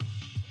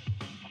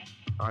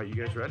All right, you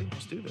guys ready?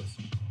 Let's do this.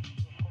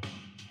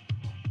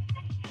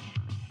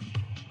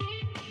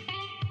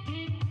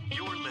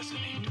 You're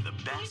listening to the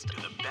best, to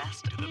the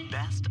best, to the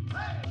best.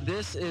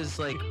 This is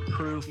like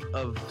proof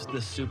of the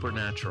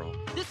supernatural.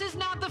 This is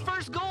not the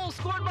first goal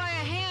scored by a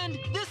hand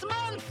this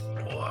month.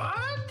 What?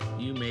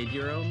 You made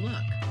your own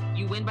luck.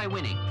 You win by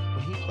winning.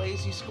 When he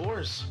plays, he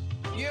scores.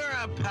 You're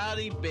a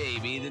pouty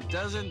baby that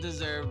doesn't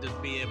deserve to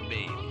be a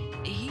baby.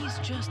 He's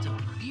just a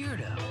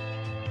weirdo.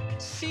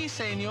 Si,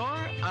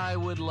 senor, I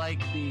would like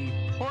the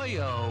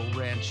Pollo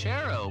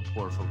Ranchero,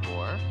 por favor.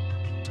 I'm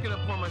just going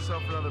to pour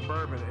myself another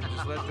bourbon and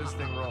just let this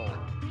thing roll.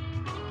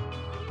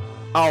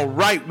 All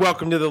right,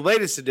 welcome to the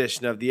latest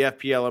edition of the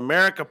FPL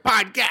America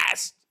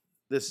podcast.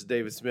 This is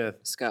David Smith.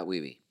 Scott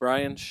Weeby.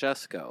 Brian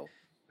Shesko.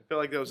 I feel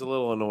like that was a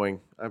little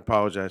annoying. I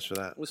apologize for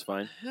that. It was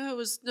fine. It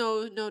was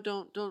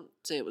don't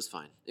say it was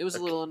fine. It was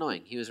a little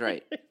annoying. He was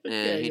right, and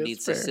Okay, he that's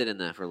needs fair. to sit in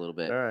that for a little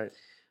bit. All right.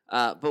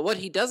 But what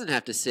he doesn't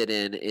have to sit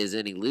in is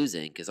any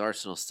losing, because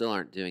Arsenal still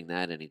aren't doing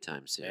that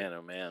anytime soon. Man,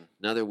 oh man.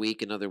 Another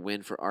week, another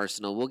win for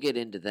Arsenal. We'll get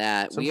into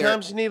that.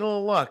 Sometimes you need a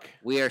little luck.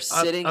 We are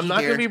sitting I'm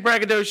not here. going to be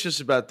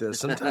braggadocious about this.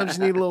 Sometimes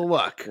you need a little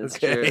luck. That's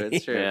okay? true.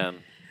 That's true. Man.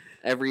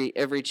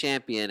 Every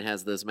champion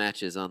has those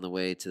matches on the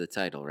way to the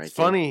title, right? It's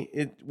funny.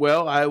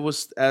 I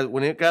was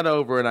when it got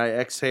over and I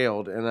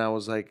exhaled and I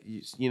was like,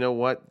 you know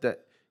what?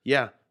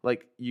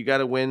 Like you got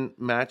to win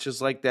matches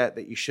like that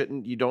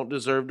you don't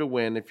deserve to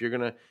win if you're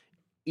gonna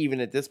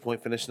even at this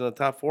point finish in the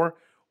top four,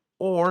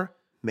 or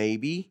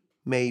maybe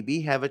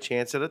have a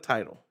chance at a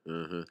title.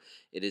 Mm-hmm.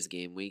 It is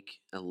game week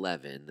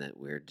 11 that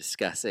we're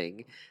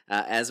discussing.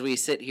 As we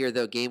sit here,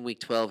 though, game week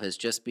 12 has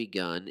just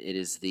begun. It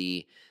is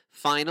the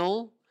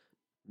final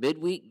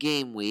midweek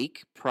game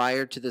week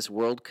prior to this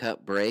World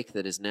Cup break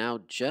that is now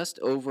just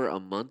over a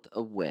month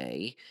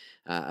away.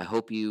 I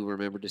hope you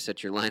remember to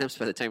set your lineups.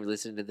 By the time you're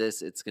listening to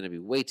this, it's going to be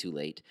way too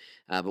late.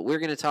 But we're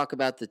going to talk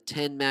about the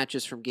 10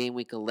 matches from game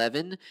week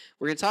 11.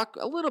 We're going to talk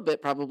a little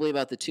bit probably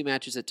about the 2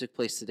 matches that took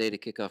place today to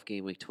kick off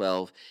game week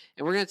 12.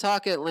 And we're going to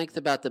talk at length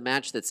about the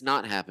match that's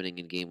not happening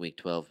in game week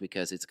 12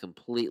 because it's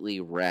completely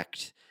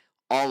wrecked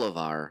all of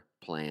our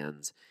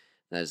plans.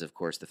 That is, of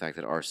course, the fact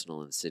that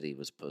Arsenal and City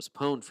was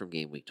postponed from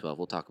game week 12.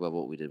 We'll talk about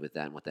what we did with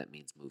that and what that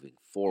means moving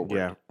forward.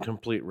 Yeah,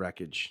 complete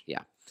wreckage.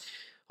 Yeah.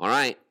 All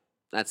right.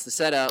 That's the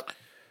setup.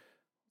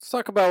 Let's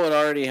talk about what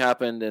already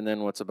happened and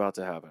then what's about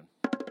to happen.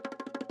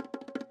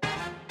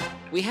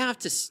 We have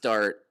to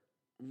start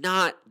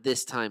not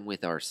this time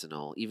with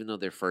Arsenal, even though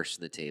they're first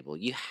in the table.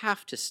 You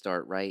have to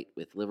start, right,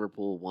 with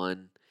Liverpool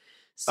 1.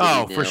 City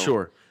Oh, for 0.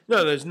 sure.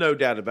 No, there's no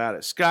doubt about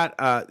it. Scott,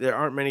 there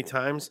aren't many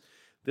times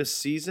this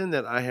season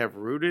that I have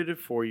rooted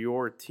for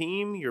your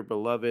team, your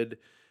beloved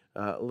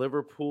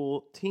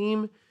Liverpool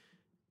team.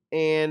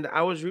 And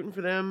I was rooting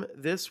for them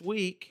this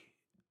week.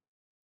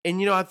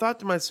 And, I thought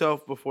to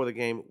myself before the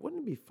game,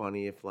 wouldn't it be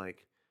funny if,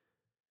 like,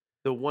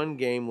 the one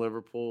game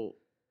Liverpool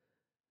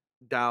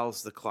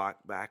dials the clock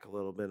back a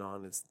little bit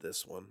on is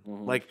this one?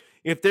 Mhm. Like,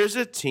 if there's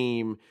a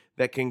team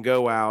that can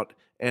go out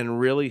and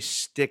really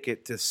stick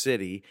it to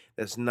City,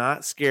 that's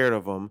not scared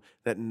of them,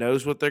 that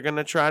knows what they're going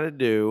to try to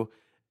do,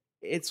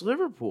 it's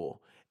Liverpool.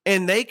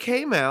 And they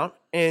came out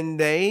and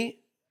they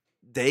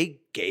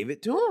gave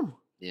it to them.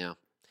 Yeah.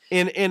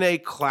 In a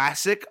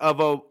classic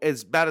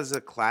as bad as a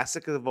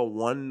classic of a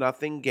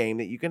 1-0 game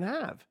that you can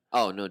have.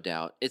 Oh, no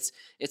doubt. It's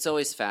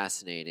always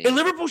fascinating. And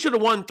Liverpool should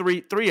have won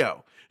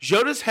 3-0.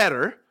 Jota's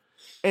header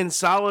and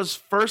Salah's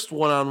first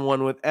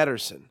one-on-one with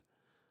Ederson.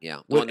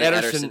 Yeah. The With one that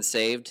Ederson, Ederson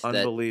saved that the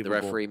Unbelievable.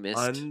 referee missed.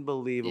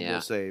 Unbelievable Yeah.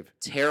 save.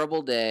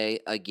 Terrible day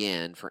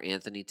again for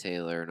Anthony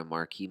Taylor in a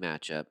marquee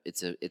matchup.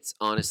 It's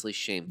honestly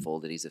shameful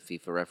that he's a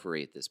FIFA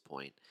referee at this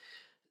point.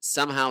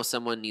 Somehow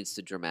someone needs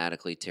to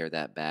dramatically tear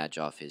that badge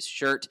off his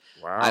shirt.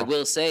 Wow. I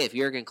will say if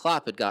Jurgen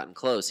Klopp had gotten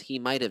close, he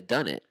might have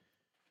done it.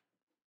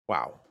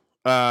 Wow.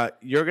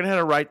 Jurgen had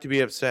a right to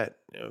be upset.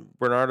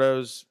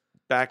 Bernardo's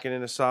backing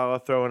into Salah,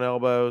 throwing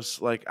elbows.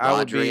 Like I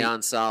would Rodri be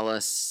on Salah,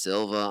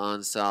 Silva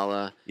on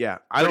Salah. Yeah,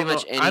 I Pretty don't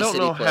much know. any I don't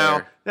City know how.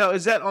 player. Now,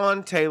 is that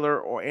on Taylor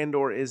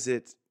or is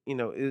it?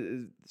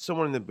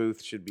 Someone in the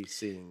booth should be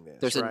seeing this.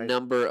 There's right? a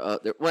number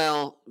of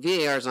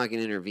VAR is not going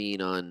to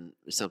intervene on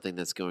something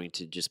that's going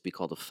to just be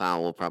called a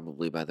foul,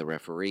 probably by the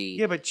referee.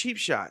 Yeah, but cheap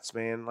shots,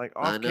 man, like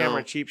I off-camera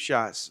know. cheap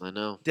shots, I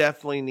know.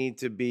 definitely need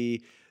to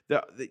be.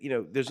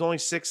 There's only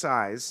 6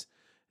 eyes,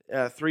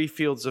 3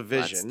 fields of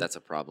vision. That's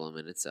a problem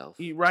in itself.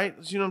 Right?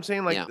 You know what I'm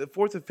saying? Like Yeah. the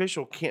fourth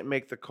official can't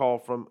make the call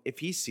from if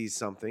he sees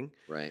something.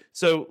 Right.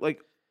 So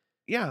like,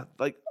 yeah,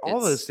 like all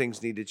It's- those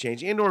things need to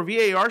change, and/or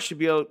VAR should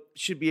be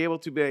able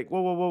to be like,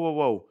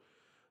 whoa,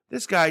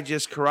 this guy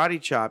just karate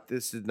chopped.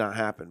 This did not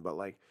happen, but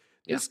like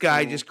this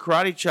guy just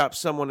karate chopped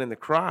someone in the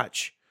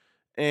crotch,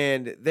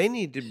 and they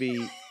need to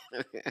be.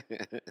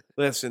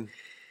 Listen,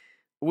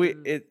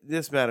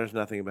 this matters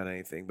nothing about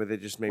anything, but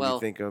it just made me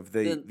think of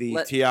the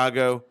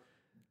Thiago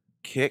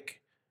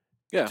kick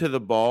to the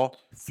ball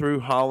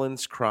through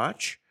Haaland's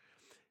crotch.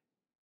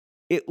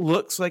 It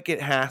looks like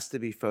it has to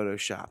be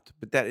photoshopped,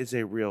 but that is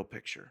a real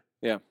picture.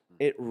 Yeah.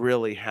 It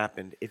really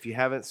happened. If you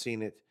haven't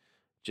seen it,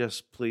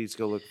 just please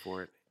go look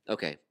for it.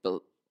 Okay,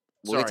 but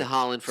we'll get to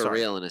Holland for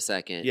real in a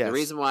second. Yes. The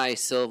reason why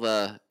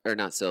Salah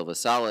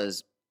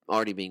is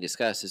already being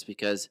discussed is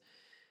because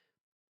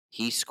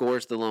he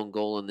scores the lone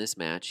goal in this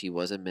match. He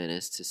was a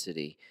menace to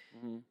City.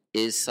 Mm-hmm.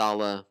 Is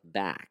Salah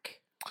back?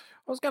 I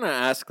was going to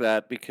ask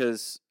that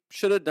because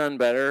should have done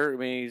better. I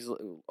mean, he's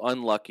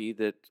unlucky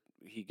that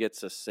he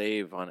gets a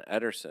save on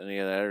Ederson.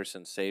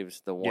 Ederson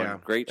saves the one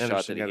great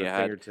shot that he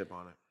had. Fingertip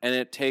on it. And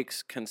it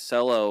takes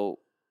Cancelo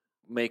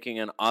making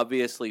an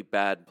obviously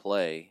bad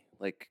play,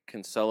 like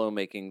Cancelo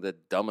making the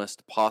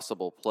dumbest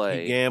possible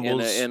play He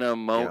gambles.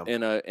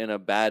 in a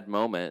bad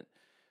moment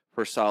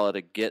for Salah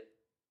to get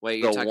Wait,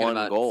 you're the talking one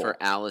about goal. for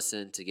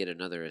Allison to get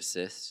another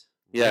assist?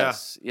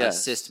 Yes.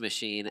 Assist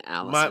machine,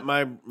 Allison.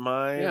 My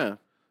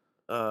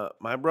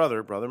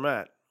brother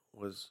Matt,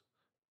 was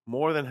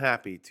more than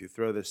happy to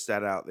throw this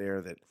stat out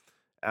there that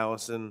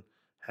Allison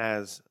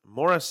has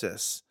more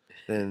assists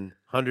than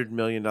 $100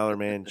 million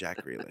man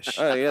Jack Grealish.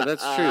 Oh yeah,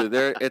 that's true.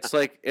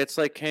 It's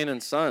like Kane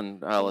and Son,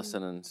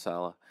 Allison and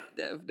Salah.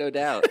 No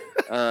doubt.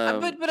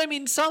 But I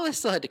mean, Salah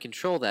still had to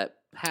control that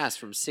pass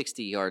from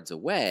 60 yards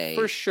away.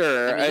 For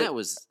sure. I mean, that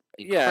was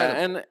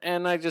incredible. Yeah,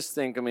 and I just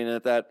think, I mean,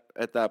 at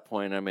that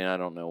point, I mean, I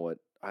don't know what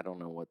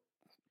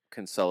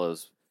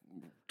Cancelo's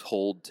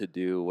told to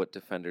do, what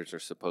defenders are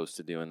supposed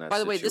to do in that situation. By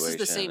the way, this is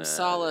the same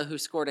Salah who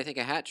scored, I think,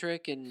 a hat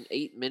trick in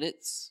 8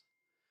 minutes.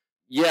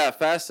 Yeah,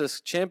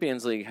 fastest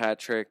Champions League hat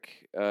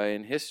trick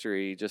in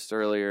history just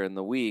earlier in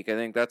the week. I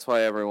think that's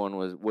why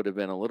everyone would have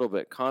been a little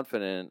bit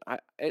confident.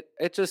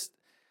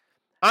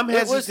 I'm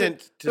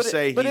hesitant to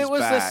say he's back. But it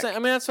was the same. I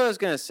mean, that's what I was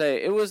going to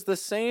say. It was the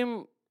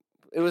same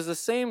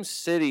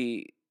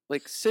City.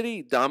 Like,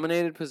 City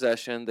dominated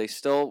possession. They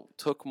still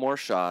took more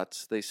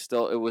shots.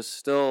 It was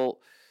still,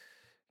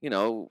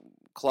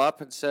 Klopp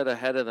had said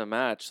ahead of the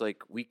match,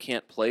 like, we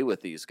can't play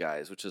with these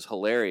guys, which is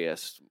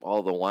hilarious.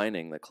 All the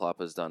whining that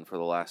Klopp has done for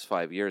the last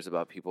 5 years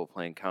about people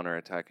playing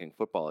counterattacking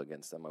football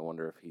against them. I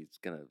wonder if he's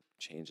going to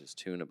change his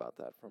tune about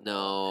that.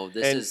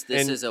 This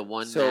is a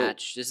one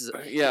match.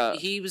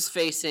 He was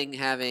facing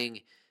having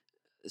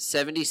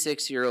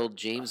 76-year-old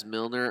James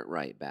Milner at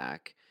right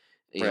back.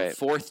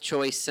 Fourth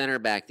choice center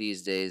back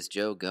these days,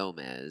 Joe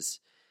Gomez,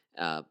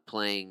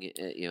 playing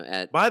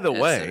at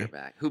center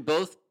back, who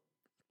both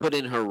put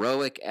in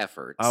heroic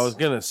efforts. I was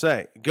gonna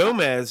say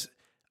Gomez.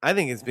 I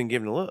think it's been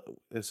given a little.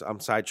 I'm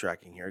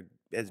sidetracking here.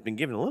 Has been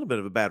given a little bit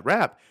of a bad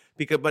rap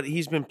but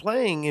he's been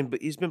playing and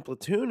he's been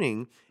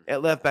platooning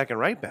at left back and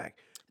right back.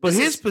 But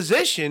his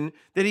position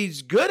that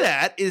he's good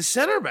at is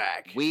center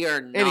back. We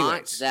are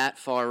not that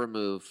far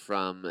removed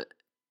from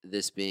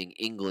this being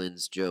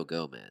England's Joe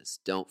Gomez.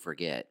 Don't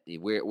forget,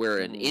 we're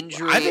an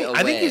injury away.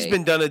 I think he's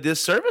been done a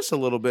disservice a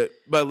little bit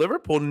by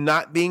Liverpool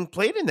not being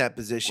played in that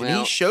position.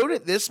 He showed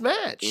it this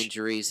match.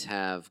 Injuries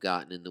have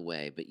gotten in the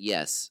way, but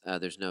yes,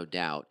 there's no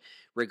doubt.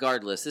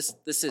 Regardless,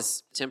 this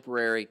is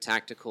temporary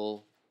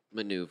tactical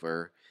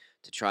maneuver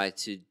to try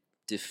to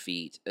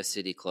defeat a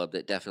City club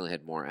that definitely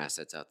had more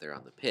assets out there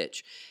on the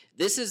pitch.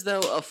 This is,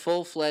 though, a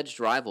full-fledged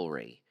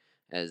rivalry,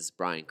 as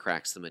Brian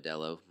cracks the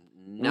Modelo.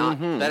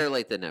 Better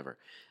late than never.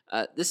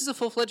 This is a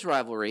full-fledged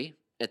rivalry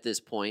at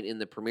this point in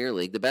the Premier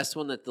League, the best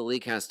one that the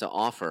league has to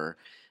offer.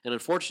 And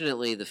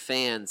unfortunately, the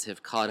fans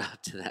have caught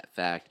up to that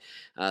fact.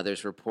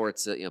 There's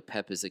reports that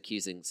Pep is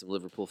accusing some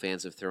Liverpool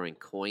fans of throwing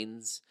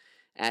coins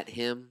at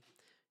him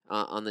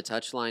on the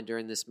touchline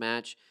during this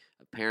match.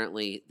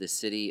 Apparently, the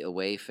City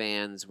away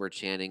fans were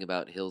chanting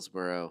about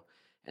Hillsborough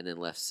and then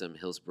left some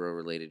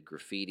Hillsborough-related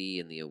graffiti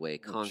in the away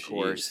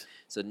concourse.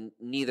 So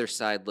neither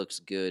side looks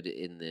good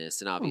in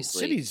this, and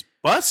obviously City's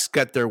bus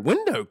got their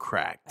window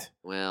cracked.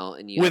 Well,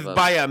 and you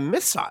by a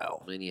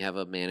missile, and you have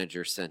a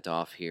manager sent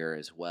off here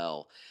as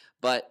well.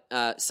 But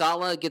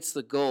Salah gets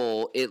the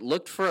goal. It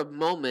looked for a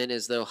moment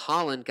as though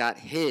Holland got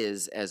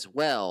his as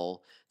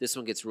well. This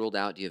one gets ruled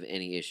out. Do you have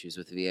any issues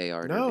with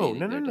VAR? No.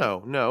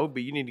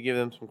 But you need to give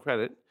them some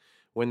credit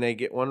when they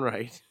get one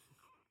right.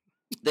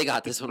 They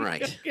got this one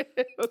right.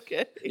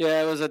 Okay.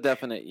 Yeah, it was a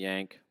definite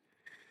yank.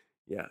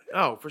 Yeah.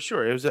 Oh, for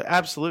sure. It was an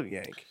absolute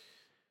yank.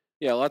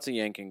 Yeah, lots of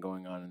yanking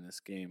going on in this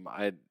game.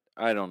 I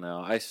don't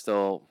know. I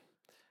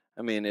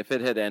mean, if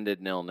it had ended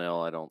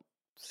 0-0, I don't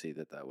see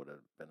that would have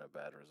been a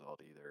bad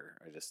result either.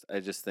 I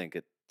just think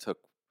it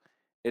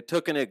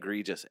took an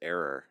egregious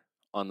error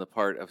on the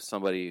part of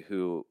somebody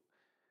who,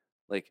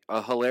 like,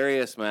 a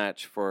hilarious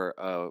match for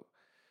a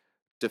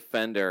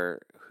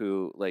defender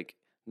who, like,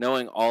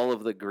 knowing all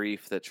of the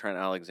grief that Trent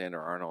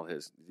Alexander-Arnold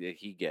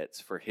he gets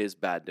for his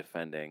bad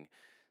defending,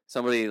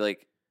 somebody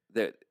like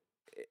that,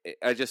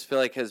 I just feel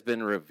like has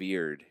been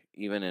revered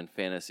even in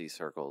fantasy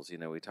circles.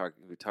 We talk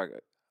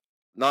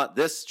not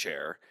this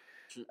chair,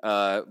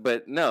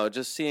 but no,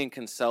 just seeing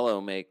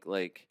Cancelo make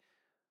like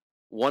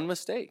one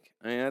mistake.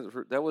 I mean,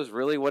 that was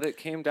really what it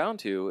came down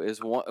to, is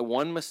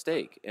one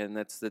mistake, and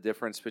that's the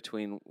difference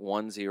between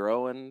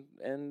 1-0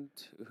 and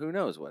who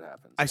knows what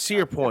happens. I see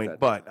your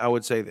point, but I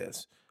would say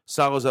this.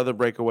 Salah's other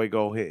breakaway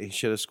goal he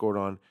should have scored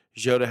on.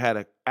 Jota had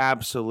an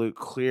absolute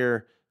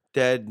clear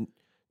dead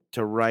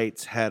to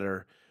rights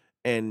header,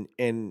 and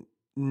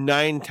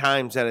 9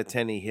 times out of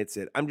 10 he hits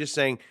it. I'm just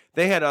saying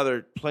they had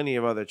plenty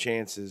of other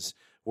chances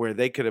where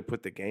they could have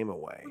put the game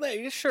away.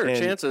 Sure, And-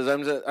 chances.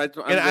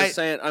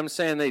 I'm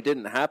saying they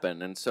didn't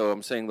happen, and so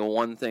I'm saying the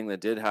one thing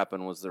that did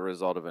happen was the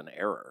result of an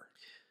error.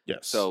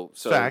 Yes. So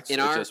Facts. it's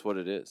just what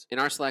it is. In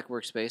our Slack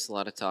workspace, a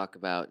lot of talk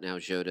about now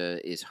Jota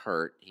is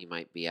hurt. He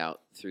might be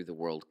out through the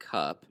World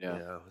Cup. Yeah.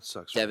 It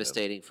sucks. for him.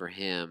 Devastating for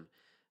him.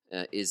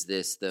 Is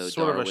this, though,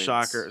 Sort of a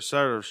Darwin's-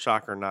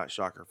 shocker, not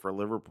shocker for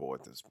Liverpool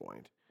at this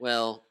point.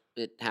 Well,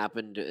 it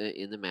happened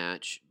in the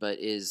match, but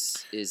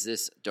is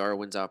this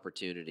Darwin's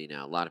opportunity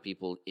now? A lot of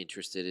people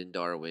interested in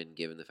Darwin,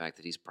 given the fact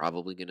that he's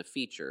probably going to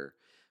feature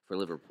for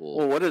Liverpool.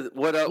 Well, What's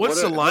the I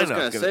was lineup gonna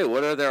gonna- say?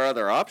 What are their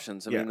other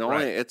options? I Yeah, mean, the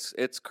right. only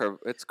it's Carvalho.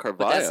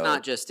 But that's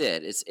not just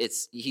it.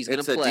 It's he's going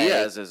It's to a play,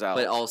 Diaz is out.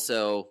 but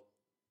also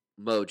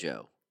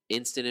Mojo.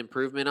 Instant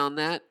improvement on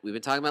that. We've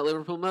been talking about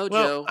Liverpool Mojo.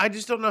 Well, I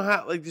just don't know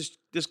how. Like,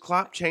 does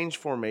Klopp change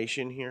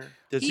formation here?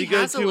 Does He he go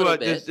has a to little a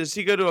bit. does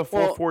he go to a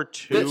Well,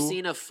 4-4-2? We've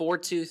seen a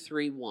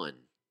 4-2-3-1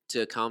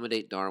 to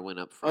accommodate Darwin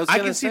up front. I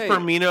gonna can see say,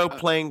 Firmino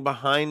playing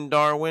behind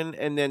Darwin,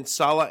 and then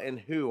Salah and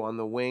who on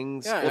the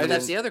wings. Yeah, and Well, I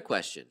that's then- the other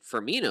question.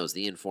 Firmino's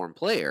the informed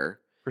player,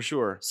 for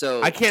sure.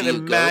 so I can't do you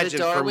go to imagine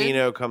Darwin?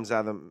 Firmino comes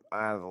out of the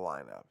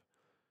lineup.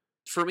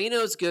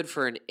 Firmino's good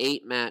for an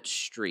 8-match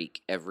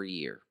streak every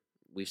year.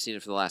 We've seen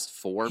it for the last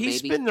 4,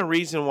 He's maybe. been the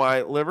reason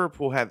why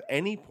Liverpool have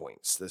any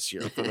points this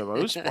year for the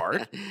most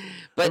part.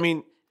 But I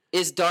mean,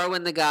 is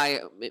Darwin the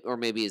guy, or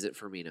maybe is it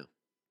Firmino?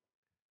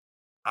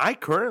 I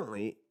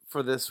currently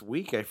for this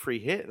week I free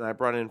hit and I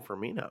brought in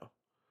Firmino.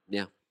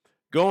 Yeah.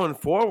 Going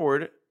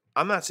forward,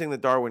 I'm not saying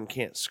that Darwin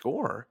can't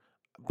score,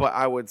 but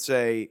I would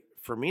say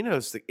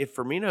if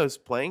Firmino's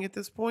playing at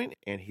this point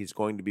and he's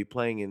going to be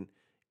playing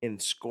in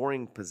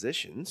scoring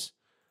positions,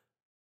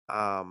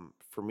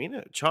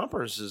 Firmino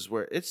Chompers is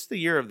where it's the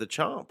year of the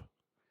Chomp.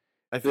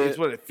 I think it's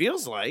what it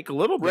feels like a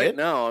little right bit.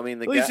 now. I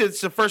mean, At least it's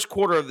the first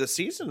quarter of the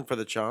season for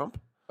the Chomp.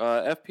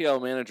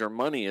 FPL manager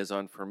money is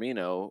on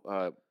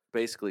Firmino,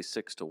 basically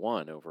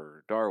 6-1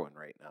 over Darwin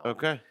right now.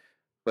 Okay.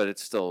 But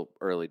it's still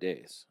early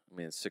days. I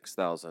mean, it's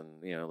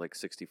 6,000, like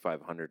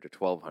 6,500 to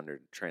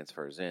 1,200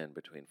 transfers in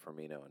between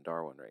Firmino and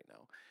Darwin right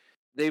now.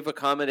 They've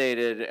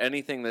accommodated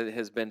anything that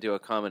has been to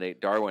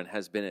accommodate Darwin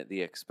has been at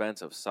the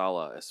expense of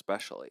Salah,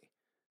 especially.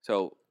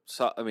 So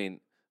I mean,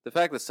 the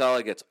fact that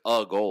Salah gets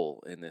a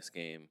goal in this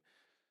game,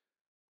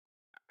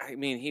 I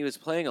mean, he was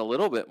playing a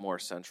little bit more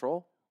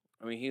central.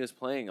 I mean, he was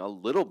playing a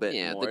little bit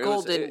Yeah, more. the It goal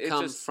was- didn't it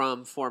come just-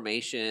 from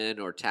formation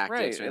or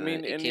tactics. Right. Or I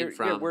mean, it and came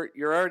from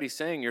you're already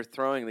saying you're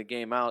throwing the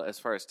game out as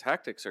far as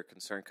tactics are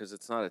concerned because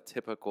it's not a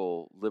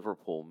typical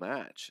Liverpool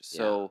match.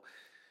 So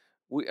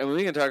we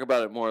can talk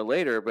about it more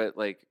later, but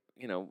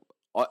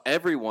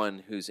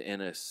everyone who's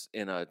in a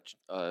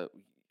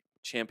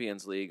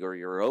Champions League or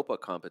Europa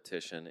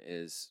competition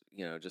is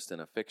just in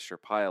a fixture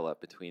pileup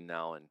between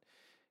now and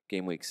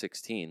game week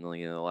 16,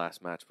 the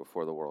last match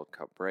before the World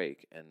Cup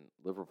break, and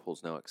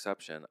Liverpool's no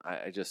exception.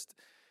 I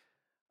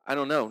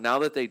don't know. Now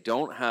that they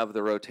don't have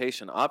the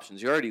rotation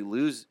options, you already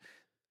lose.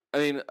 I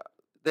mean,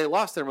 they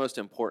lost their most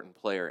important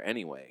player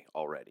anyway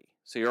already,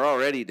 so you're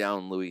already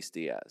down Luis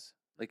Diaz.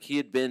 Like he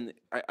had been.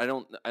 I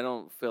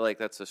don't feel like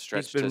that's a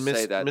stretch He's been to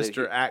say that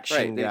Mr. Action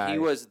right, that guy. he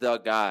was the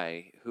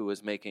guy who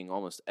was making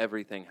almost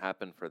everything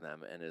happen for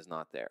them and is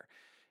not there.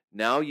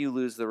 Now you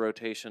lose the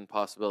rotation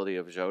possibility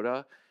of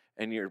Jota,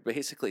 and you're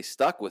basically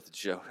stuck with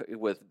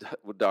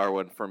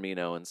Darwin,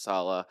 Firmino, and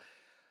Salah.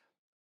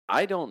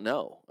 I don't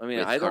know. I mean,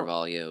 with I don't.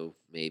 Carvalho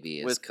maybe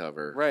as with-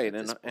 cover. Right,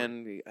 at this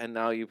point. and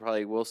now you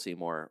probably will see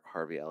more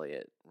Harvey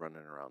Elliott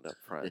running around up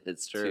front.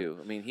 It's true. Too.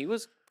 I mean, he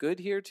was good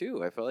here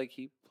too. I felt like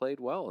he played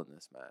well in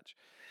this match.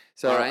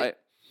 So, All right.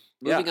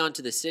 yeah. Moving on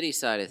to the City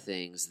side of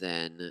things,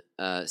 then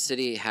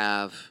City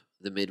have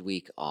the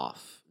midweek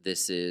off.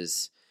 This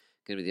is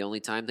going to be the only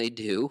time they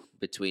do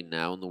between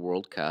now and the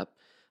World Cup.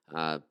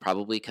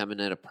 Probably coming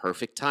at a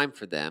perfect time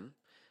for them.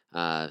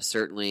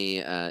 Certainly,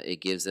 it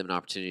gives them an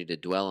opportunity to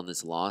dwell on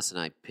this loss, and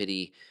I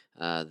pity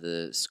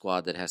the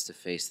squad that has to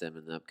face them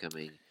in the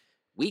upcoming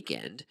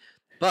weekend.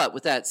 But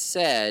with that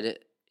said,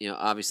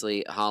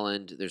 obviously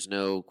Haaland, there's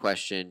no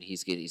question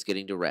he's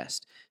getting to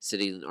rest.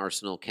 City and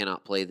Arsenal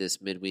cannot play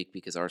this midweek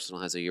because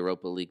Arsenal has a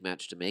Europa League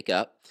match to make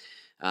up,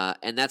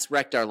 and that's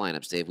wrecked our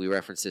lineups. Dave, we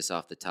referenced this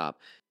off the top.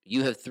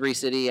 You have 3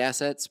 City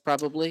assets,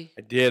 probably,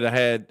 I did. I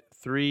had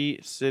 2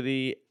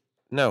 City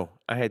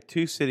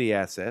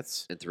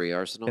assets and 3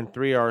 Arsenal. and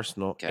 3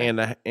 Arsenal, Okay.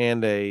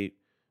 and a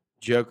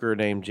joker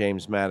named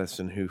James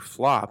Madison who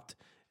flopped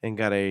and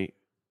got a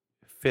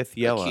 5th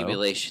yellow.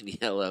 Accumulation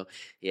yellow.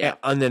 Yeah.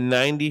 On the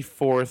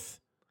 94th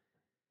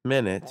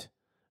minute,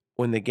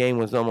 when the game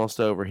was almost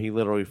over, he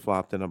literally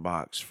flopped in a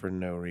box for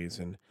no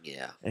reason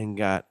Yeah. and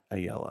got a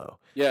yellow.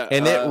 Yeah,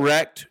 And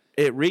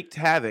it wreaked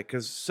havoc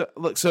because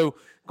so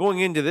going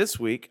into this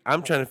week,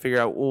 I'm trying to figure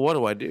out, well, what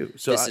do I do?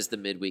 So This is the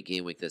midweek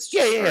game week. That's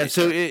yeah. already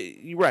So started.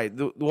 you're right.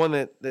 The one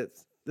that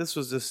this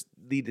was just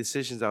the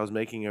decisions I was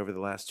making over the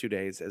last 2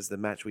 days as the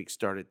match week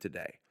started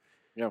today.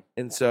 Yeah.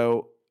 And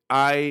so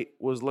I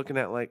was looking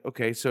at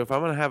okay, so if I'm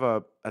going to have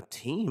a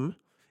team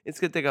it's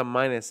going to take a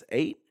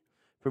 -8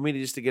 for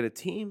me to get a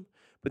team.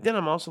 But then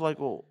I'm also like,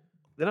 well,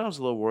 then I was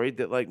a little worried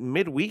that like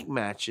midweek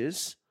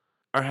matches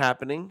are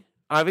happening,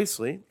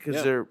 obviously, because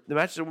Yeah. the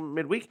matches are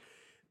midweek,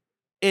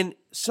 and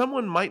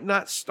someone might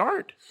not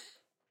start.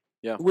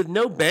 Yeah. With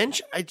no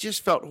bench, I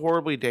just felt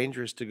horribly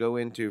dangerous to go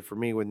into for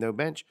me with no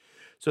bench.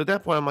 So at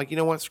that point, I'm like, you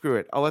know what? Screw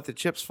it. I'll let the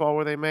chips fall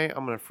where they may.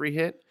 I'm going to free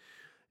hit,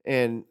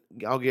 and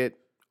I'll get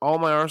all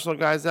my Arsenal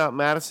guys out,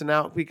 Madison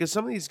out, because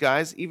some of these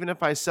guys, even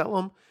if I sell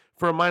them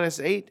for a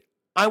 -8,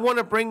 I want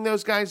to bring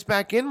those guys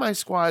back in my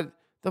squad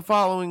the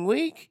following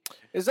week.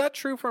 Is that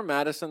true for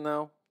Madison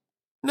though?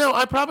 No,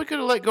 I probably could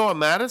have let go of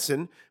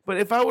Madison, but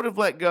if I would have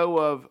let go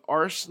of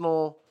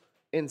Arsenal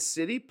and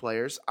City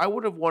players, I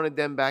would have wanted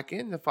them back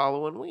in the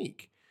following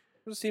week.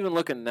 Just even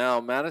looking now,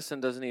 Madison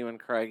doesn't even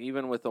crack,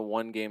 even with a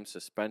 1-game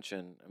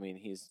suspension. I mean,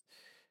 he's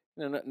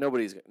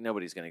nobody's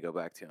going to go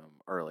back to him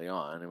early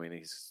on. I mean,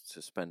 he's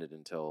suspended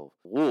until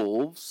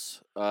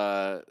Wolves,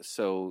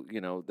 so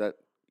that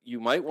you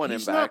might want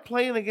He's him not back.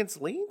 playing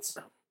against Leeds?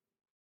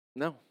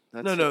 No,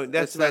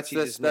 that's the match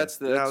you just missed.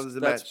 That was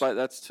the match.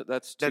 That's 2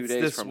 That's days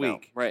this from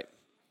week. now, right?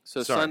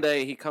 So Sorry.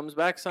 Sunday he comes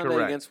back Sunday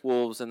Correct. against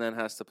Wolves, and then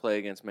has to play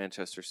against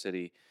Manchester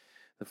City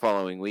the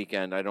following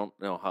weekend. I don't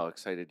know how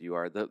excited you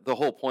are. The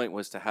whole point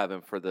was to have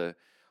him for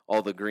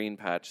all the green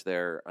patch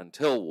there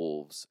until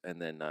Wolves, and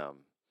then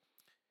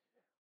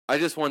I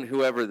just want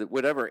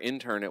whatever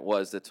intern it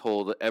was that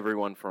told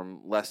everyone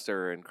from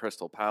Leicester and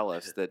Crystal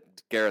Palace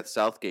that Gareth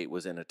Southgate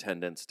was in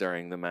attendance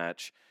during the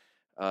match,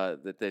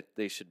 that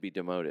they should be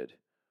demoted,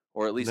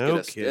 or at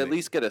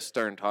least get a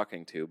stern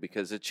talking to,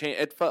 because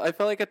I felt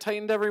like it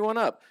tightened everyone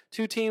up.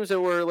 2 teams that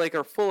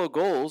are full of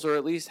goals, or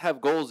at least have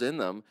goals in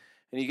them,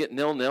 and you get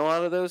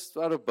 0-0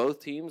 out of both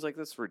teams. Like,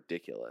 that's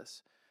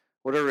ridiculous.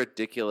 What a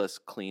ridiculous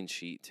clean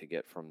sheet to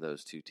get from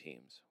those 2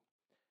 teams.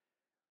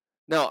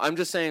 No, I'm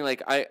just saying,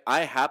 like,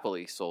 I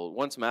happily sold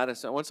once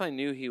I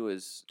knew he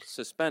was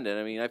suspended.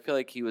 I mean, I feel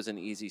like he was an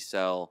easy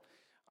sell.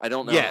 I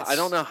don't know. Yes. I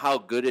don't know how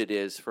good it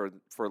is for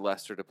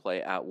Leicester to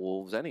play at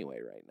Wolves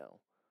anyway right now.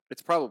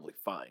 It's probably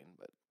fine,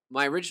 but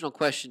My original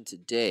question to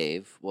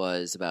Dave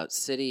was about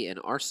City and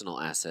Arsenal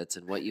assets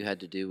and what you had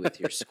to do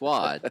with your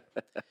squad.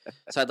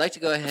 So I'd like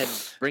to go ahead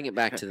and bring it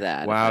back to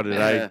that. Wow, if I did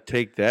may. I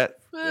take that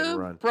and Well,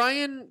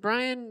 run?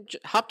 Brian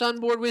hopped on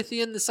board with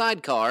you in the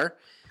sidecar.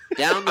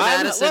 Down the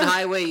I'm- Madison look.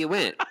 Highway you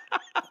went.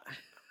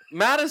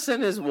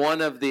 Madison is one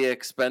of the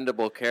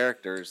expendable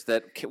characters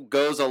that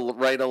goes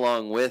right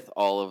along with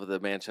all of the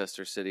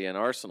Manchester City and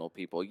Arsenal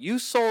people. You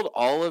sold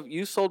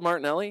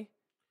Martinelli,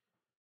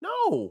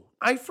 No,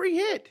 I free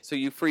hit. so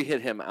you free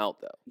hit him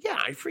out though.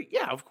 Yeah,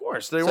 of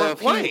course. They So weren't if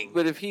playing.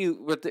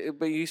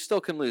 but you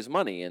still can lose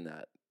money in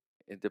that,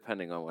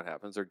 depending on what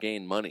happens, or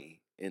gain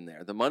money in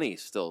there. The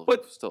money's still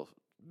But- still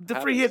The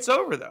free happens. hit's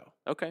over, though.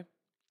 Okay.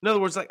 In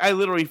other words, like I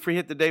literally free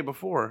hit the day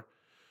before.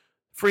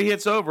 Free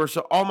hit's over,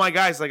 so all my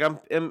guys,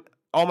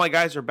 all my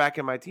guys are back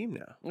in my team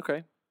now.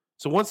 Okay.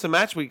 So once the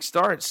match week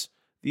starts,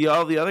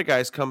 all the other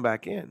guys come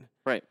back in.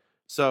 Right.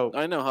 So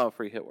I know how a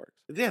free hit works.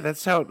 yeah,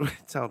 that's how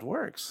it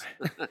works.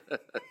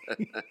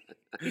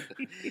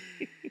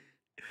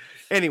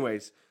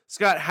 Anyways,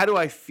 Scott, how do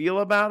I feel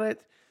about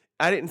it?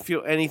 I didn't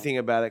feel anything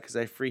about it because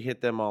I free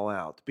hit them all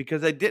out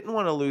because I didn't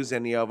want to lose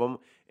any of them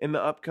in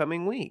the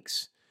upcoming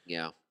weeks.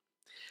 Yeah.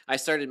 I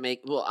started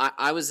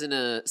I was in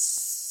a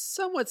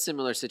somewhat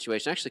similar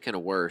situation, actually kind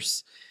of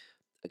worse,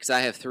 because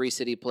I have 3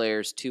 City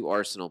players, 2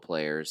 Arsenal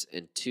players,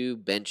 and 2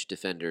 bench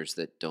defenders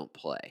that don't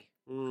play.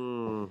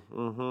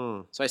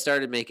 Mm-hmm. So I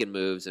started making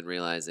moves and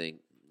realizing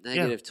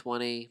negative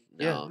 20.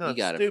 No, no, you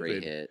got a free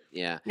stupid. hit.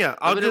 Yeah, Yeah, I'm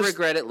I'll gonna just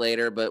regret it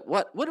later. But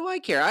what do I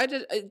care?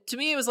 To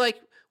me, it was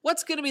like,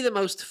 what's going to be the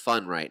most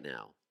fun right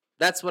now?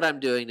 That's what I'm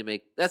doing to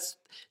make. That's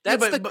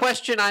the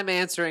question I'm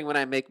answering when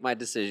I make my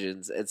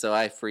decisions, and so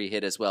I free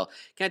hit as well.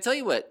 Can I tell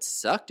you what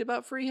sucked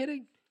about free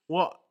hitting?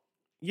 well,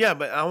 yeah,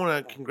 but I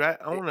want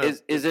to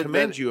Is it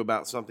commend that- you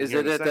about something. Is here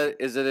it in a that second.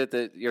 is it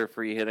that you're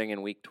free hitting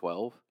in week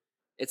 12?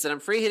 It's that I'm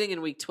free hitting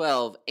in week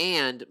 12,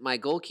 and my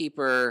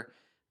goalkeeper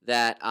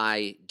that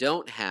I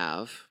don't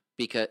have,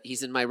 because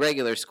he's in my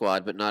regular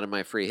squad but not in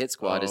my free hit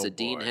squad, is Oh, a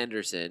Dean boy.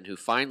 Henderson, who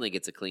finally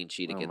gets a clean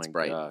sheet Oh against my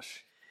Brighton.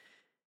 gosh.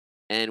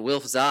 And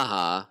Wilf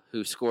Zaha,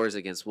 who scores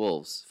against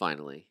Wolves,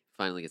 finally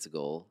gets a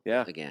goal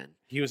Yeah. again.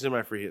 He was in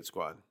my free hit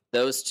squad.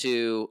 Those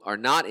 2 are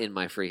not in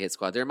my free hit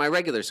squad. They're in my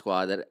regular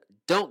squad that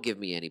don't give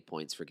me any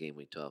points for game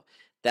week 12.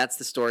 That's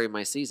the story of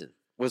my season.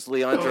 Was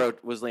Leandro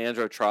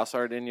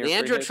Trossard in your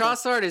Leandro free hit squad?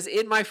 Trossard is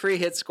in my free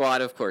hit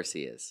squad. Of course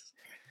he is.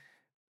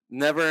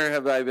 Never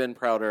have I been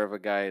prouder of a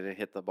guy to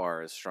hit the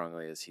bar as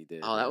strongly as he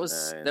did. Oh, that in,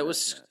 was in that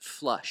was match.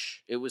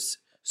 flush. It was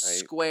Right.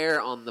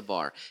 square on the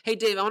bar. Hey,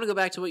 Dave, I want to go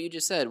back to what you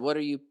just said. What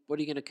are you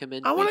going to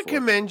commend? I me want to for?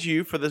 commend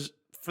you for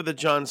the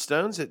John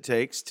Stones it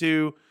takes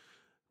to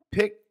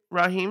pick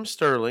Raheem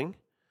Sterling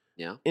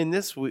Yeah, in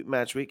this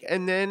match week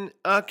and then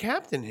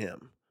captain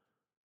him.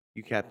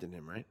 You captain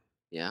him, right?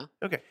 yeah.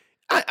 Okay.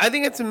 I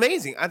think it's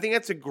amazing. I think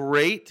that's a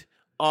great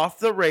off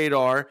the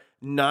radar,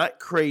 not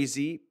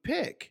crazy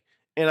pick.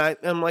 And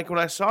I'm like, when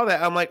I saw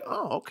that, I'm like,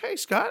 oh, okay,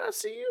 Scott, I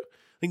see you.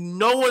 Like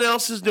no one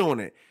else is doing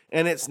it,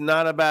 and it's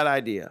not a bad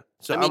idea.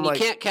 So I mean, I'm you like,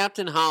 can't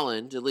captain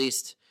Holland. At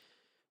least,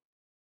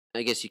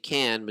 I guess you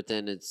can, but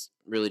then it's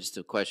really just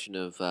a question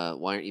of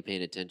why aren't you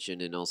paying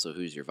attention, and also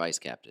who's your vice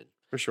captain.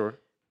 for sure.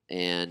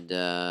 And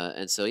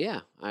so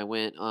yeah, I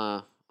went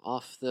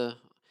off the.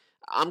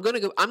 I'm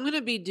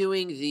gonna be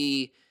doing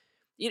the.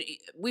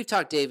 We've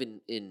talked, Dave,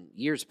 in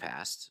years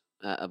past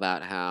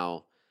about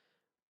how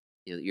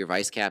your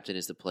vice captain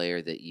is the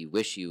player that you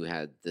wish you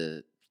had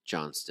the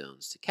John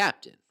Stones to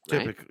captain. Right?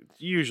 Typically,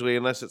 usually,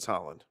 unless it's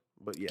Holland.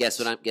 But yes.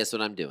 Guess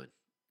what I'm doing.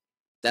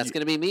 That's You-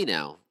 gonna be me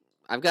now.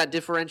 I've got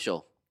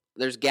differential.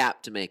 There's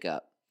gap to make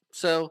up.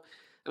 So,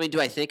 I mean, do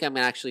I think I'm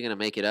actually gonna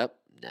make it up?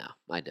 No,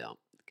 I don't.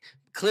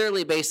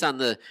 Clearly, based on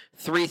the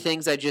 3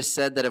 things I just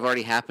said that have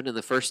already happened in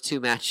the first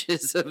 2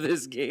 matches of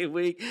this game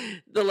week,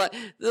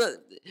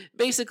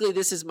 basically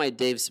this is my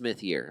Dave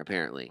Smith year.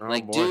 Apparently, Oh,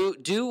 like boy.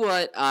 do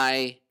what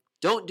I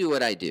don't do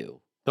what I do.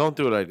 Don't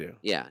do what I do.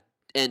 Yeah,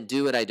 and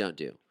do what I don't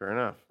do. Fair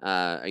enough.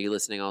 Are you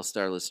listening,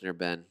 All-Star listener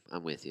Ben?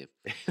 I'm with you.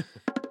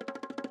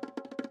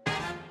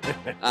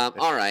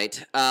 All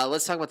right.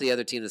 Let's talk about the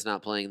other team that's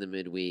not playing the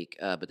midweek,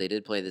 but they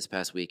did play this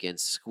past weekend,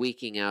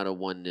 squeaking out a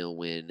 1-0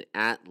 win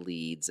at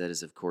Leeds. That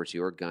is, of course,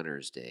 your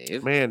Gunners,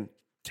 Dave. Man,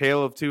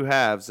 tale of two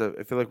halves.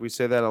 I feel like we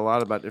say that a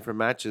lot about different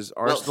matches.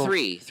 Arsenal,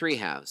 Well, three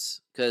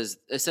halves, because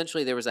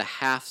essentially there was a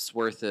half's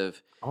worth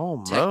of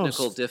almost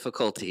technical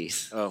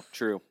difficulties. Oh,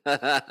 true.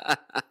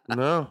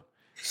 no.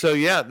 So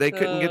yeah, they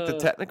couldn't get the Uh,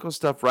 technical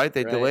stuff right.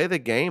 They right. delay the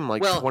game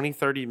like Well, 20,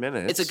 30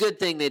 minutes. It's a good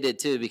thing they did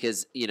too,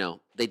 because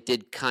they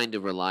did kind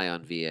of rely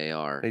on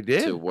VAR They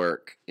did. to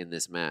work in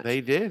this match.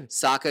 They did.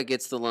 Saka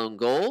gets the lone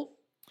goal,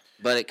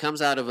 but it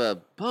comes out of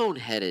a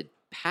boneheaded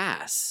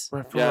pass.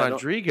 From Yeah, I don't-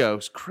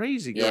 Rodrigo's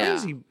crazy, Yeah.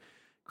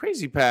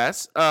 crazy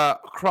pass.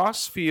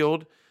 Cross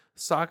field,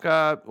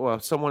 Saka. Well,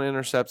 someone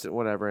intercepts it,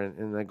 whatever,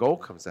 and the goal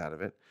comes out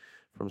of it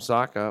from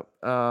Saka.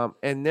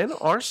 And then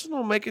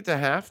Arsenal make it to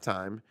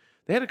halftime.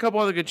 They had a couple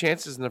other good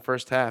chances in the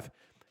first half,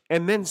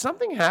 and then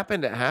something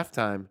happened at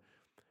halftime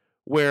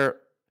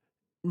where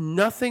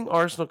nothing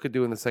Arsenal could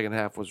do in the second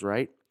half was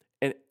right,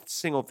 and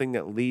single thing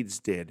that Leeds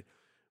did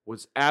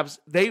was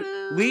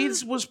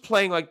Leeds was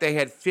playing like they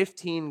had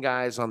 15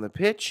 guys on the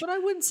pitch. But I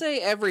wouldn't say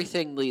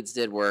everything Leeds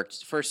did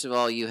worked. First of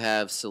all, you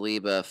have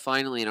Saliba.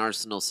 Finally, an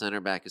Arsenal center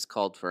back is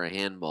called for a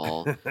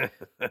handball,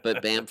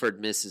 but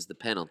Bamford misses the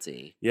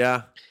penalty.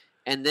 Yeah.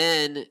 And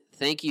then,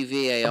 thank you,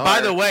 VAR.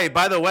 By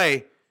the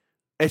way,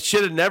 it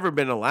should have never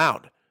been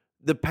allowed.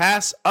 The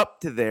pass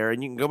up to there,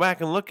 and you can go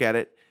back and look at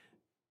it.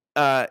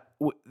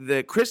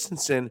 The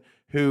Christensen,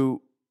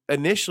 who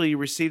initially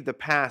received the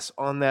pass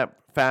on that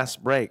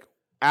fast break,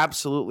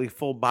 absolutely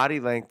full body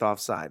length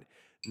offside,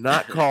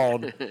 not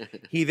called.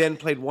 He then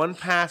played one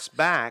pass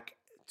back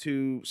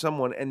to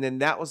someone, and then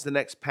that was the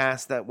next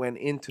pass that went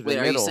into the Wait,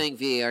 middle. are you saying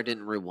VAR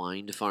didn't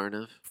rewind far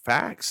enough?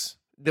 Facts?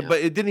 Yeah.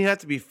 But it didn't have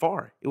to be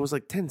far. It was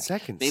like 10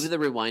 seconds. Maybe the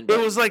rewind it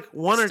button. was like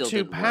one or still two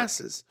didn't work.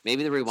 passes.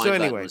 Maybe the rewind So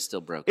button anyway, was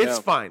still broken. It's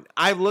fine.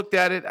 I looked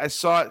at it. I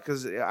saw it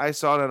because I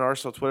saw it on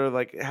Arsenal Twitter.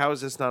 Like, how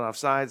is this not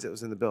offsides? It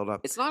was in the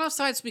build-up. It's not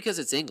offsides because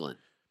it's England.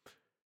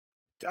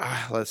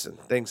 Listen,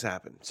 things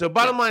happen. So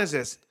bottom line is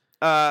this.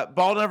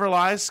 Ball never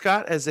lies,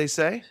 Scott, as they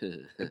say.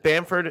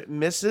 Bamford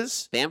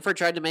misses. Bamford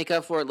tried to make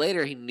up for it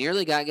later. He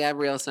nearly got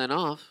Gabriel sent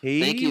off.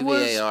 Thank you,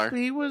 was, VAR.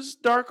 He was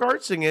dark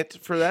artsing it,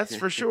 that's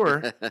for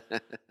sure.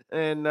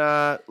 And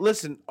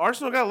listen,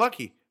 Arsenal got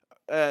lucky.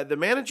 The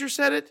manager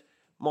said it.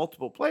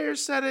 Multiple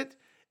players said it.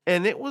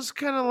 And it was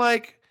kind of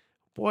like,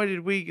 boy, did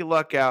we get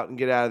luck out and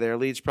get out of there.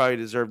 Leeds probably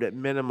deserved at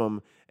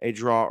minimum a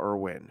draw or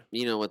win.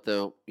 You know what,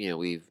 though?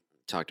 We've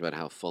talked about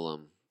how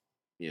Fulham,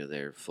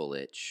 they're full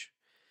itch.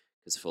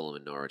 Because Fulham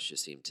and Norwich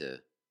just seem to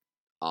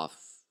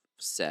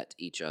offset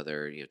each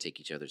other, take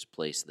each other's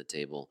place in the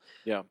table.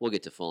 Yeah. We'll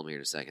get to Fulham here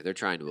in a second. They're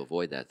trying to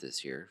avoid that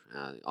this year.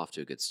 Off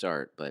to a good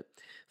start, but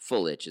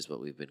full itch is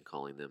what we've been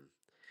calling them.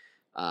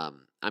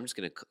 I'm just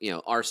going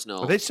to,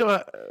 Arsenal. Are they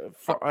still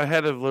far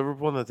ahead of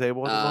Liverpool in the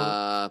table at the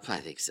moment? I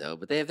think so,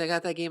 but they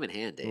got that game in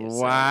hand, Dave. So,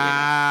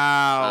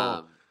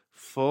 Wow.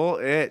 Full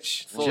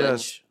itch. full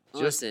just itch.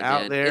 just Listen,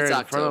 out man, there it's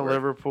in front of October.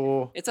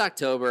 Liverpool. It's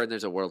October, and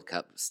there's a World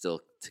Cup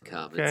still to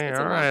come. Okay, it's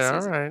a all long right,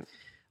 all season. right.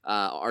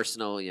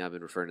 Arsenal, I've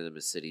been referring to them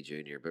as City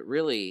Junior, but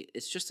really,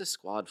 it's just a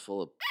squad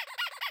full of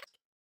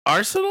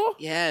Arsenal?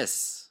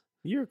 yes.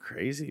 You're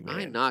crazy, man.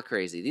 I'm not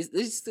crazy.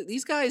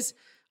 These guys,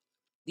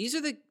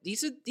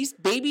 these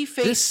baby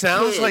face. This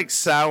sounds like kids.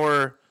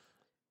 sour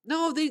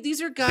No,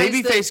 these are guys.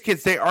 baby that face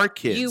kids. They are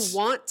kids. You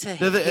want to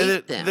They're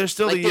hate them. they're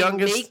still Like, the they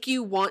youngest. Make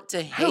you want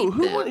to hate Who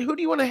them. who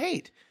do you want to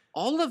hate?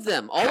 All of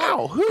them.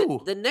 How?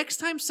 Who? The next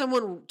time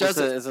someone This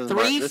does is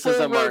three this is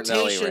full a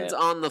Martinelli rotations rant.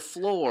 on the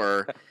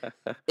floor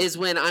is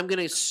when I'm going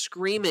to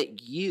scream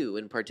at you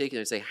in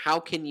particular and say,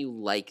 "How can you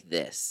like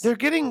this?"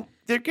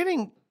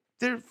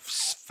 They're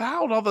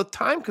fouled all the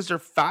time because they're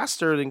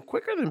faster and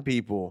quicker than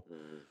people.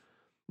 Mm.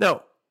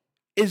 No,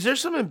 is there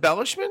some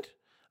embellishment?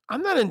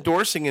 I'm not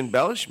endorsing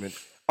embellishment.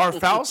 Are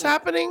fouls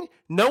happening?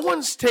 No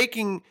one's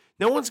getting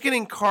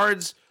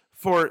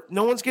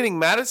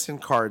Madison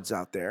cards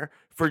out there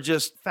for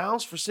just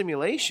fouls for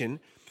simulation.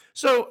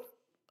 So,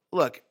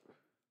 look,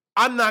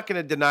 I'm not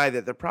going to deny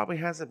that there probably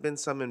hasn't been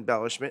some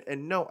embellishment,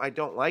 and no, I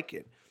don't like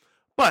it.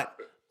 But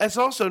it's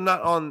also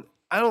not on.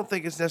 I don't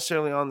think it's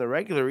necessarily on the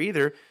regular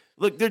either.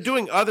 Look, they're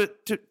doing other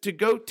to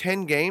go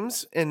 10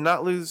 games and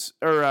not lose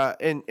or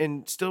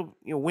and still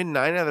win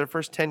 9 out of their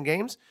first 10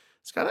 games.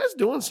 Scott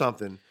doing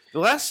something. The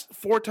last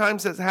 4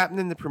 times that's happened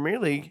in the Premier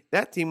League,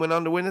 that team went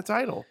on to win the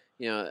title.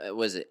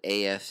 Was it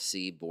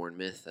AFC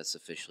Bournemouth? That's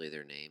officially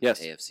their name.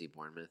 Yes. AFC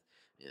Bournemouth.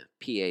 Yeah.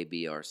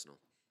 PAB Arsenal.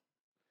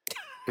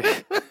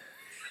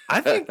 I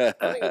think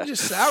you're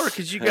just sour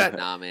because you got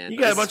Nah, man. you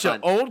got a This bunch is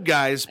of fun. old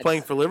guys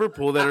playing for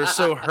Liverpool that are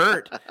so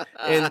hurt.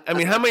 And I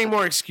mean, how many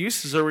more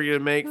excuses are we going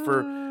to make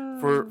for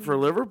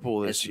Liverpool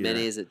this As year?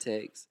 many as it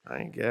takes.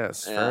 I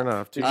guess. Yeah. Fair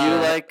enough. Did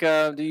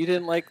you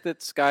didn't like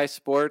that Sky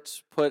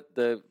Sports put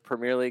the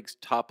Premier League's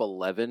top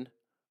 11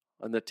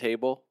 on the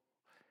table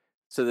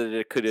so that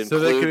it could include so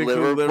they could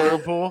include Liverpool?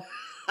 Liverpool?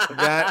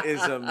 That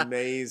is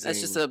amazing. That's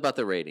just about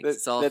the ratings. That,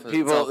 It's all that for,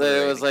 people, it's all for that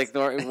the it was like,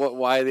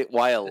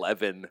 why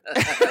 11?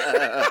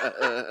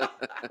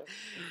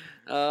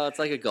 It's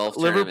like a golf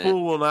Liverpool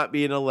tournament. will not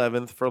be in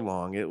 11th for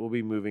long. It will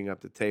be moving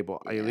up the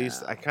table. At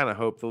least I kind of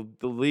hope the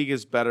league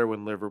is better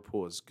when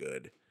Liverpool is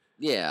good.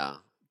 Yeah,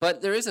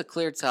 but there is a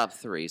clear top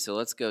 3, so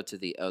let's go to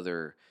the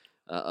other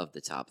of the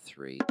top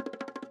 3.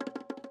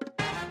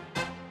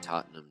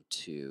 Tottenham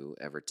 2,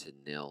 Everton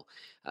 0.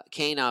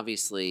 Kane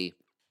obviously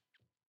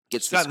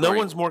gets the Scott, no scoring.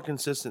 one's more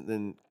consistent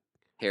than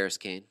Harris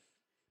Kane.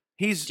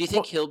 he's. Do you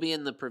think he'll be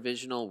in the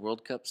provisional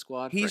World Cup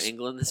squad for he's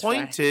England this Friday?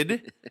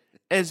 pointed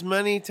as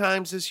many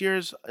times this year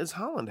as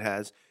Haaland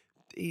has?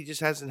 He just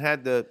hasn't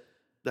had the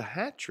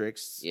hat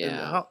tricks.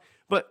 Yeah.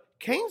 But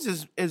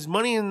Kane's as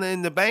money in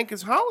the bank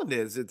as Haaland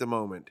is at the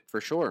moment.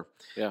 For sure.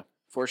 Yeah.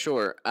 For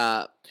sure.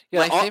 Yeah,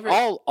 My favorite.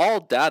 all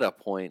data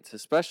points,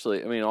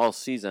 especially all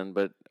season,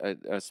 but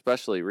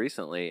especially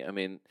recently. I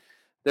mean,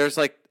 it's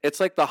like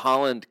the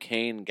Haaland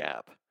Kane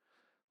gap.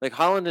 Like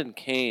Haaland and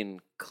Kane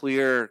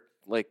clear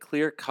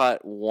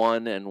cut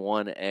 1 and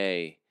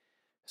 1A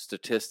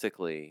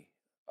statistically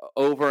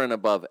over and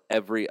above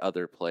every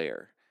other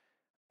player.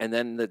 And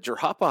then the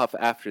drop off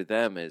after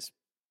them is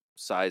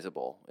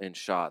sizable in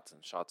shots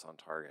and shots on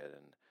target.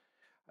 And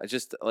I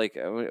just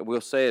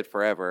we'll say it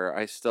forever.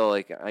 I still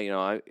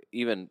I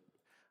even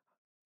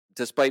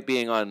despite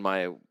being on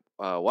my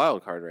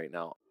wild card right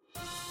now,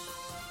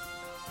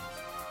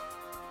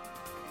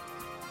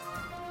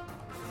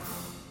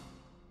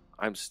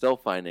 I'm still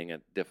finding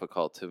it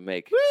difficult to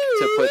put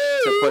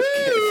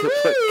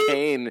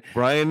Kane.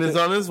 Brian is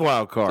on his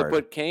wild To card.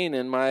 put Kane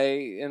in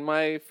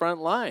my front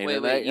line.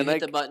 Wait, you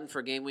hit the button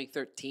for game week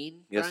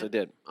 13? Yes, Brian? I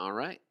did. All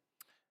right.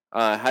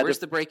 Had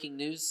the breaking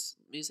news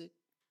music?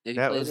 Have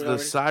you That played was it the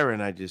already?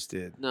 siren I just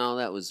did. No,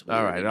 that was All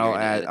weird. right, We're I'll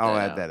gonna add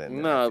out. that in.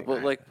 there. No, I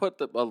think but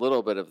put a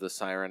little bit of the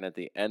siren at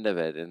the end of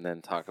it, and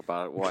then talk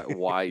about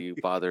why you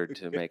bothered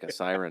to make a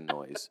siren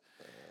noise.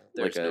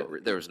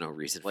 There was no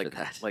reason for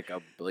that. like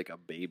a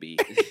baby.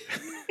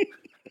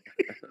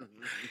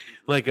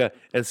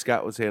 as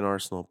Scott would say in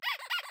Arsenal.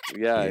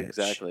 Yeah, Bitch.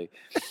 exactly.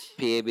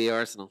 PAB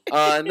Arsenal.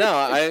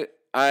 No,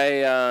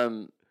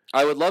 I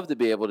would love to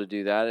be able to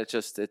do that.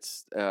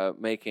 It's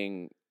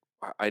making.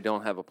 I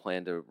don't have a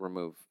plan to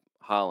remove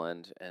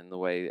Haaland, and the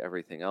way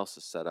everything else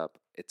is set up,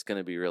 it's going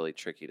to be really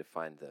tricky to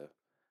find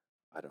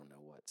I don't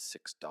know what,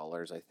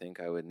 $6 I think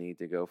I would need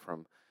to go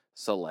from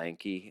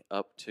Solanke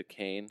up to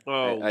Kane.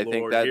 Oh, I think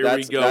Lord, here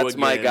we go that's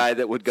my again. guy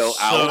that would go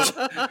out.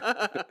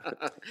 I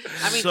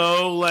mean,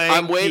 so lanky.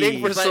 I'm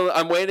waiting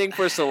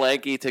for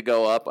Solanke to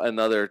go up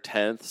another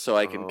 10th so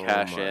I can Oh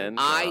cash my in.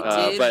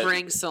 I did but-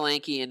 bring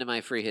Solanke into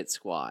my free hit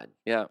squad.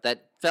 Yeah,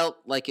 That felt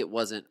like it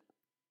wasn't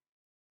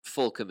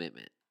full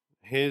commitment.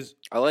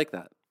 I like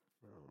that.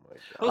 Oh my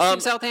God. Hosting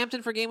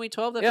Southampton for game week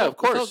 12. That Yeah, felt, of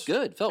course. it felt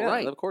good. Felt Yeah,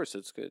 right. Of course,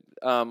 it's good.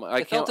 I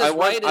It can't. felt as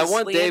right I as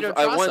want Dave. Leandro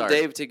I want Trossard.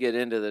 Dave to get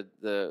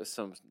into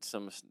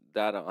some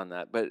data on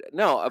that. But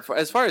no,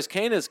 as far as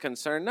Kane is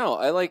concerned, no.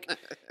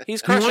 He's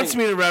He crushing. wants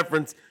me to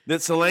reference that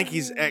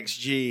Solanke's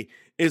XG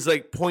is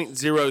like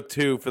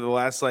 0.02 for the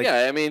last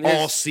yeah, I mean,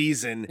 all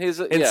season,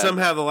 and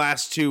somehow the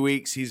last 2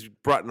 weeks he's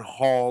brought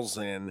hauls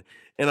in,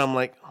 and I'm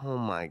like, oh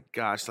my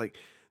gosh,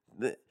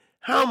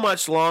 how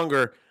much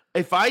longer?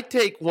 If I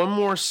take one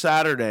more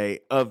Saturday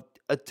of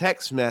a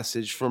text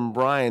message from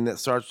Brian that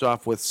starts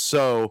off with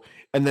 "so,"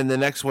 and then the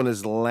next one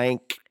is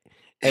 "lank,"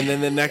 and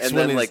then the next and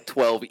one then is like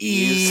 12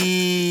 E's.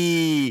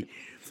 "e,"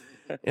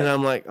 and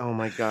I'm like, oh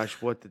my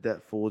gosh, what did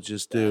that fool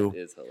just do? That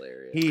is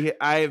hilarious.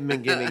 I have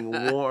been getting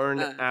worn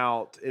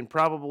out, and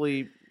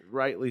probably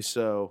rightly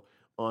so,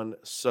 on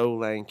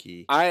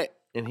Solanke,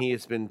 and he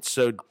has been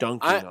so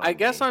dunking. I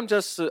guess me.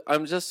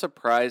 I'm just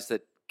surprised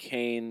that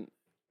Kane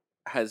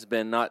has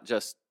been not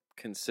just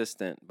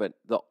consistent, but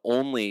the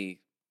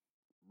only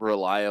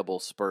reliable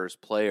Spurs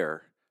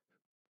player.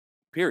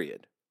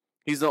 Period.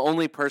 He's the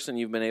only person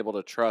you've been able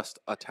to trust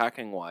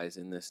attacking wise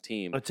in this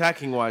team.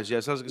 Attacking wise,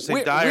 yes. I was going to say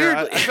Weird- Dyer.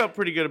 weirdly- I felt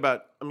pretty good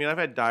about. I mean, I've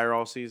had Dyer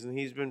all season.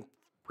 He's been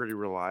pretty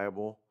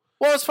reliable.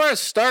 Well, as far as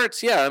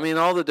starts, yeah, I mean,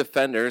 all the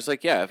defenders,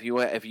 like, yeah, if you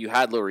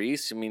had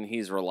Lloris, I mean,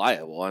 he's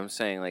reliable. I'm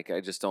saying, like,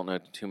 I just don't know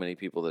too many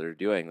people that are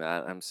doing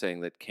that. I'm saying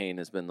that Kane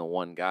has been the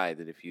one guy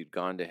that if you'd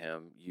gone to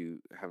him,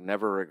 you have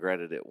never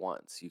regretted it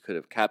once. You could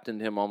have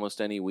captained him almost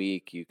any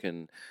week.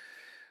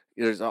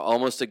 There's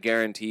almost a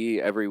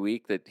guarantee every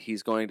week that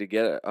he's going to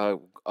get a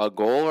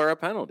goal or a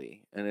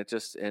penalty, and it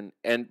just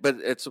but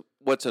it's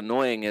what's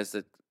annoying is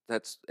that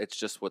it's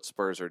just what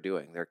Spurs are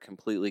doing. They're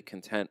completely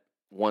content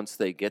once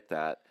they get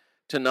that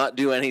to not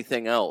do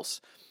anything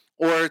else,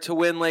 or to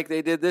win like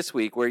they did this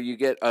week, where you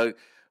get a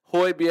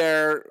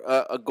Højbjerg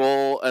a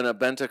goal and a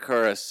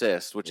Bentancur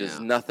assist, which is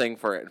nothing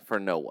for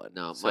no one.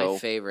 No, my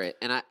favorite,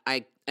 and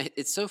I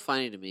it's so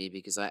funny to me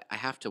because I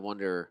have to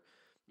wonder,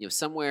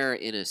 somewhere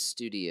in a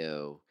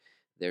studio,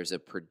 there's a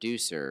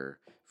producer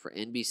for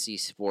NBC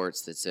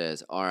Sports that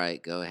says, "All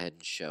right, go ahead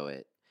and show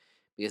it,"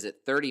 because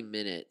at 30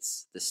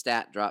 minutes, the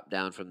stat dropped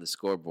down from the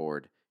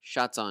scoreboard: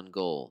 shots on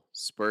goal,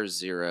 Spurs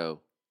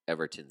 0,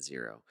 Everton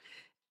 0.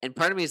 And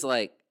part of me is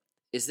like,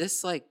 is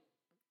this like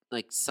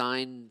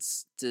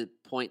signs to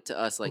point to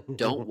us like,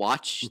 don't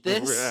watch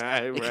this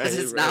because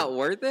it's not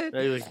worth it?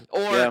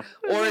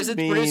 Or is it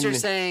the producer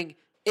saying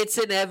it's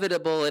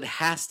inevitable, it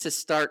has to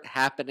start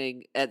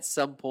happening at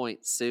some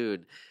point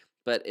soon?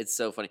 But it's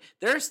so funny.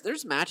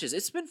 There's matches.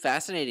 It's been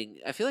fascinating.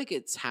 I feel like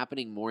it's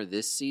happening more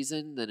this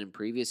season than in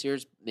previous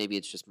years. Maybe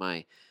it's just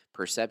my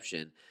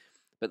perception.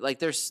 But like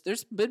there's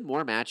been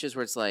more matches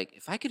where it's like,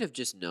 if I could have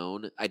just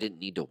known I didn't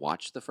need to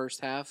watch the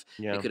first half,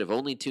 I could have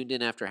only tuned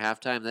in after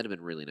halftime, that'd have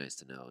been really nice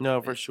to know.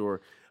 No, for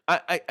sure.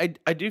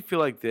 I do feel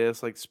like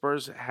this. Like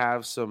Spurs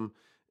have some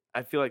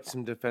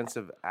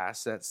defensive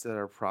assets that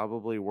are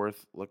probably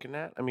worth looking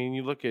at. I mean,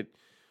 you look at,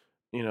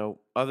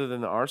 other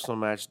than the Arsenal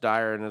match,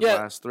 Dyer in his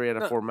last 3 out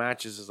of 4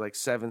 matches is like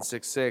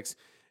 7-6-6.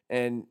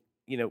 And,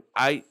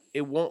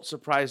 it won't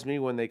surprise me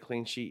when they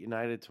clean sheet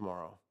United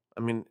tomorrow. I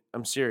mean,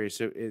 I'm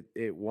serious.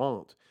 It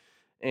won't.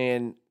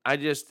 And I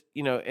just,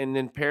 and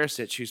then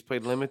Perisic, who's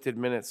played limited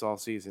minutes all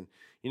season.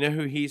 You know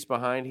who he's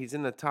behind? He's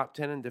in the top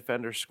 10 in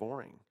defender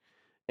scoring.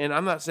 And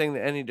I'm not saying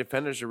that any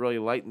defenders are really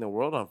lighting the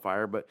world on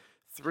fire, but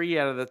 3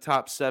 out of the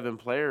top 7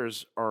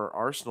 players are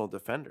Arsenal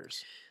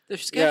defenders. Their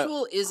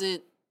schedule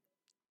isn't.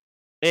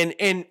 And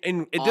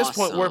at this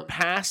point, we're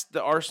past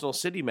the Arsenal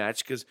City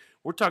match because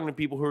we're talking to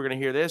people who are going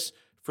to hear this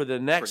for the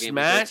next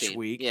match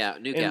week. Yeah,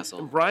 Newcastle.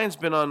 And Brian's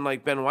been on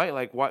like Ben White.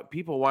 Like, why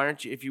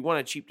aren't you? If you want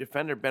a cheap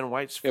defender, Ben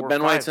White's 4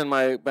 Ben White's in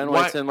my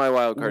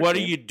wild card. What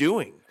team. are you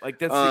doing? Like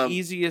that's the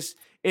easiest.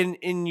 And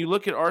you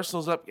look at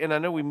Arsenal's up. And I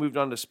know we moved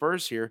on to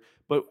Spurs here,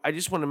 but I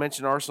just want to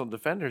mention Arsenal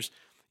defenders.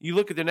 You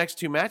look at their next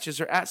 2 matches.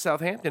 They're at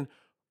Southampton,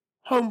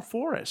 home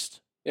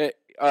Forest. The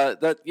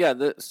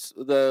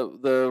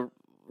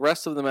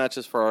rest of the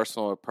matches for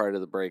Arsenal prior to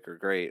the break are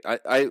great.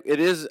 I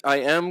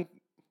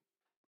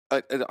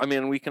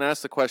mean, we can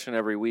ask the question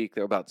every week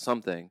about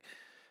something.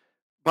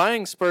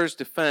 Buying Spurs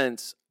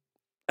defense,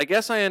 I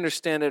guess I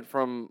understand it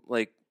from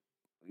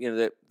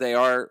that they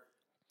are,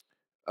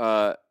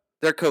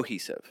 they're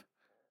cohesive.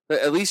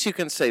 At least you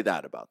can say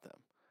that about them.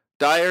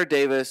 Dyer,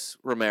 Davis,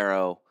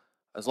 Romero.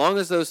 As long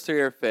as those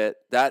 3 are fit,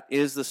 that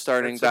is the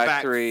starting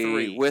back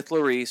three with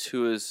Lloris,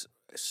 who is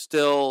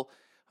still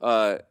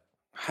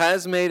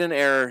has made an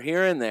error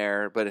here and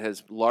there, but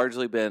has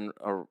largely been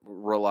a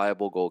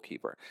reliable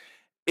goalkeeper.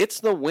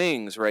 It's the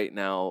wings right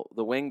now,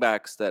 the wing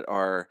backs that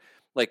are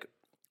like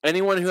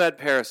anyone who had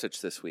Perisic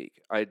this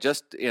week. I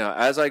just,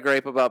 as I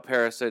gripe about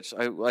Perisic,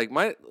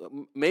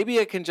 maybe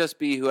it can just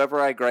be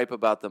whoever I gripe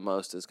about the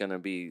most is going to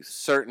be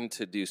certain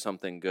to do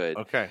something good.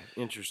 Okay,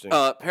 interesting.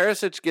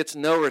 Perisic gets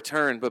no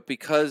return, but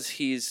because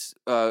he's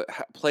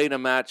played a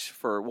match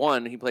for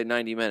 1, he played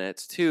 90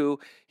 minutes. 2,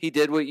 he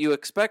did what you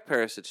expect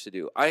Perisic to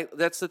do.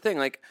 That's the thing.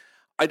 Like,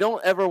 I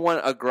don't ever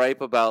want a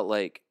gripe about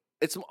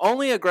it's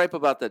only a gripe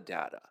about the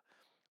data.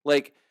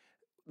 Like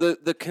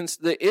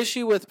the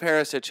issue with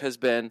Perisic has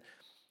been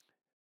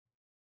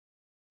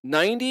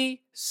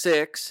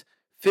 96,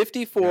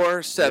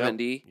 54,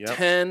 70,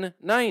 10,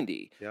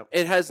 90. Yep.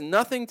 It has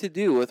nothing to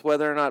do with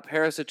whether or not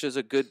Perisic is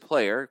a good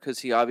player, because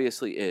he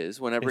obviously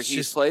is. Whenever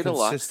he's played a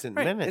lot,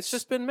 minutes. It's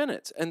just been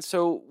minutes. And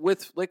so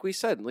with like we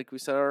said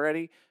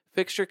already,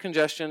 fixture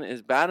congestion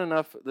is bad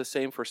enough. The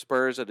same for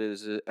Spurs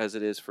as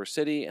it is for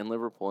City and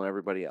Liverpool and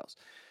everybody else.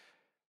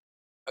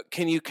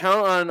 Can you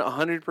count on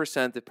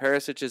 100% that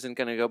Perisic isn't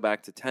going to go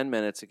back to 10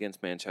 minutes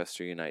against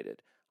Manchester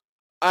United?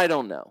 I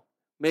don't know.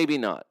 Maybe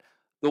not.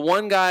 The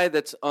one guy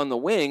that's on the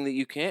wing that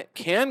you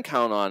can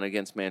count on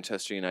against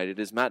Manchester United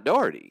is Matt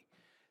Doherty.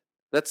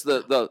 That's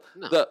the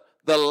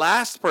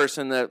last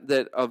person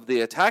that of the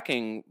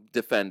attacking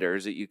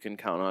defenders that you can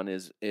count on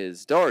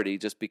is Doherty,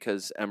 just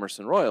because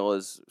Emerson Royal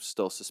is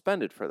still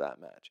suspended for that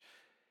match.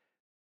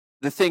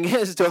 The thing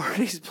is,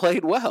 Doherty's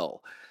played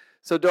well.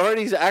 So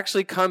Doherty's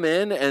actually come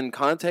in, and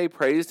Conte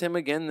praised him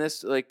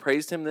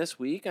this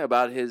week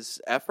about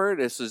his effort.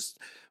 This is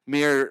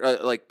mere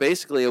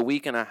basically a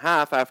week and a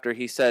half after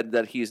he said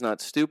that he's not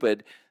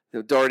stupid.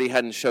 Doherty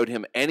hadn't showed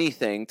him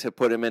anything to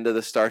put him into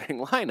the starting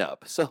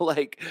lineup. So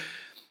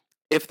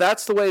if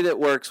that's the way that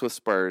works with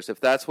Spurs, if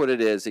that's what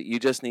it is, that you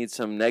just need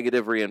some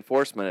negative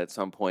reinforcement at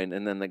some point,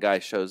 and then the guy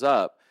shows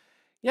up,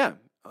 yeah,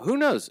 who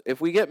knows?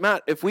 If we get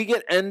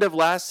end of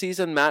last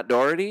season Matt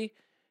Doherty,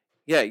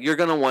 yeah, you're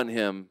going to want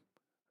him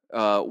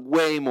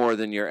way more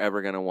than you're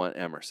ever going to want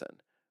Emerson,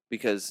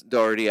 because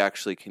Doherty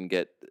actually can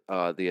get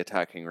the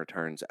attacking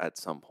returns at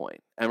some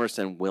point.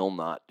 Emerson will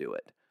not do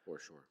it. For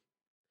sure.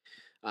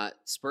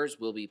 Spurs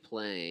will be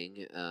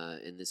playing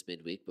in this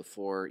midweek.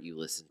 Before you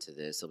listen to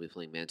this, they'll be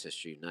playing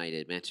Manchester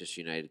United.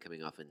 Manchester United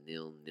coming off a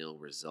 0-0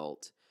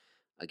 result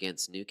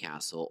against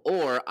Newcastle.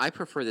 Or, I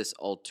prefer this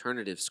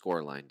alternative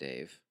scoreline,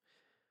 Dave.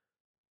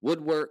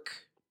 Woodwork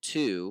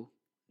 2,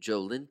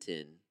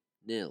 Joelinton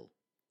 0.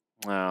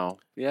 Wow.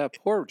 Yeah,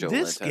 poor Joe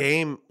This Linton.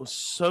 game was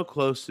so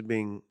close to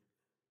being.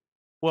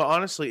 Well,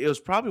 honestly, it was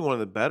probably one of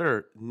the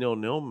better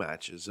 0-0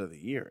 matches of the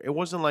year. It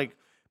wasn't like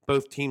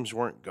both teams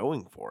weren't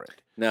going for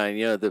it. No, and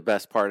you know the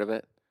best part of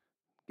it?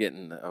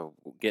 Getting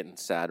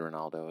sad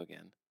Ronaldo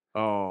again.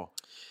 Oh,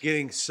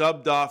 getting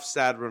subbed off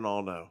sad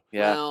Ronaldo.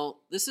 Yeah. Well,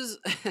 this is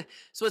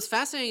so what's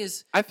fascinating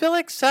is I feel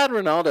like sad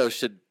Ronaldo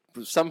should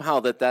somehow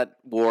that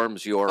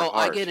warms your heart.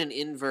 I get an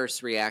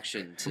inverse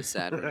reaction to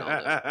sad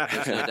Ronaldo.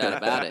 There's no doubt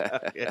about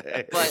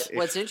it. But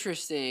what's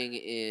interesting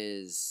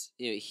is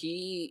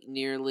he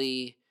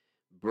nearly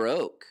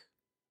broke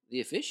the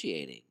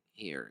officiating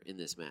here in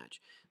this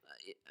match.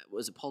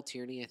 Was it Paul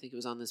Tierney? I think it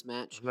was on this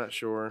match. I'm not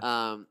sure.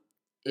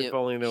 You If know,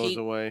 only there was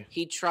a way.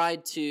 He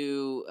tried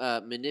to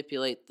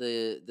manipulate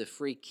the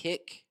free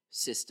kick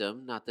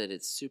system. Not that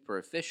it's super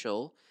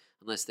official,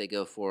 unless they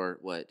go for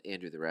what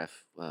Andrew the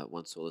ref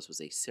once told us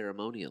was a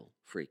ceremonial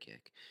free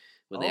kick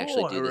when they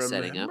actually do the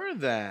setting up. I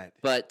remember that.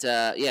 But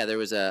yeah, there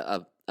was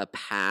a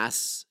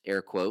pass,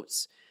 air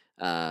quotes,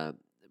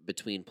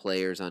 between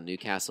players on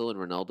Newcastle, and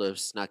Ronaldo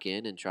snuck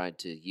in and tried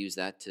to use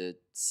that to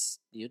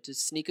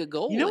sneak a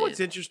goal. You know in. what's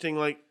interesting?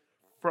 Like,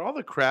 for all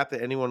the crap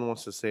that anyone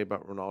wants to say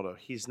about Ronaldo,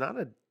 he's not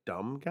a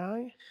dumb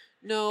guy.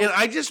 No, And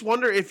I just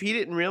wonder if he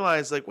didn't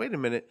realize, like, wait a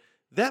minute,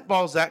 that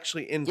ball's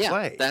actually in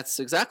play. that's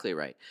exactly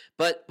right.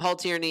 But Paul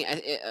Tierney,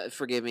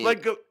 forgive me.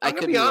 Like, I I'm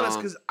could gonna be be honest,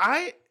 wrong. because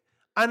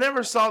I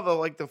never saw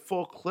the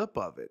full clip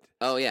of it.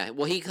 Oh yeah,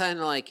 well he kind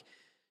of like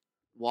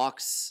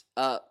walks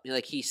up,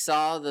 like he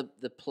saw the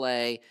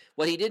play.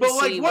 What he didn't But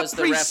like, see what was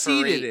the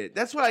preceded referee. it?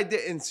 That's what I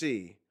didn't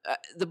see.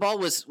 The ball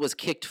was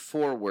kicked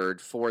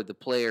forward for the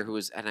player who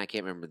was, and I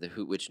can't remember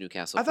which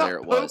Newcastle I player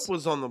thought it Pope was.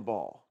 was on the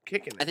ball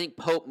kicking it. I think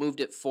Pope moved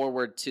it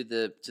forward to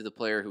the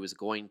player who was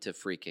going to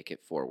free kick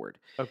it forward.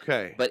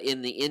 Okay. But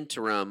in the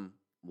interim,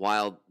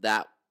 while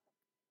that,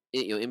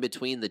 in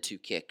between the two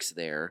kicks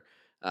there,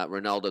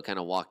 Ronaldo kind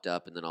of walked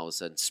up and then all of a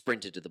sudden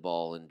sprinted to the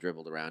ball and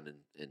dribbled around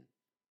and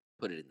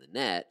put it in the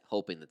net,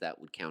 hoping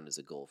that would count as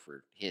a goal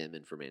for him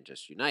and for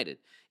Manchester United.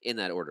 In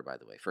that order, by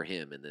the way, for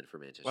him and then for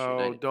Manchester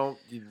United.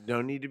 You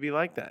don't need to be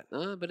like that.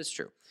 But it's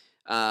true.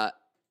 To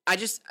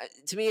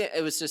me,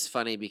 it was just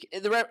funny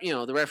because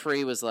the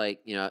referee was like,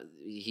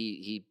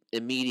 he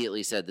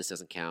immediately said this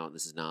doesn't count.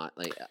 This is not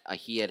like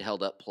he had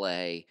held up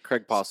play.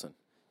 Craig Pawson.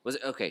 Was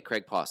it okay?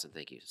 Craig Pawson,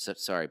 thank you. So,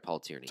 sorry, Paul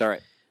Tierney. It's all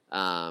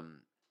right.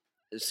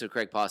 So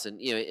Craig Pawson,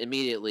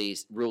 immediately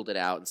ruled it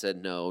out and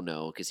said no,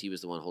 because he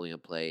was the one holding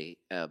up play.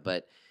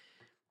 But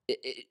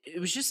it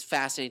was just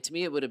fascinating to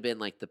me. It would have been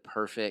like the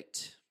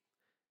perfect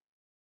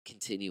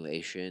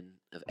continuation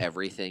of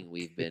everything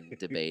we've been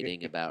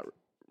debating about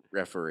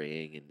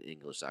refereeing in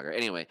English soccer.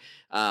 Anyway,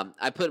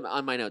 I put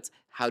on my notes,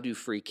 how do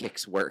free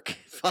kicks work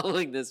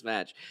following this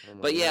match?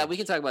 But yeah, we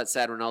can talk about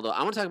sad Ronaldo.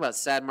 I want to talk about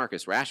sad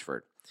Marcus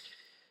Rashford.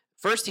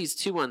 First, he's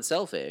too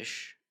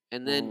unselfish,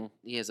 and then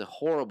he has a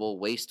horrible,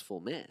 wasteful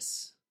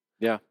miss.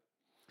 Yeah.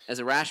 As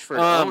a Rashford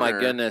Oh owner, my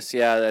goodness!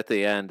 Yeah, at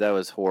the end that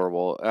was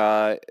horrible.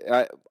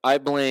 I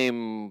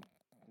blame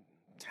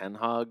Ten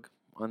Hag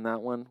on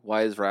that one.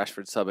 Why is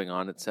Rashford subbing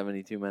on at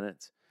 72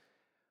 minutes?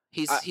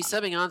 He's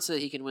subbing on so that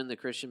he can win the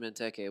Christian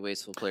Benteke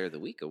Wasteful Player of the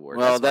Week award.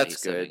 Well, why that's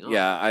he's good. subbing on.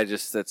 Yeah,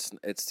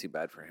 it's too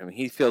bad for him.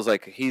 He feels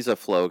like he's a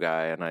flow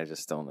guy, and I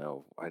just don't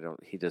know.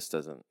 He just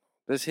doesn't.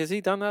 Has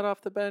he done that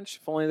off the bench?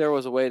 If only there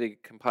was a way to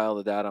compile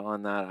the data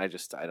on that. I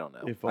don't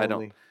know. If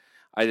only.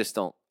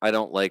 I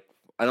don't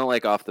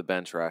like off the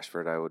bench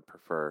Rashford. I would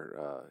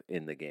prefer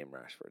in the game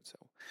Rashford. So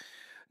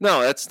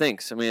no, that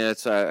stinks. I mean,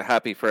 it's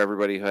happy for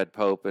everybody who had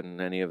Pope and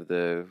any of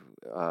the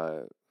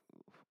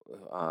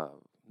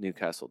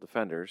Newcastle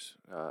defenders,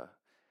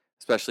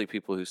 especially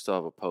people who still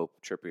have a Pope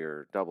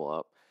Trippier double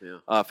up.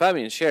 Yeah.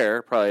 Fabian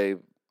Schär probably.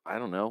 I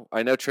don't know.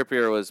 I know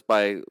Trippier was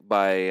by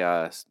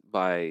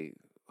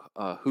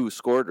who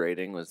scored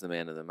rating was the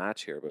man of the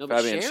match here, but No,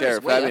 Fabian Schär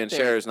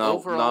Schär is not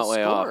way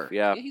scorer. off.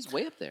 Yeah, He's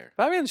way up there.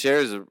 Fabian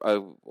Schär is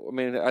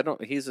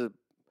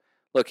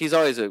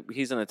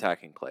he's an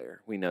attacking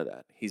player. We know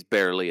that. He's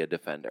barely a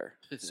defender.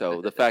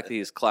 So the fact that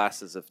he's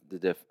classed as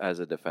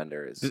a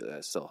defender is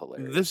still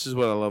hilarious. This is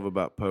what I love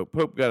about Pope.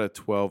 Pope got a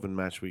 12 in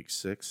match week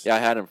 6. Yeah, I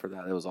had him for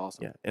that. It was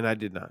awesome. Yeah, and I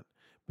did not.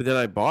 But then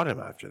I bought him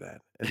after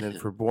that. And then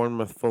for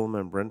Bournemouth, Fulham,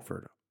 and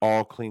Brentford,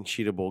 all clean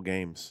sheetable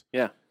games.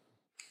 Yeah.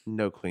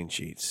 No clean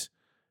sheets.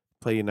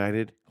 Play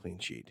United, clean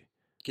sheet.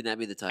 Can that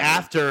be the title?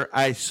 after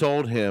I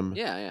sold him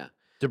Yeah.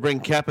 to bring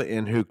Keppa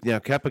in, who now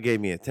Keppa gave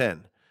me a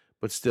 10,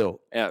 but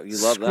still, Yeah, you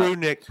love screw that.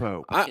 Nick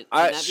Pope. Can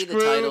that be the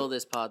screw- title of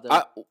this pod, though?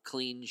 I-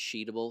 Clean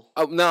sheetable.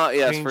 Oh no,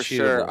 yes, Clean for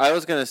sure. sheetable. I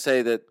was going to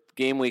say that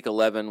game week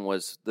 11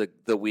 was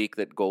the week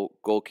that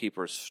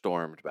goalkeepers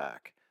stormed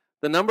back.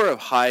 The number of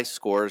high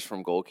scores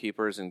from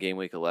goalkeepers in game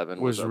week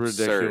 11 was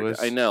absurd.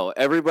 ridiculous. I know.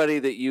 Everybody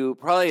that you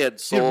probably had Did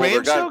sold or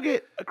Ramsdale got.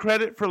 get a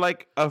credit for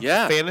like a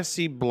Yeah.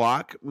 fantasy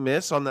block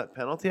miss on that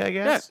penalty? I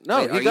Yeah, guess.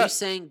 no, Wait, he are got. you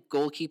saying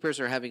goalkeepers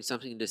are having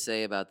something to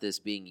say about this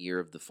being year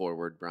of the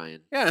forward,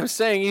 Brian? Yeah, I'm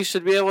saying you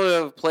should be able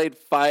to have played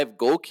 5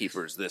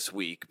 goalkeepers this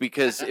week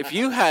because if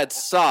you had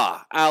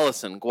Sa,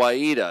 Allison,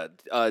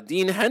 Guaita,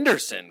 Dean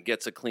Henderson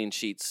gets a clean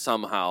sheet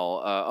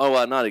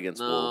somehow. Not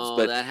against Wolves, No,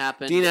 but that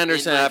happened. Dean in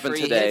Henderson my happened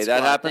free today. hit That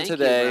squad. happened Thank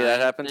you, today. That Brian.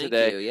 happened Thank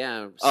today. you.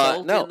 Yeah,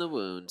 salt no. in the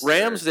wounds.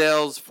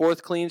 Ramsdale's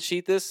 4th clean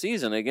sheet this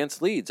season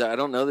against Leeds. I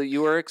don't know that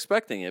you were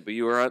expecting it, but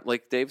you were,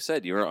 like Dave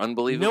said, you were You know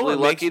unbelievably what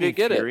lucky makes me to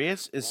get it.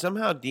 furious is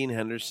somehow Dean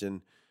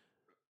Henderson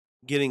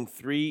getting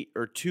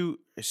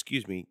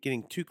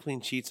getting 2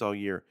 clean sheets all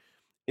year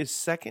is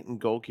second in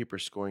goalkeeper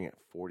scoring at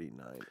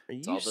 49. Are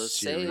you all those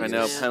serious? saves, I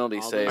know, man. penalty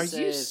All saves. those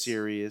Are you saves.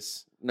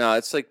 serious? No,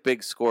 it's like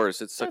big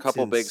scores. It's a That's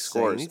couple big insane.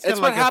 scores. He's got It's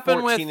like what a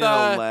happened 14 with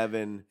and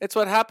 11. It's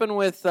what happened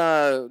with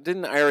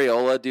didn't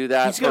Areola do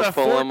that He's got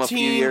for a Fulham a few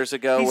 14 years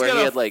ago he's where got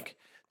he a had like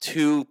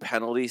 2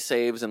 penalty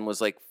saves and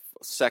was like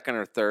second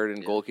or third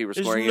in goalkeeper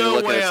There's scoring? no you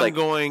look way at it, it's I'm like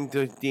going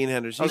to Dean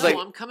Henderson. I was He's No,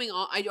 like- I'm coming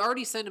on. I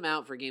already sent him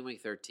out for game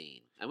week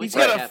 13. He's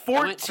got a I went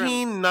from-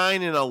 14,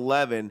 9, and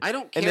 11. I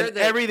don't and care then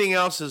that everything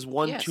else is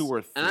 1, yes, 2,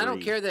 or 3. And I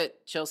don't care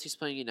that Chelsea's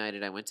playing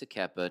United. I went to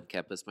Kepa, and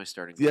Kepa's my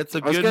starting. That's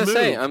a goalkeeper. I was good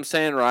gonna say, move. I'm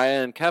saying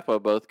Raya and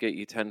Kepa both get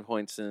you 10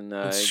 points in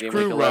And game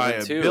screw week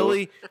 11 Raya.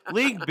 too.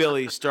 League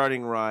Billy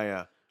starting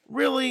Raya.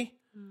 Really?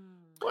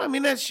 Well, I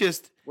mean, that's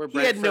just We're he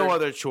had no Brentford.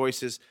 other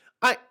choices.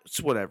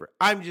 It's whatever.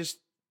 I'm just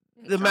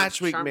the Charm-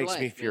 match week charmed makes life,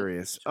 me man.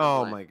 furious. Charmed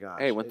Oh life. my gosh.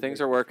 Hey, when It things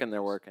makes are me working, they're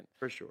furious. working.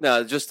 For sure.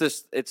 No, just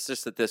this. It's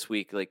just that this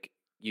week, like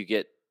you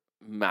get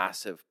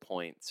massive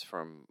points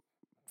from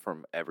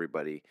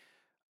everybody.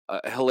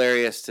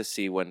 Hilarious to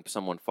see when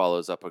someone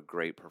follows up a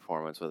great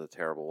performance with a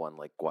terrible one,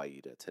 like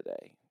Guaita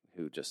today,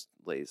 who just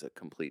lays a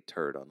complete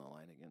turd on the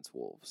line against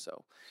Wolves.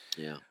 So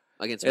Yeah,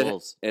 against it,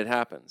 Wolves, it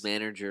happens.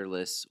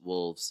 managerless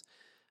Wolves.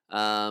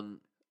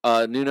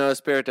 Nuno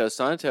Espirito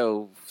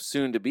Santo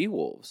soon to be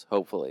Wolves,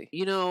 hopefully.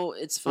 You know,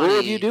 it's funny. What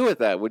would you do with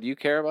that? Would you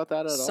care about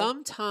that at all?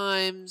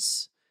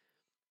 Sometimes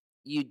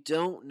you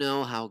don't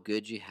know how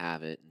good you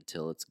have it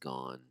until it's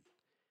gone.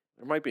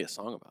 There might be a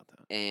song about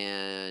that.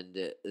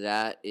 And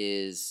that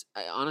is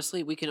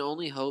honestly, we can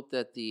only hope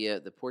that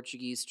the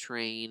Portuguese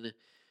train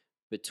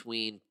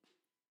between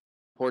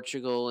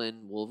Portugal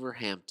and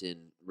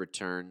Wolverhampton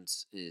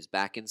is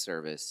back in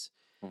service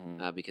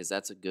Mhm. because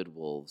that's a good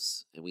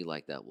Wolves, and we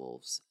like that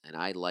Wolves, and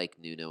I like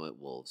Nuno at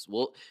Wolves.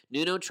 Well,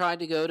 Nuno tried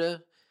to go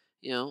to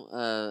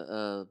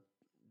a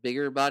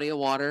bigger body of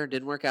water,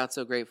 didn't work out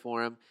so great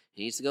for him.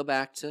 He needs to go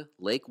back to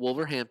Lake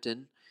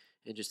Wolverhampton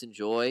and just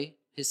enjoy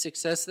his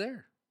success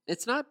there.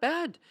 It's not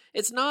bad.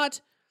 It's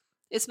not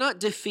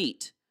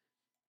defeat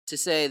to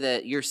say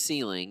that your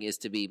ceiling is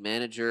to be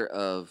manager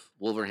of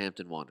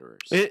Wolverhampton Wanderers.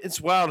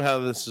 It's wild how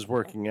this is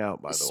working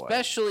out, by the way.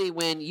 Especially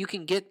when you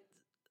can get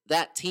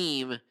that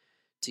team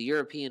to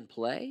European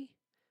play,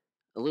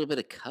 a little bit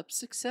of cup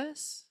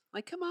success.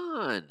 Like, come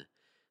on.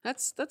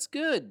 That's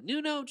good.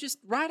 Nuno, just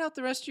ride out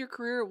the rest of your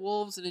career at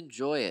Wolves and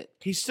enjoy it.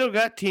 He's still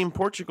got Team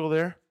Portugal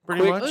there,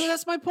 pretty Quick- much. Oh,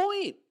 that's my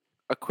point.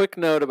 A quick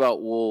note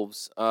about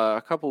Wolves.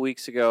 A couple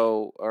weeks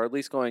ago, or at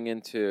least going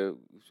into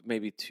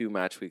maybe 2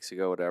 match weeks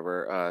ago,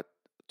 whatever,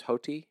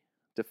 Totti,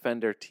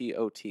 defender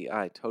Toti,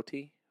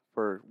 Totti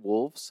for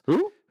Wolves,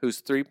 Who?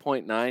 who's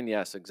 3.9.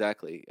 Yes,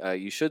 exactly.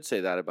 You should say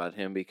that about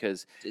him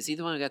because Is he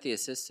the one who got the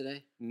assist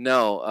today?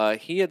 no,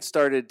 he had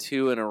started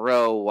 2 in a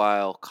row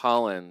while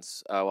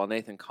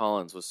Nathan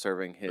Collins was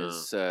serving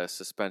his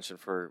suspension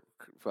for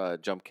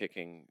jump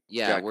kicking.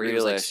 Yeah, Jack where he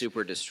was like Grealish.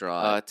 super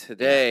distraught.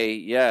 Today,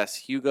 yes,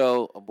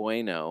 Hugo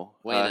Bueno.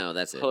 Bueno,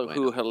 that's it. Who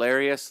Bueno.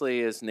 hilariously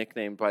is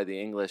nicknamed by the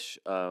English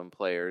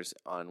players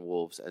on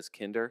Wolves as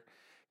Kinder.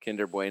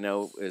 Kinder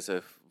Bueno is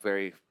a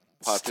very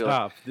popular.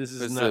 Stop. This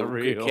is It's not a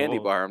real. candy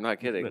bar. I'm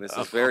not kidding. This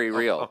is very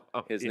real.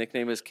 His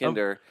nickname is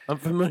Kinder. I'm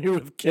familiar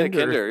with Yeah, Kinder.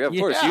 Kinder. Yeah, of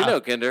course, you Yeah. know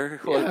Kinder.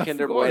 Well, Yeah, of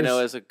Kinder Bueno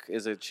course.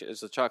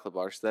 is a chocolate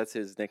bar, so that's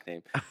his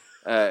nickname.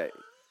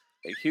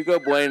 Hugo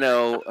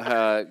Bueno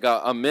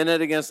got a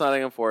minute against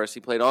Nottingham Forest. He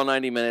played all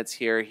 90 minutes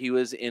here. He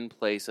was in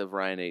place of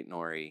Ryan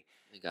Aitnori,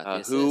 He got the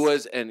assist. who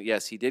was, and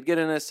yes, he did get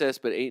an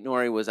assist, but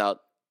Aitnori was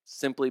out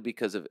simply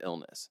because of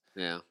illness.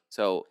 Yeah.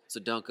 So So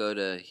don't go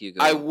to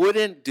Hugo. I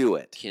wouldn't do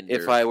it Kinder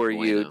if I were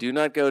you. Bueno. Do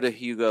not go to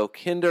Hugo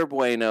Kinder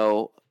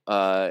Bueno.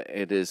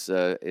 It is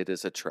a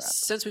trap.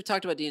 Since we've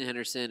talked about Dean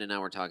Henderson and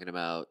now we're talking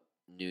about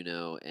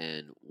Nuno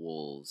and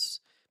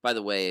Wolves. By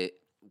the way,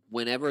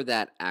 whenever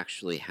that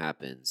actually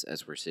happens,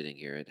 as we're sitting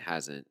here, it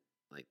hasn't.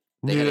 Like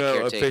they had a Nuno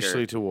caretaker.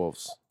 officially to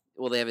Wolves.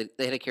 Well, they had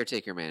a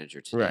caretaker manager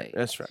today. Right.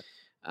 That's right.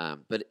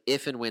 But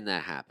if and when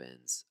that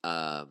happens,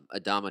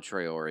 Adama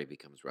Traore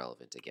becomes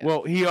relevant again.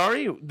 Well,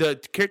 the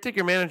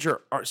caretaker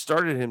manager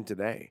started him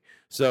today.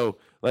 So,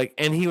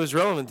 and he was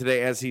relevant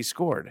today as he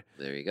scored.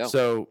 There you go.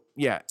 So,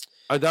 yeah,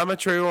 Adama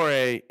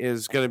Traore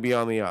is going to be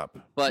on the up.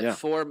 But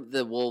for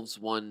the Wolves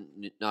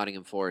 1,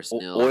 Nottingham Forest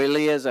 0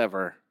 Oily as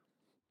ever.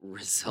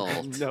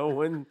 result. No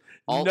one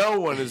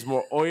is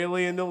more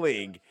oily in the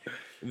league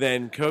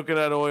than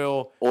coconut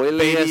oil,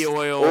 baby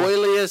oil,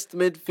 oiliest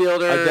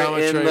midfielder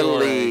Adama in the Traore.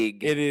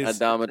 league. It is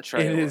Adama Traore.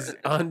 It is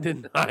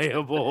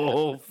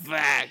undeniable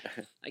fact.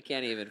 I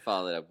can't even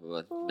follow it up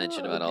with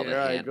mention about all the Okay,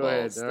 all right, go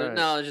ahead, handballs. all right.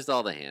 No, it's just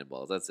all the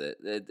handballs. That's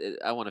it.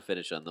 I want to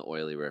finish on the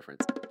oily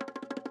reference.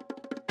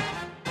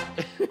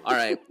 All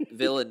right,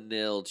 Villa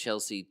 0,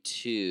 Chelsea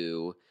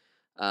 2.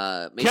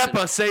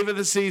 Kepa, save of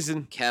the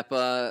season.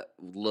 Kepa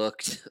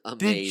looked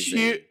amazing.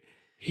 Did you?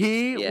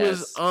 He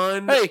was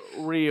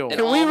unreal. And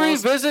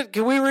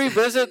Can we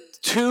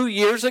revisit 2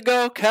 years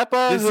ago,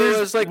 Kepa, who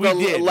was like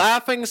the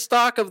laughing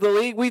stock of the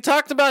league? We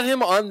talked about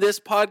him on this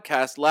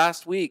podcast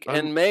last week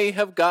and may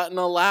have gotten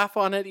a laugh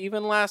on it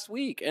even last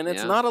week, and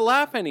it's not a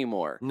laugh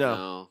anymore.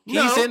 No.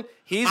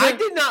 I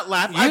did not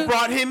laugh. I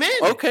brought him in.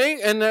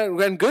 Okay,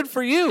 and good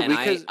for you, And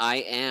because I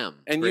am.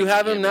 and you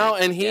have him now,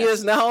 and he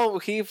is now.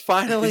 He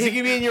finally. Is he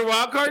gonna be in your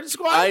wild card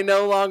squad? I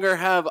no longer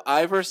have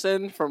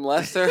Iverson from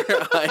Leicester.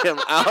 I am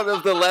out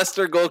of the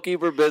Leicester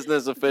goalkeeper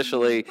business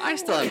officially. I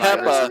still have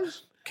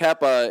Iverson.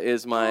 Kepa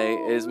is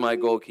my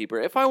goalkeeper.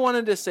 If I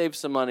wanted to save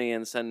some money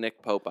and send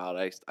Nick Pope out,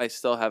 I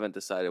still haven't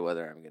decided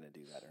whether I'm going to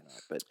do that or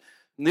not. But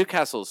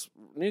Newcastle's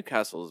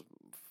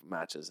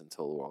matches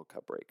until the World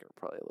Cup break are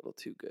probably a little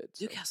too good.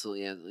 So. Newcastle,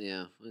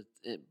 yeah,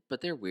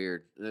 but they're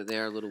weird. They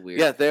are a little weird.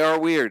 Yeah, they are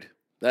weird.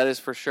 That is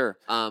for sure.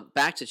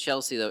 Back to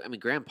Chelsea, though. I mean,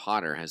 Graham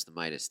Potter has the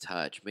Midas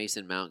touch.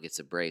 Mason Mount gets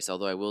a brace.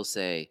 Although I will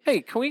say,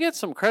 hey, can we get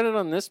some credit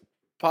on this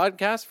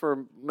podcast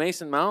for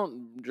Mason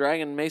Mount,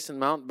 dragging Mason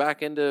Mount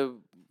back into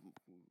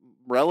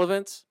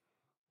relevance?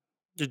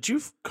 Did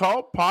you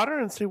call Potter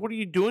and say, "What are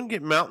you doing?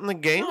 Get Mount in the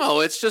game"? No,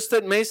 it's just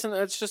that Mason.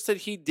 It's just that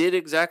he did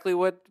exactly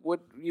what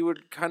you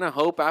would kind of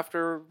hope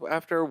after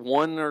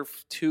one or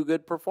two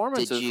good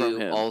performances did from you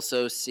him.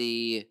 also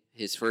see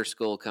his first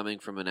goal coming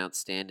from an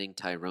outstanding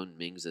Tyrone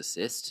Mings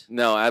assist?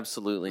 No,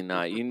 absolutely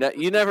not. You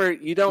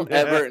don't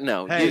ever.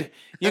 No, Hey.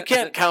 you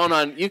can't count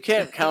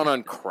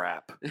on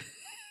crap.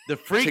 The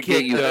free To get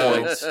kick, you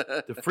though, points.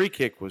 the free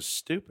kick was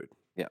stupid.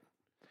 Yeah.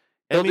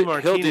 Emi He'll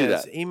Martinez, do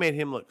that. he made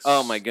him look.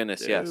 Oh, my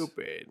goodness, yes.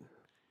 Stupid.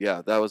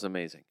 Yeah, that was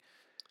amazing.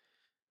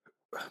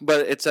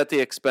 But it's at the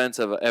expense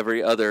of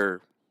every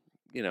other,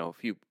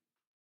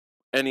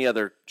 any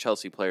other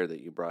Chelsea player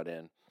that you brought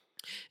in.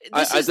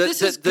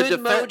 This is good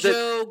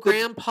mojo,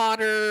 Graham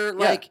Potter.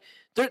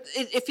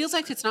 It feels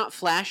like it's not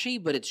flashy,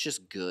 but it's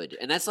just good.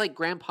 And that's like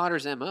Graham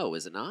Potter's MO,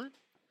 is it not?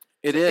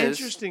 It is.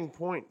 Interesting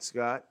point,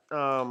 Scott.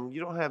 You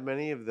don't have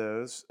many of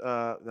those.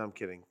 No, I'm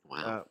kidding.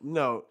 Wow.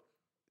 No,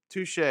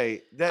 touche.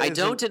 I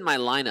don't in my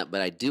lineup, but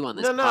I do on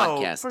this no,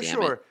 podcast, for damn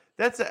sure. it.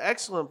 That's an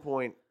excellent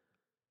point.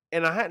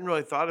 And I hadn't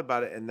really thought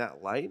about it in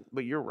that light,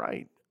 but you're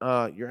right.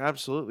 You're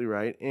absolutely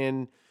right.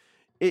 And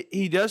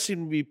he does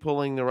seem to be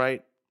pulling the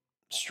right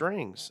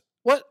strings.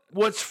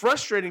 What's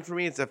frustrating for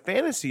me as a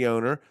fantasy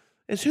owner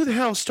is who the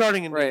hell is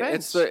starting in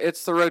defense?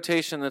 It's the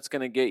rotation that's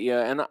going to get you.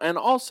 And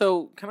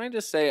also, can I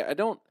just say,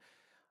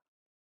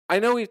 I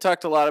know we've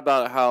talked a lot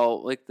about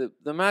how the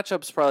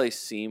matchups probably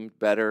seemed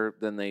better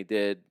than they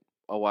did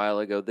a while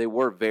ago. They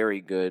were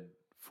very good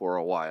for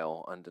a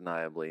while,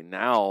 undeniably.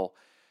 Now,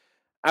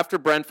 after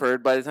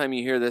Brentford, by the time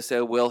you hear this, they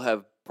will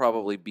have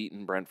probably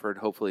beaten Brentford.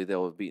 Hopefully,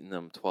 they'll have beaten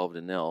them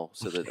 12-0,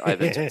 so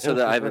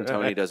that Ivan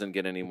Toney doesn't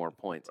get any more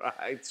points.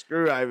 Right,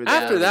 screw Ivan.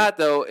 After that,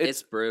 though,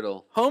 It's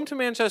brutal. home to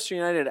Manchester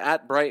United,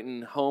 at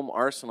Brighton, home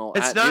Arsenal,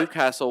 It's at not-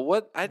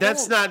 Newcastle.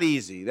 That's not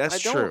easy. That's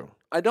true.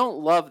 I don't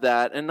love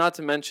that, and not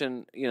to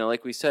mention,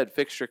 like we said,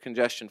 fixture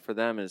congestion for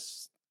them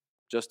is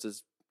just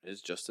as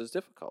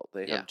difficult.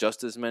 They have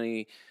just as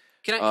many.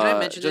 Can I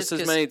mention just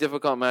this? as many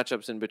difficult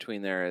matchups in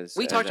between there as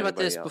We talked about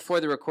anybody this else. before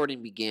the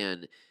recording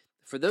began.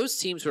 For those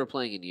teams who are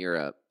playing in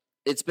Europe,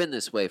 it's been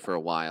this way for a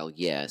while,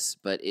 yes,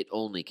 but it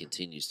only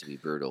continues to be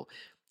brutal.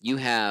 You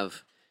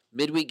have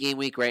midweek game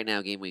week right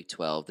now, game week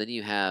 12. Then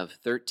you have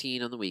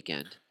 13 on the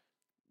weekend.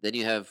 Then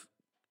you have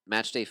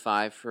match day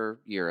 5 for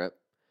Europe,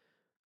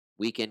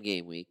 weekend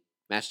game week.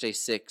 Match day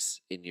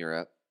 6 in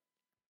Europe,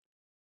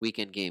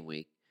 weekend game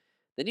week.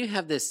 Then you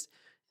have this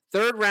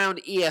third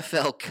round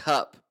EFL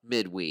Cup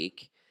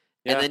midweek.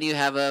 Yeah. And then you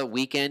have a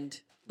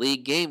weekend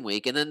league game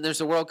week. And then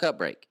there's a World Cup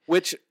break.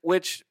 Which,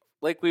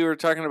 like we were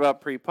talking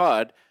about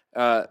pre-pod,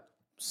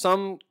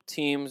 some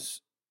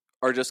teams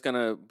are just going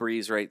to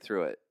breeze right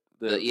through it.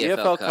 The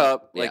EFL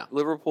Cup, yeah.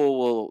 Liverpool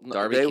will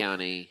Derby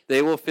County.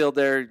 They will field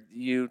their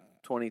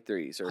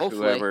U23s or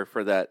Hopefully. whoever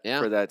for that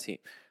team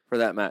for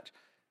that match.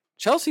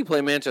 Chelsea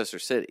play Manchester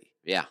City.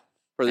 Yeah.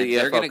 for the And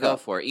they're EFL going to go Cup.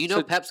 for it. You know,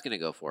 So- Pep's going to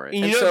go for it,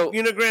 And And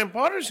you know, Graham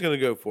Potter's going to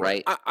go for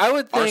right? it. I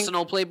would think.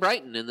 Arsenal play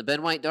Brighton in the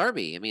Ben White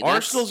Derby. I mean,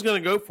 Arsenal's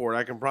going to go for it.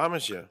 I can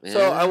promise you.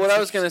 So what I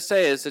was going to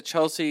say is that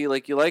Chelsea,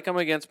 like you like them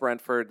against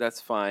Brentford,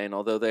 that's fine.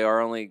 Although they are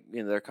only,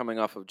 they're coming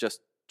off of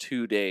just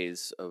 2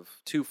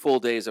 full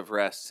days of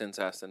rest since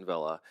Aston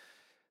Villa.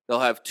 They'll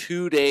have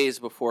 2 days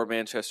before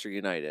Manchester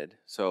United,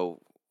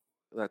 so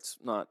that's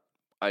not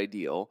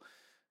ideal.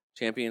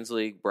 Champions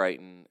League,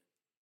 Brighton,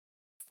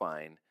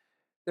 fine.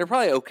 They're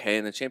probably okay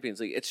in the Champions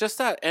League. It's just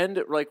that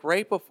end, like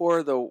right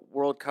before the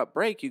World Cup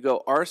break, you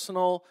go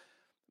Arsenal,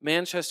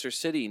 Manchester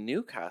City,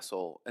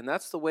 Newcastle, and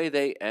that's the way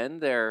they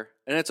end their,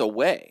 and it's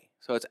away,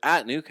 so it's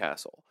at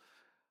Newcastle.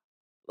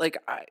 Like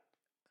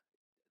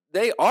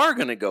they are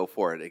going to go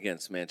for it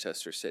against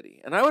Manchester City,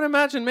 and I would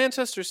imagine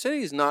Manchester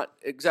City's not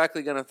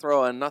exactly going to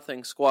throw a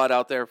nothing squad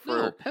out there for.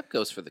 No, Pep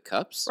goes for the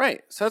cups.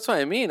 Right, so that's what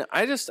I mean.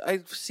 I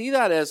see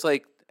that as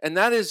like, and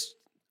that is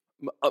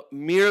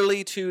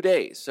merely 2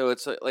 days. So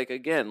it's like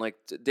again, like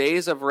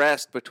days of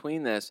rest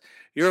between this.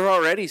 You're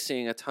already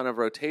seeing a ton of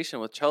rotation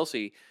with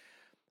Chelsea.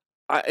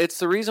 It's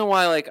the reason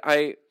why,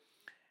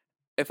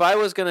 if I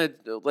was gonna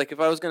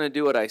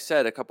do what I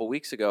said a couple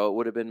weeks ago, it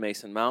would have been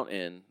Mason Mount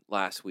in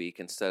last week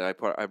instead. I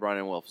brought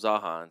in Wilf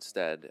Zaha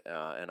instead,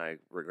 and I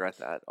regret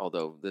that.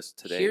 Although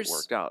it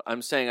worked out.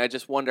 I'm saying I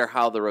just wonder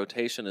how the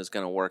rotation is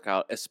going to work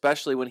out,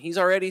 especially when he's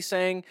already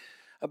saying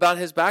about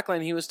his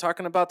backline. He was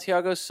talking about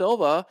Thiago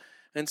Silva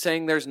and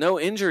saying there's no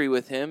injury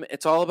with him.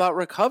 It's all about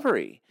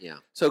recovery. Yeah.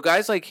 So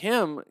guys like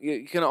him,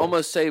 you can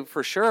almost say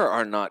for sure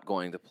are not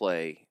going to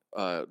play.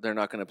 They're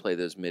not going to play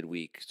those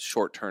midweek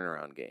short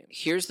turnaround games.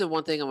 Here's the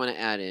one thing I want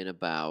to add in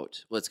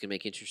about what's going to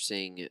make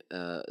interesting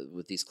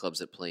with these clubs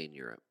that play in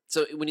Europe.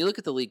 So when you look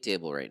at the league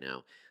table right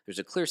now, there's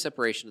a clear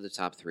separation of the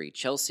top three.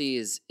 Chelsea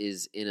is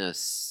in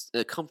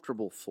a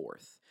comfortable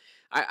fourth.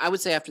 I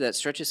would say after that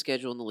stretch of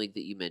schedule in the league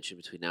that you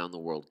mentioned between now and the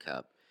World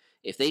Cup,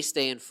 if they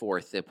stay in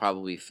fourth, they'll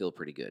probably feel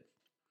pretty good.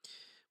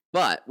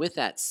 But with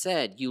that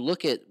said, you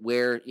look at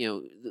where,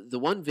 the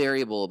one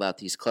variable about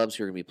these clubs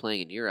who are going to be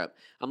playing in Europe,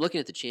 I'm looking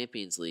at the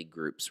Champions League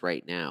groups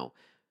right now.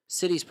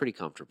 City's pretty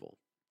comfortable.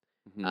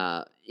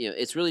 Mm-hmm.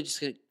 It's really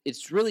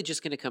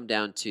just going to come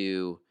down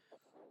to,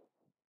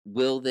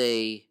 will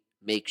they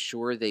make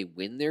sure they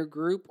win their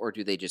group or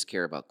do they just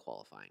care about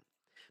qualifying?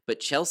 But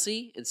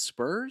Chelsea and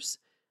Spurs,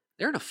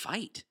 they're in a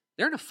fight.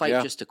 They're in a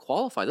fight just to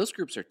qualify. Those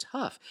groups are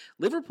tough.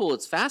 Liverpool,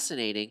 it's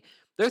fascinating.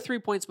 They're 3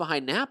 points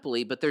behind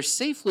Napoli, but they're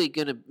safely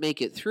going to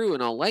make it through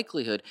in all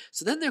likelihood.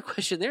 So then their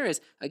question there is,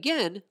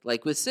 again,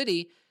 like with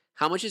City,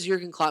 how much is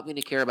Jurgen Klopp going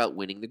to care about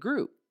winning the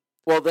group?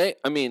 Well, are they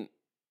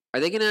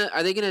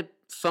gonna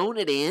phone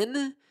it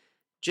in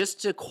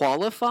just to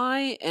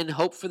qualify and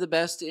hope for the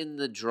best in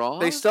the draw?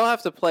 they still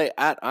have to play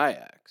at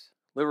Ajax.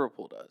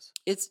 Liverpool does.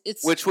 It's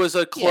Which was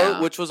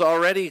which was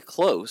already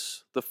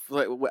close.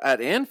 At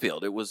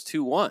Anfield, it was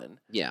 2-1.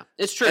 Yeah,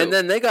 it's true. And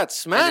then they got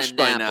smashed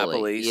by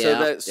Napoli. Napoli.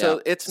 Yeah,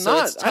 So it's So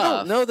not. it's I don't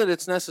tough. know that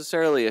it's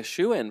necessarily a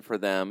shoe-in for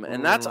them,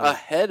 and that's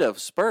ahead of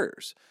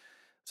Spurs.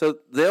 So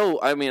they'll.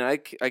 I mean, I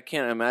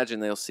can't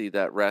imagine they'll see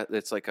that.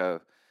 It's like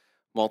a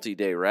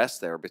multi-day rest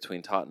there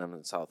between Tottenham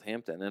and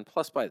Southampton, and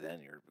plus by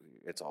then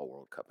it's all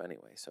World Cup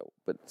anyway. So,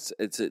 but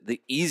it's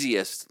the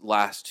easiest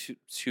last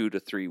 2 to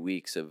 3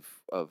 weeks of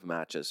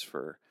matches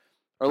for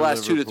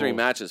last 2 to 3 Liverpool.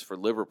 matches for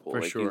Liverpool.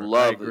 For Like sure. you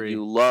I agree.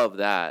 love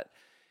that.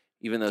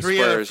 Even though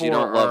 3 out of Spurs, 4 you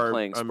don't love are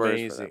playing Spurs for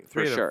amazing. them,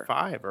 3 for out sure. of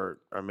 5 are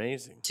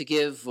amazing. To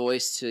give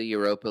voice to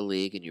Europa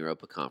League and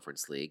Europa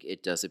Conference League,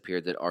 it does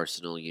appear that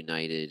Arsenal,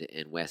 United,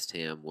 and West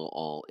Ham will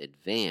all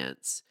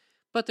advance,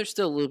 but there's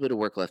still a little bit of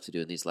work left to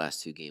do in these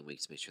last 2 game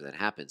weeks to make sure that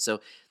happens.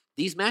 So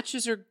these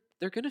matches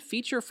they're going to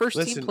feature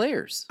first-team Listen,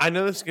 players. I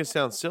know this is going to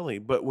sound silly,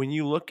 but when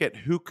you look at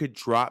who could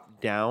drop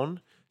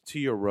down to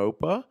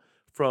Europa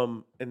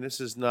from, and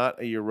this is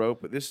not a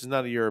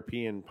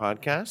European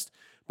podcast,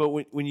 but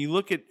when you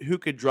look at who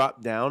could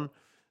drop down,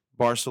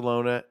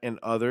 Barcelona and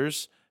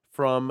others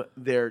from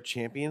their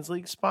Champions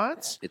League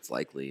spots, It's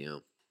likely,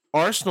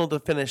 Arsenal to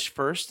finish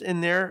first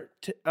in their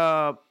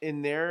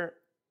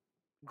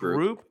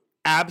group.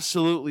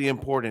 Absolutely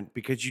important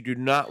because you do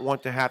not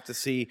want to have to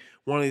see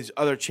one of these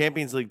other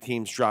Champions League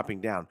teams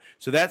dropping down.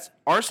 So that's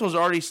Arsenal's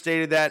already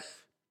stated that.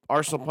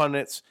 Arsenal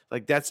pundits,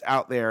 that's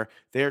out there.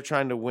 They're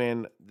trying to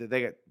win.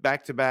 They got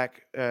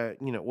back-to-back, they're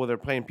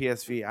playing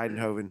PSV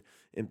Eindhoven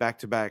in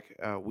back-to-back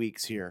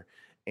weeks here.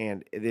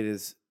 And it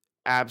is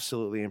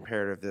absolutely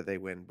imperative that they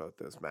win both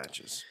those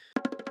matches.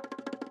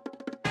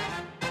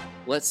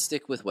 Let's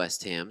stick with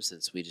West Ham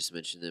since we just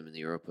mentioned them in the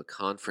Europa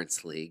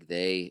Conference League.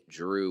 They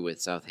drew with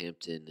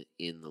Southampton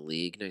in the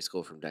league. Nice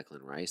goal from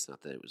Declan Rice.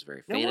 Not that it was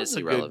very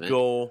fantasy relevant. Good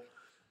goal.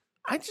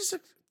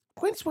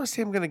 When's West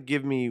Ham going to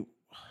give me?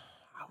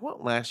 I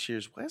want last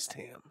year's West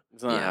Ham.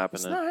 It's not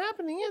happening. It's not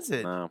happening, is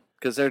it? No,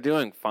 because they're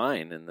doing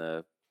fine in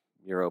the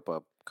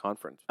Europa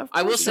Conference.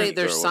 I will say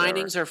their or whatever.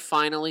 signings are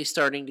finally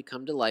starting to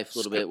come to life a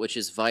little bit, which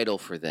is vital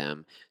for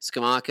them.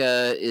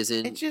 Skamaka is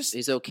in;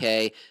 he's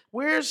okay.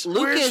 Where's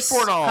Lucas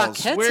Fornals?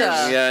 Paqueta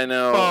Where's Yeah, I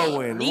know.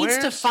 Bowen? needs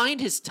to Where's-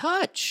 find his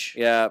touch.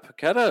 Yeah,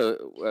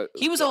 Paqueta.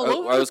 He was all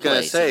over I the was gonna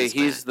place in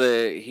say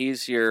this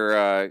he's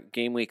your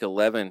game week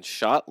 11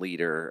 shot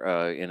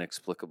leader.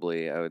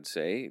 Inexplicably, I would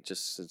say,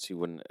 just since you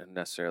wouldn't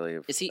necessarily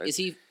have. Is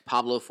he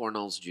Pablo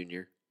Fornals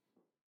Jr.?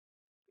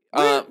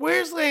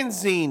 Where's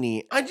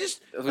Lanzini? I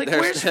just like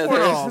where's there's,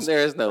 Fornals? there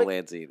is no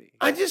Like, Lanzini.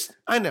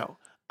 I know.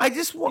 I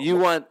just want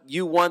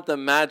You want the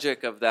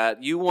magic of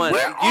that. You want.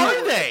 Where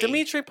are they?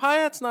 Dimitri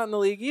Payet's not in the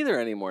league either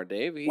anymore,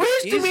 Dave.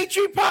 Where's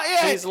Dimitri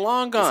Payet? He's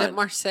long He's gone. at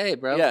Marseille,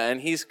 bro. Yeah, and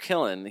he's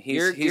killing.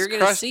 You're going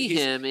to see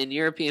him in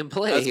European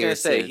play I was here gonna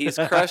say soon. he's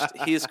crushed.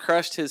 He's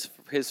crushed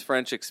his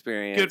French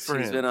experience. Good for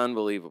He's him. been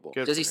unbelievable.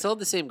 Good Does for he him. still have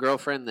the same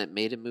girlfriend that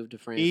made him move to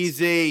France?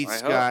 Easy,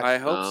 Scott. I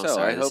hope Oh, so.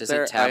 sorry, I hope this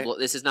they're. isn't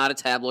this is not a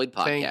tabloid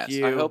podcast. Thank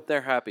you. I hope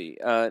they're happy.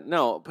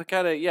 No,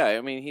 Paqueta. Yeah,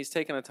 I mean he's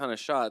taken a ton of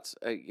shots,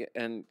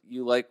 and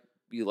you like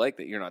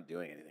that you're not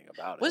doing anything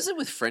about it. What is it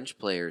with French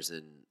players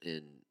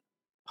in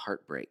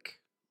heartbreak,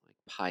 like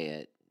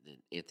Payet and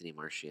Anthony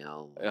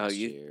Martial last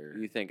year?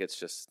 You think it's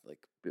just like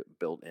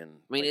built in? I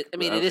mean,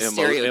 like, it is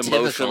stereotypical.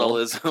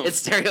 Emotionalism.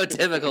 It's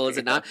stereotypical, is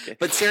it not? Okay.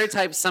 But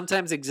stereotypes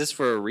sometimes exist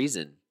for a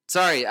reason.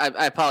 Sorry,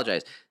 I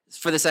apologize.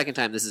 For the second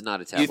time, this is not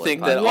a tabloid.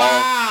 think that podcast.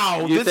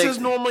 Wow, You this think- is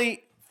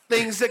normally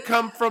things that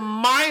come from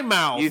my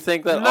mouth. You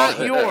think that not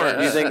all,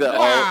 yours? You think that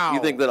Wow. you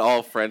think that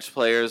all French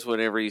players,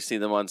 whenever you see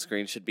them on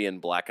screen, should be in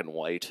black and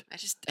white? I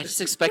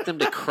just expect them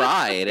to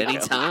cry at any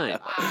time.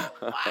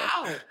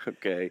 Wow.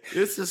 Okay.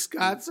 This is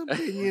Scott's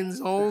opinions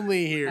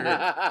only here.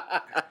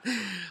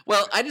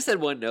 Well, I just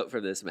had one note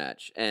from this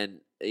match,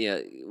 and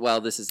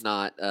while this is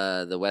not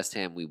the West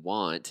Ham we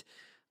want,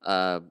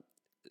 I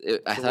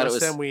thought it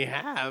was. we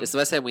have. It's the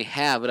West Ham we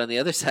have, but on the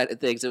other side of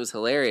things, it was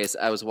hilarious.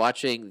 I was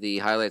watching the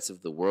highlights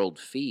of the World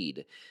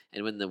Feed,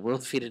 and when the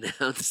World Feed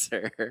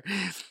announcer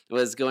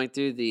was going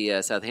through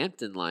the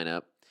Southampton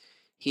lineup,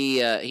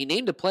 he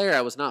named a player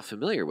I was not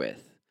familiar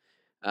with.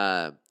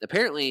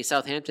 Apparently,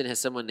 Southampton has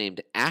someone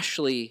named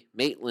Ashley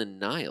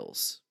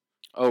Maitland-Niles.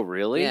 Oh,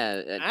 really?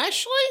 Yeah,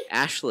 Ashley?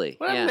 Ashley.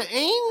 What Yeah. happened to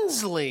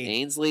Ainsley?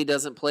 Ainsley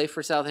doesn't play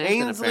for Southampton.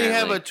 Ainsley apparently.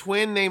 have a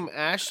twin named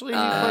Ashley. He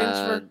plays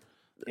for.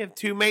 You have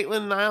two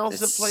Maitland Niles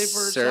that It's play for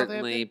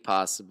certainly Southampton.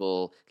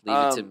 possible. Leave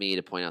it to me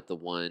to point out the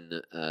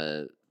one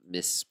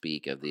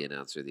misspeak of the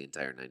announcer the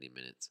entire 90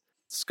 minutes.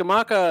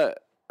 Skamaka,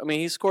 I mean,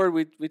 he scored.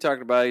 We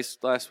talked about it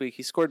last week.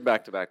 He scored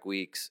back-to-back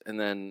weeks, and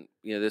then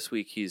this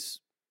week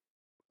he's.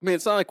 I mean,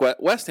 it's not like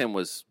West Ham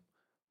was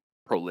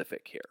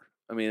prolific here.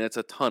 I mean, it's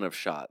a ton of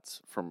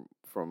shots from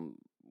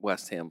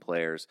West Ham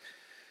players.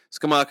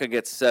 Skamaka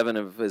gets 7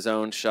 of his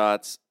own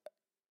shots.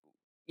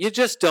 You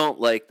just don't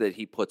like that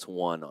he puts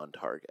 1 on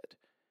target,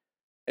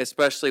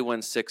 especially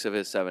when 6 of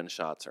his 7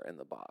 shots are in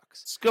the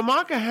box.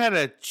 Skamaka had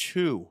a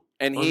 2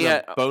 And on he the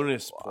had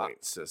bonus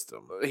point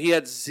system. he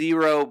had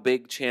 0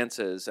 big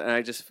chances, and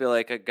I just feel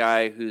like a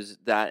guy who's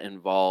that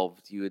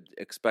involved, you would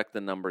expect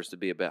the numbers to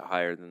be a bit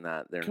higher than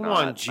that. They're Come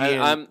not. on,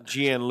 I'm-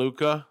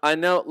 Gianluca. I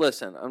know.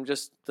 Listen, I'm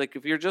just like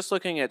if you're just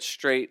looking at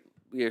straight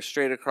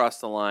across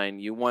the line,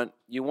 you want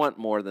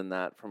more than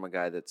that from a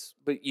guy that's.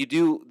 But you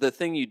do the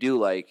thing you do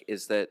like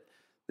is that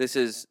this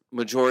is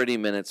majority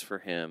minutes for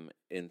him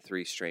in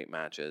 3 straight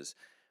matches,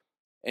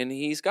 and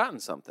he's gotten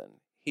something.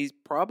 He's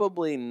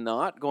probably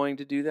not going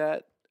to do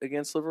that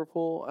against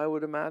Liverpool, I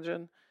would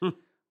imagine.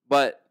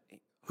 But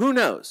who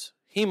knows?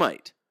 He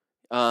might.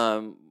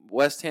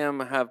 West Ham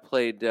have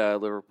played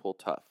Liverpool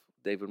tough.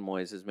 David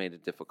Moyes has made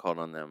it difficult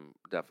on them,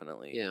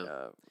 definitely.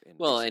 Yeah. In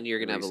Well, recent- and you're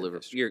going to have a recent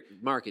Liverpool. history.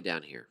 Mark it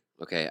down here.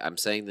 Okay, I'm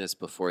saying this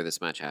before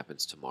this match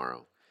happens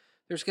tomorrow.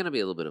 There's going to be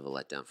a little bit of a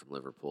letdown from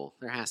Liverpool.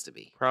 There has to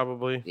be.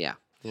 Probably. Yeah.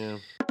 Yeah.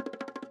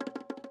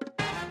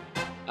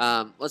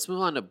 Let's move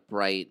on to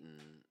Brighton.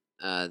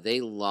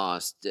 They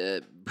lost.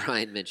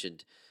 Brian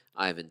mentioned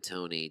Ivan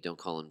Toney. Don't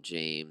call him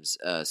James.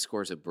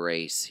 Scores a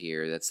brace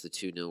here. That's the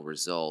 2-0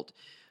 result.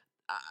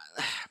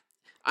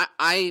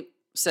 I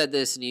said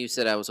this, and you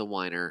said I was a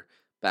whiner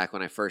back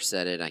when I first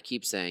said it. I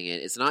keep saying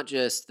it. It's not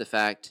just the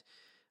fact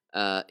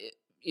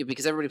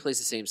because everybody plays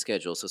the same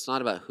schedule, so it's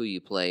not about who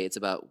you play. It's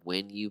about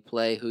when you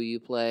play, who you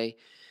play.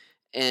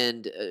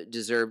 And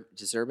Deserbe,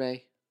 am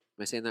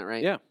I saying that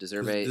right? Yeah.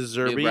 Deserbe, De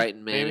Zerbi, new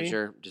Brighton maybe?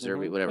 manager,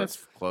 Deserbe, Mhm. whatever. That's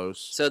close.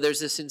 So there's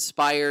this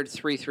inspired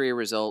 3-3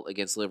 result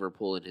against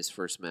Liverpool in his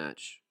first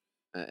match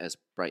as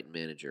Brighton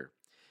manager.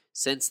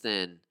 Since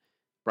then,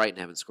 Brighton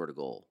haven't scored a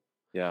goal.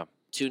 Yeah.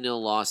 2-0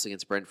 loss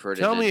against Brentford.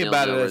 Tell and a me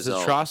about it 0-0 as a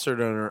result. Trossard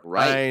owner.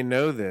 Right. I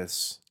know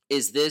this.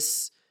 Is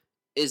this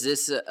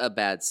a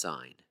bad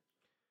sign?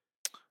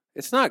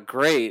 It's not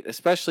great,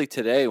 especially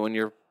today when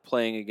you're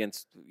playing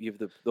against you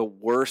have the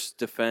worst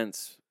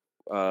defense.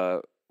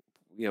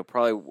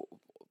 Probably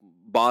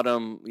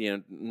bottom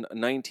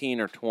 19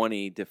 or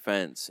 20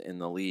 defense in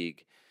the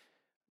league,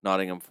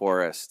 Nottingham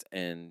Forest,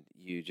 and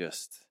you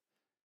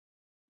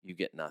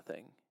get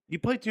nothing. You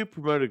play 2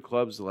 promoted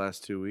clubs the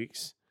last 2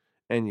 weeks,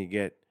 and you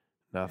get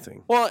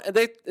Nothing. Well,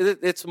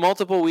 it's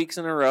multiple weeks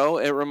in a row.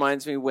 It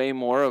reminds me way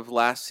more of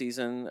last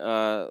season.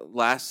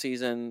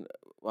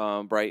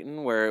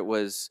 Brighton, where it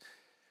was,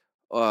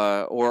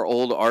 or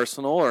old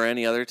Arsenal, or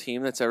any other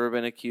team that's ever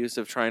been accused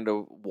of trying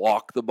to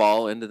walk the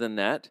ball into the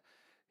net.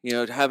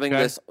 Having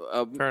Okay. this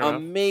Fair enough.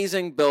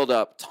 amazing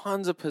build-up,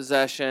 tons of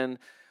possession,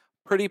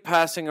 pretty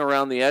passing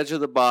around the edge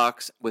of the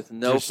box with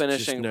no Just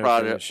finishing no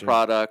finishing.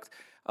 product.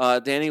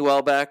 Danny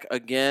Welbeck,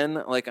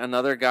 again, like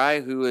another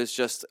guy who is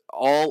just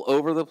all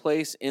over the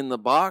place in the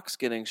box,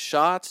 getting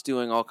shots,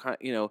 doing all kind.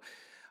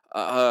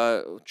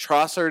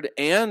 Trossard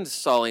and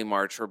Solly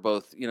March were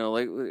both,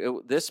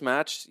 this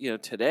match,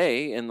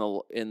 today in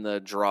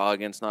the draw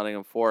against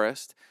Nottingham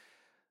Forest.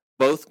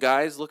 Both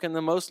guys looking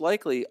the most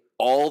likely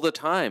all the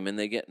time, and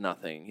they get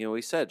nothing.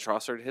 We said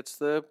Trossard hits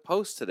the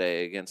post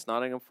today against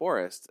Nottingham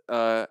Forest.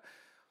 And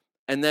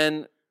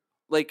then,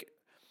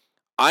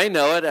 I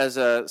know it as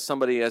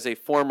a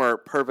former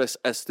Purvis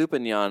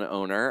Estupinian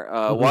owner,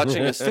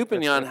 watching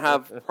Estupinian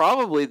have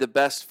probably the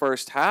best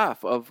first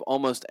half of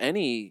almost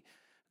any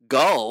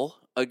goal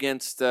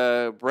against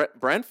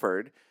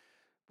Brentford,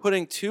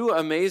 putting two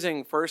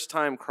amazing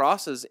first-time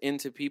crosses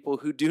into people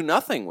who do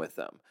nothing with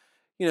them.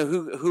 They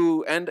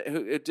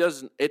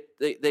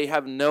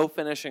have no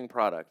finishing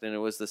product, and it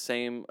was the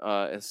same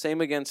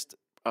against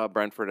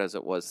Brentford as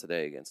it was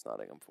today against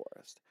Nottingham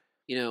Forest.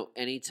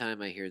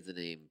 Anytime I hear the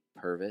name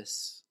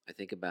Purvis, I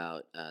think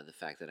about the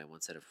fact that I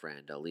once had a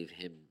friend. I'll leave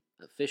him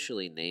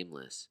officially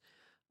nameless,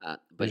 but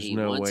There's he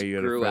no once way you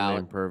had a grew friend out.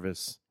 named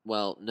Purvis.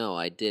 Well, no,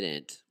 I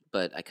didn't,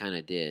 but I kind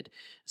of did.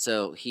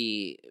 So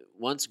he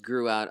once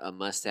grew out a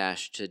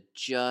mustache to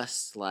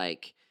just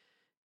like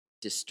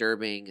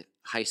disturbing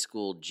high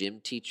school gym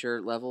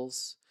teacher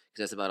levels,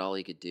 because that's about all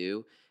he could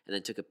do, and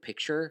then took a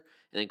picture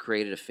and then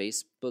created a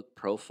Facebook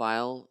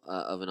profile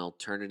of an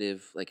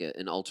alternative, like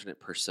an alternate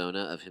persona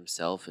of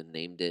himself, and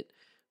named it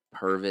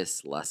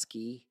Purvis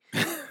Lusky.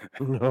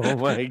 Oh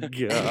my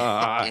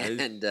god!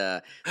 And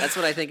that's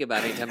what I think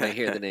about anytime I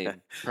hear the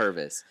name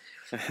Purvis.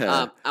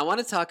 I want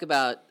to talk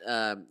about.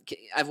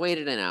 I've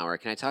waited an hour.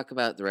 Can I talk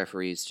about the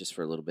referees just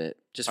for a little bit,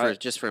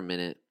 just for a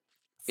minute?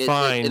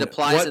 Fine. It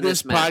applies what in this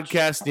this match.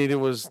 podcast needed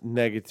was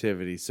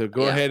negativity. So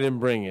go Yeah. ahead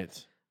and bring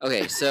it.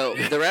 Okay, so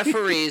the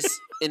referees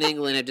in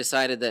England have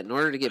decided that in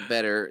order to get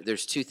better,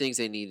 there's two things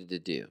they needed to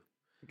do.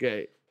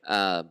 Okay.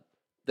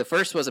 The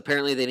first was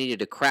apparently they needed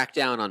to crack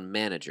down on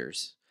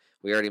managers.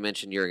 We already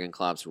mentioned Jurgen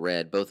Klopp's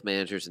red. Both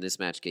managers in this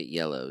match get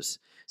yellows.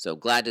 So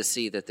glad to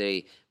see that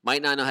they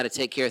might not know how to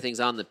take care of things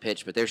on the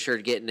pitch, but they're sure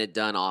getting it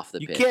done off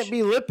the You pitch. can't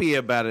be lippy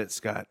about it,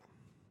 Scott.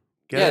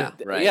 Okay? Yeah,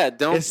 right. Yeah,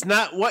 don't. It's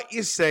not what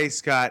you say,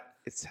 Scott.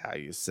 It's how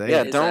you say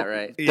Yeah, it. Is don't. that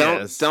right?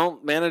 Yes.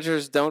 Don't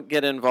managers don't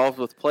get involved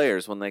with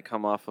players when they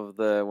come off of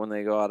when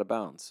they go out of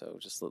bounds. So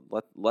just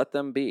let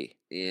them be.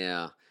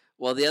 Yeah.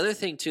 Well, the other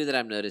thing, too, that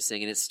I'm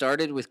noticing, and it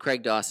started with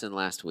Craig Dawson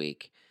last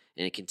week,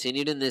 and it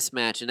continued in this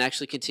match, and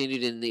actually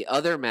continued in the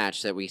other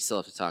match that we still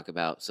have to talk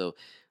about. So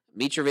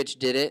Mitrovic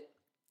did it,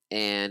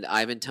 and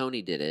Ivan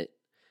Toney did it.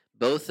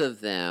 Both of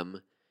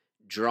them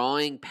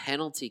drawing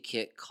penalty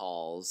kick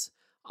calls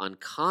on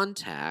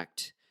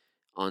contact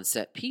on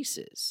set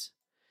pieces.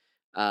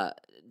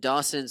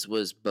 Dawson's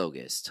was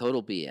bogus,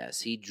 total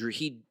BS.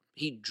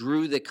 He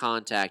drew the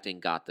contact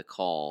and got the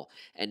call,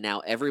 and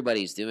now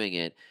everybody's doing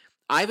it.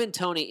 Ivan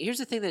Toney, here's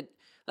the thing that,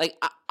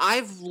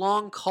 I've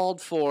long called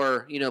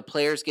for,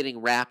 players getting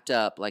wrapped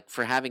up,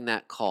 for having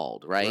that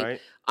called, right?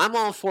 I'm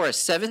all for a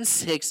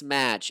 7-6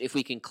 match if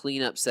we can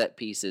clean up set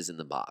pieces in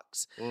the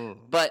box.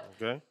 But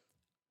Okay.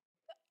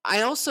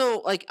 I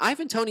also,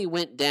 Ivan Toney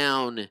went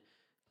down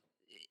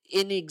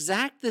in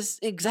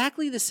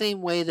exactly the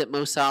same way that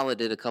Mo Salah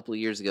did a couple of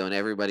years ago, and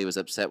everybody was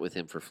upset with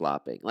him for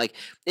flopping.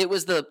 It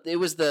was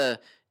the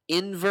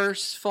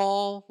inverse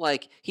fall.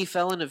 He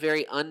fell in a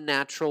very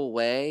unnatural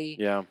way.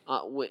 Yeah.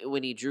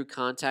 When he drew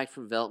contact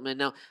from Veltman.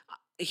 Now,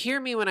 hear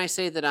me when I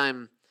say that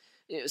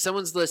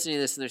someone's listening to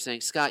this and they're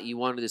saying, Scott, you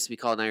wanted this to be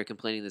called, now you're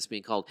complaining this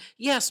being called.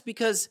 Yes,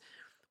 because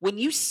when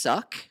you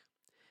suck,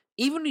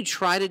 even when you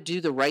try to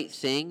do the right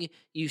thing,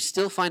 you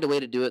still find a way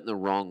to do it in the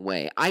wrong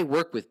way. I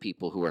work with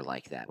people who are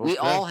like that. We Okay.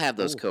 all have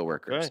those Ooh,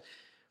 coworkers. okay.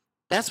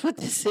 That's what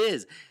this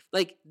is.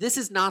 This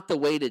is not the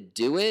way to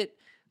do it.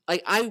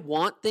 I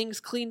want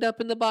things cleaned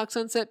up in the box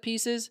on set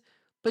pieces,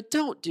 but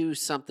don't do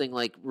something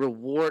like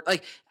reward.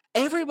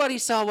 Everybody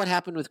saw what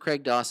happened with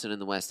Craig Dawson in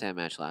the West Ham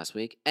match last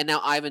week, and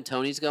now Ivan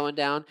Toney's going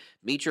down.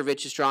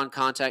 Mitrovic is drawing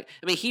contact.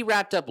 I mean, he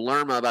wrapped up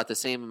Lerma about the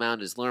same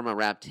amount as Lerma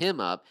wrapped him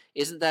up.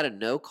 Isn't that a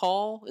no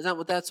call? Isn't that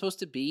what that's supposed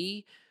to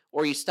be?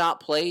 Or you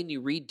stop play and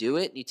you redo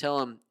it and you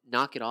tell him,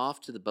 knock it off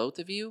to the both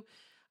of you?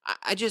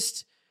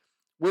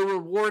 We're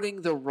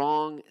rewarding the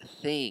wrong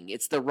thing.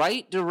 It's the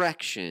right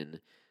direction,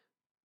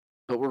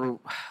 but we're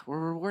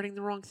rewarding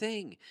the wrong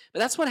thing. But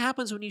that's what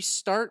happens when you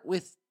start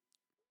with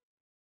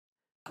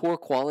poor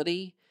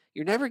quality.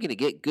 You're never going to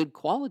get good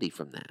quality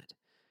from that.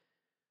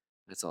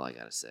 That's all I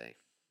got to say.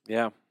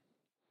 Yeah.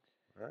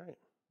 All right.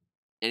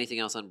 Anything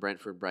else on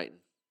Brentford Brighton?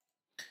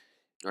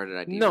 Or did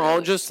I derail No,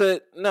 it? just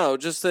that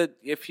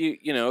if you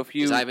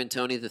Is Ivan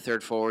Toney the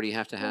third forward you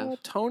have to have? Well,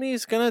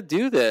 Tony's gonna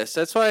do this.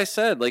 That's why I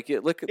said look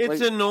at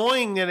It's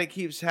annoying that it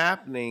keeps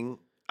happening.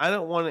 I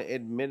don't want to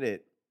admit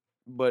it,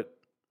 but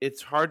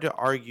it's hard to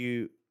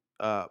argue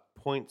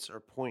points are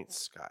points,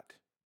 Scott.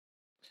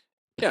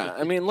 Yeah,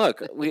 I mean,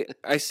 look,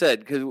 I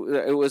said because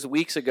it was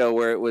weeks ago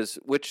where it was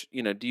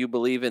do you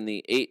believe in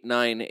the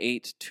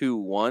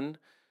 8-9-8-2-1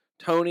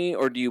 Tony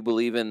or do you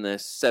believe in the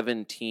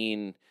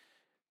 17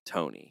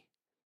 Tony?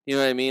 You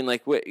know what I mean?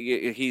 Like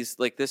he's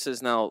like this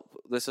is now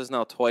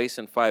twice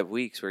in 5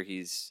 weeks where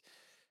he's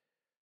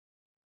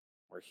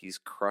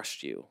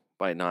crushed you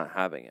by not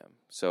having him.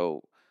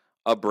 So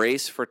a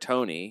brace for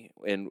Tony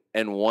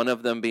and one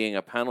of them being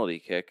a penalty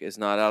kick is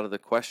not out of the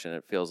question.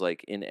 It feels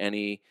like in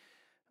any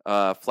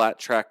flat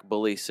track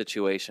bully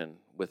situation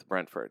with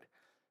Brentford.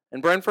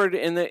 And Brentford,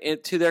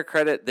 to their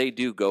credit, they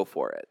do go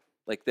for it.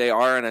 Like they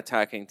are an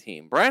attacking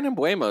team. Brandon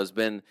Buemo's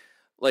been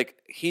like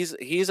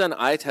he's an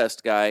eye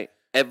test guy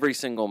every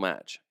single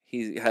match.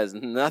 He has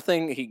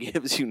nothing. He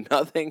gives you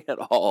nothing at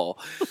all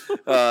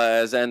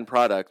as end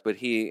product. But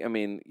he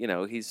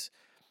was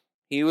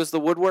the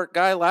woodwork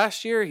guy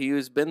last year. He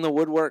has been the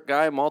woodwork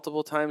guy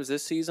multiple times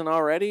this season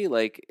already.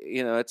 Like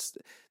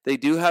they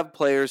do have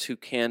players who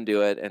can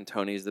do it, and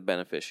Tony's the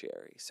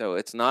beneficiary. So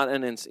it's not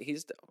it's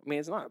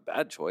not a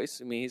bad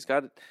choice. I mean,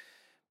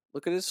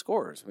 look at his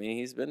scores. I mean,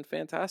 he's been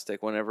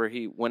fantastic. Whenever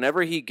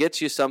he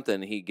gets you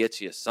something, he gets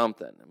you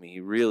something. I mean, he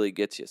really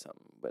gets you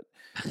something. But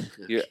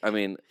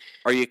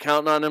are you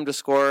counting on him to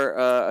score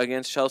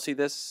against Chelsea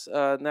this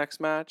next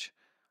match?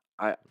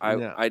 No.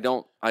 I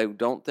don't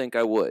think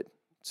I would.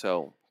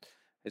 So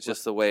it's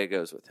just the way it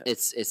goes with him.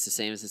 It's the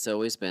same as it's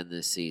always been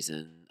this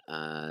season.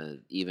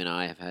 Even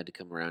I have had to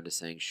come around to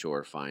saying,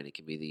 sure, fine, it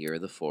can be the year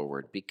of the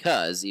forward.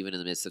 Because even in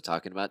the midst of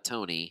talking about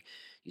Tony,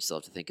 you still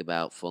have to think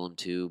about Fulham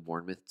 2,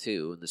 Bournemouth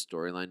 2, and the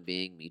storyline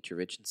being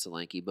Mitrovic and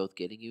Solanke both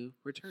getting you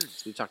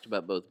returns. We've talked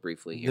about both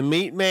briefly here. The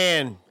meat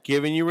man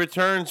giving you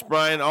returns,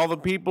 Brian. All the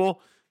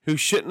people who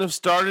shouldn't have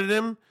started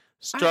him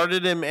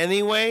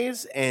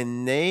anyways,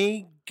 and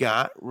they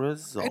got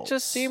results. It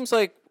just seems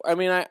like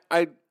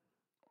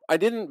I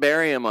didn't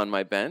bury him on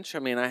my bench. I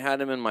mean, I had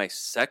him in my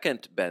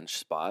second bench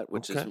spot,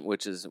 which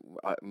is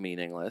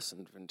meaningless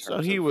in terms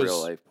of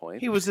real life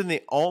points. He was in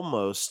the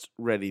almost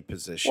ready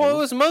position. Well, it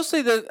was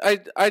mostly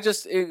that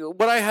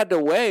what I had to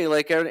weigh,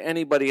 like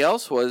anybody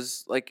else,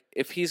 was like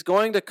if he's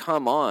going to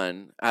come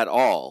on at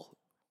all,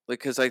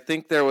 because I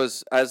think there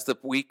was, as the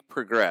week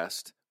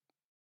progressed,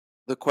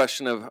 the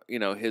question of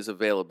his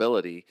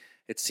availability,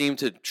 it seemed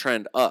to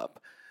trend up.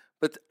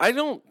 But I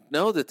don't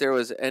know that there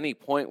was any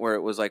point where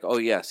it was like, oh,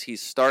 yes,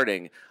 he's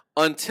starting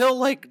until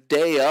like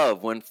day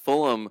of when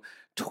Fulham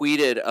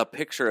tweeted a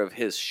picture of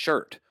his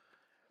shirt.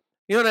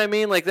 You know what I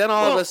mean? Like then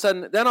all of a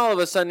sudden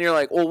you're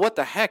like, well, what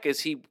the heck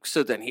is he?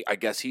 So then I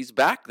guess he's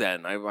back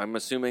then. I'm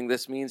assuming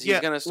this means he's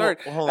going to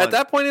start. At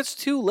that point, it's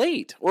too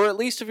late. Or at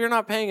least if you're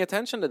not paying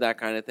attention to that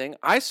kind of thing.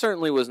 I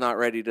certainly was not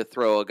ready to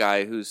throw a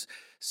guy who's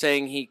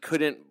saying he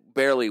couldn't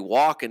barely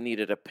walk and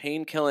needed a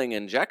pain-killing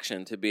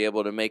injection to be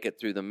able to make it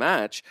through the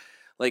match.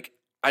 Like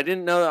I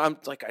don't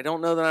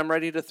know that I'm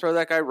ready to throw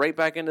that guy right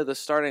back into the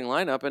starting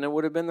lineup, and it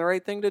would have been the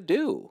right thing to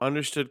do.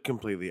 Understood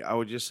completely. I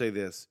would just say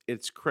this.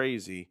 It's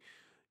crazy.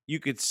 You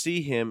could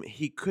see him.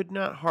 He could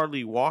not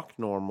hardly walk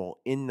normal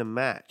in the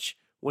match.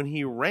 When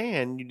he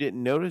ran, you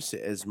didn't notice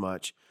it as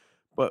much.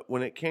 But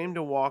when it came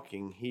to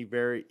walking,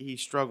 he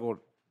struggled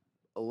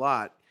a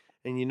lot.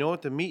 And you know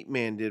what the meat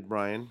man did,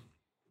 Brian?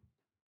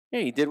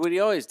 Yeah, he did what he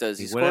always does.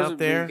 He went scores out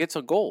there, he gets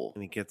a goal.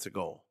 And he gets a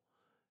goal.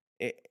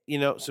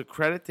 So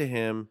credit to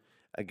him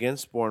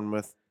against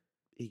Bournemouth.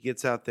 He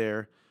gets out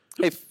there.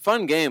 Hey,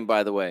 fun game,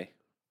 by the way.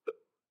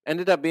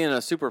 Ended up being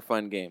a super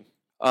fun game.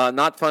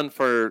 Not fun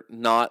for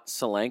not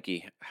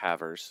Solanke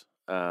havers.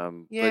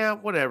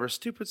 Whatever.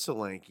 Stupid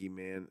Solanke,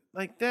 man.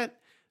 Like that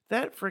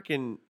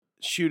freaking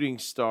shooting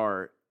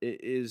star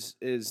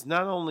is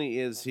not only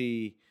is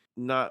he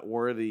not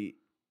worthy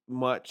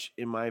much,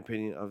 in my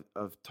opinion,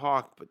 of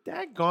talk, but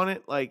daggone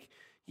it, like,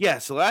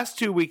 yes, the last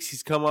 2 weeks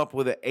he's come up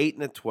with an 8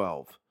 and a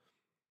 12.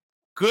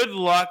 Good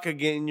luck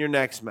again in your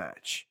next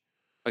match.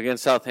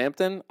 Against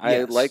Southampton? Yes.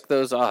 I like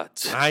those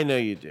odds. I know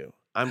you do.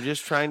 I'm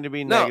just trying to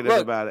be negative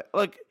about it.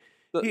 Look,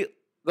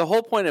 the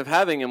whole point of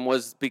having him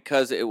was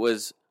because it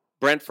was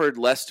Brentford,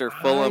 Leicester,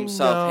 Fulham,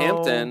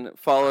 Southampton,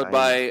 followed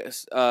by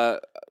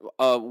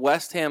a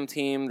West Ham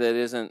team that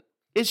isn't.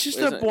 It's just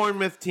a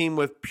Bournemouth team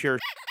with pure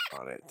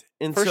on it.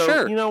 And For so,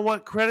 sure. You know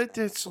what? Credit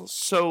to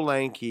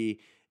Solanke.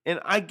 And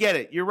I get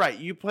it. You're right.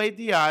 You played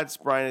the odds,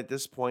 Brian, at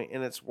this point,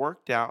 and it's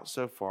worked out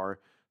so far.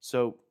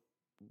 So,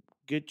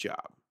 good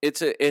job.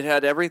 It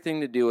had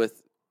everything to do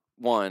with,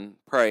 1,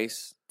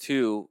 price,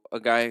 2, a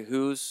guy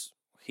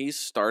he's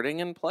starting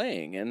and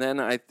playing, and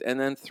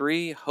then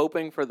 3,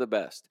 hoping for the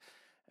best.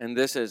 And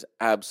this is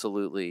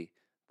absolutely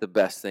the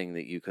best thing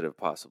that you could have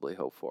possibly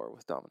hoped for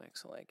with Dominic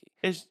Solanke.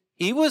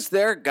 He was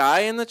their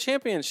guy in the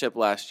championship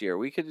last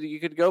year. You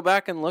could go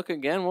back and look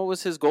again. What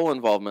was his goal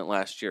involvement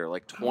last year?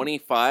 Like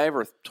 25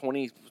 or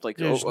 20? Like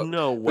There's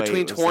no way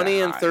between it was 20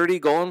 that and high. 30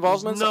 goal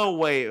involvements. There's no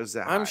way it was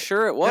that high. I'm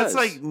sure it was. That's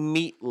like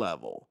meat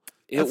level.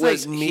 It That's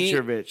was like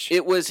Mitrovic.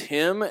 It was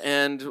him,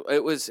 and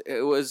it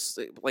was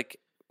like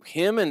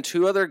him and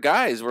two other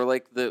guys were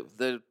like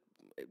the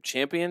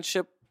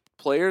championship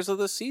players of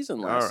the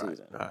season last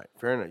season. All right,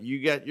 fair enough.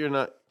 You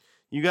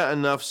got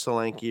enough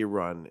Solanke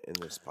run in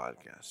this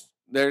podcast.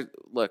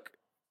 Look,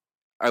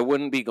 I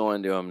wouldn't be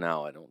going to him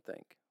now. I don't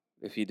think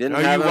if you didn't.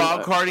 Are have you him,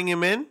 wild carding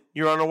him in?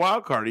 You're on a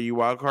wild card. Are you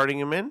wild carding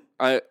him in?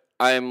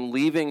 I'm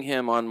leaving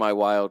him on my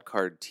wild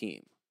card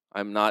team.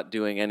 I'm not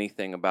doing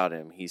anything about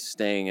him. He's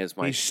staying as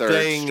my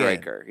third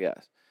striker.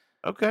 Yes.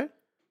 Okay.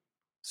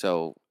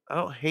 So I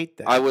don't hate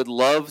that. I would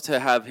love to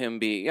have him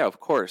be. Yeah,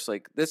 of course.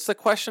 Like that's the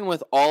question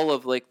with all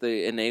of like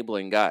the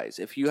enabling guys.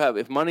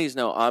 If money's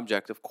no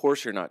object, of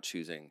course you're not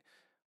choosing.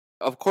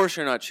 Of course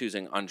you're not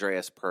choosing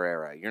Andreas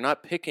Pereira. You're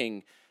not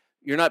picking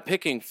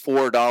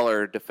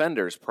 $4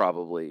 defenders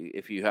probably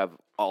if you have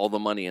all the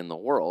money in the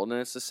world. And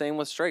it's the same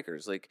with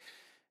strikers. Like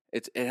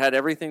it had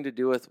everything to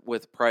do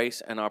with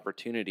price and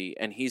opportunity,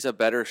 and he's a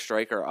better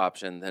striker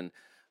option than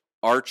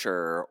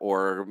Archer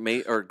or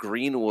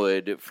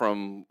Greenwood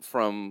from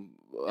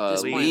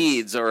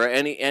Leeds or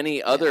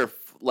any other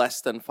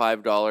less than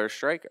 $5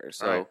 striker.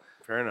 So right.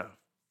 Fair enough.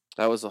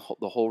 that was the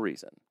whole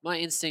reason. My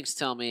instincts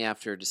tell me,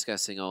 after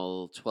discussing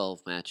all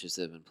 12 matches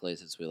that have been played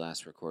since we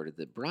last recorded,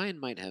 that Brian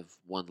might have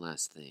one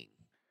last thing.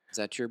 Is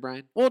that true,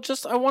 Brian? Well,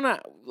 I want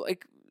to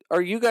like.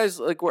 Are you guys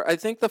like? I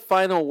think the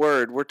final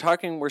word.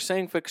 We're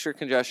saying fixture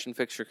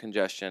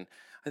congestion.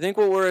 I think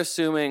what we're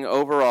assuming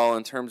overall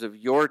in terms of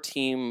your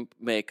team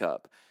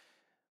makeup,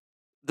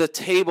 the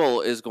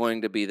table is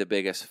going to be the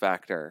biggest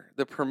factor.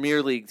 The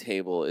Premier League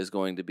table is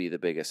going to be the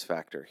biggest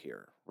factor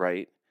here,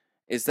 right?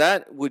 Is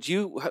that would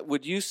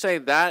you say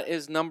that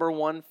is number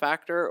one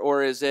factor,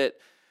 or is it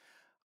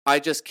I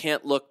just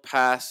can't look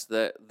past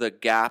the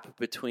gap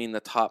between the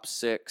top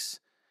six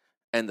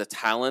and the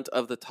talent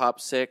of the top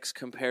six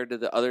compared to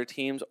the other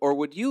teams? Or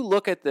would you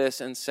look at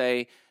this and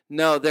say,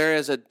 no, there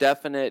is a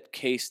definite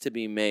case to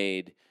be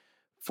made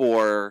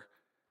for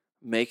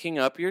making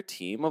up your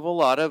team of a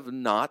lot of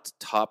not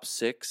top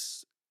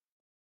six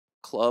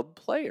club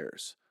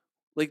players?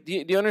 Like,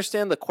 do you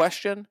understand the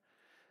question?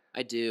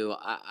 I do.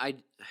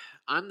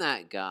 I'm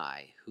that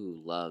guy who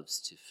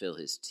loves to fill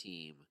his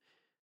team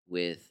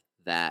with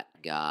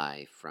that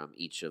guy from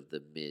each of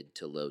the mid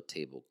to low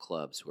table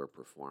clubs who are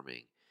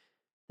performing.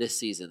 This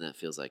season, that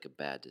feels like a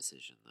bad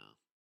decision, though.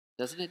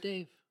 Doesn't it,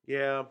 Dave?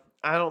 Yeah,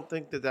 I don't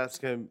think that's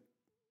going to...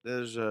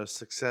 There's a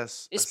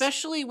success...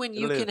 Especially when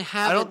you can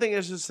have... I don't think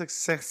there's a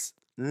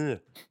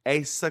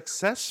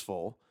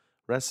successful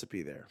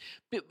recipe there.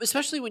 But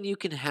especially when you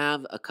can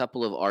have a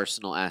couple of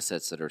Arsenal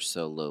assets that are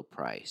so low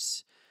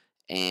price,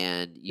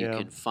 and you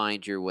can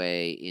find your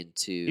way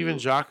into... Even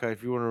Xhaka,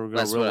 if you want to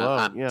go real low.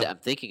 I'm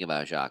thinking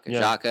about Xhaka.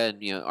 Yeah. Xhaka,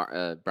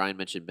 and Brian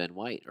mentioned Ben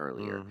White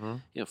earlier.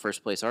 Mm-hmm.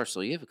 First place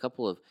Arsenal. You have a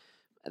couple of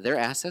their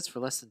assets for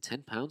less than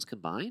 £10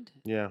 combined.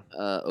 Yeah.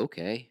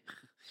 Okay.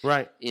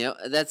 Right.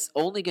 That's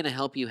only going to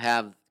help you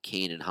have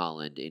Kane and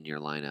Haaland in your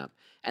lineup,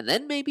 and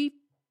then maybe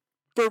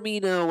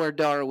Firmino or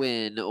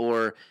Darwin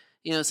or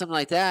something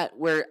like that,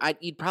 where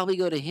you'd probably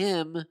go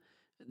to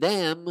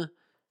them,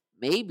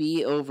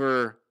 maybe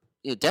over.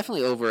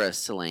 Definitely over a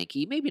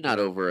Solanke, maybe not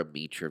over a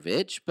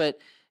Mitrovic, but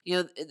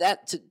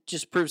that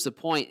just proves the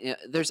point.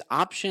 There's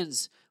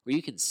options where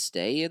you can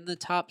stay in the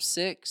top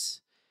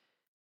six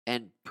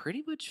and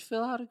pretty much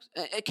fill out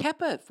a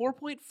Kepa at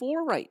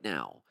 4.4 right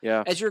now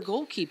as your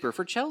goalkeeper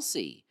for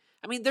Chelsea.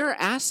 I mean, there are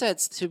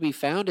assets to be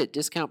found at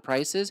discount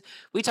prices.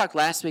 We talked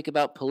last week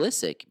about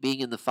Pulisic being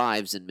in the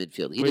fives in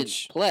midfield. He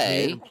didn't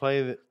play. He didn't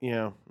play,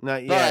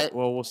 not yet.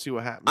 Well, we'll see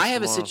what happens I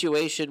have tomorrow. a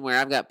situation where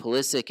I've got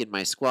Pulisic in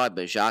my squad,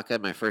 but Xhaka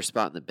in my first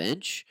spot on the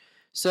bench.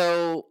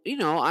 So,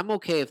 I'm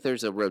okay if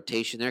there's a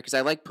rotation there because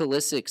I like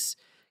Pulisic's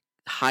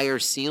higher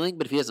ceiling,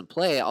 but if he doesn't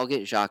play, I'll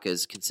get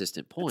Xhaka's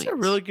consistent points. That's a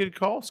really good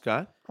call,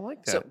 Scott. I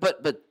like that. So,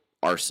 but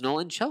Arsenal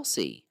and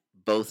Chelsea,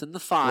 both in the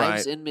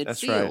fives in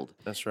midfield.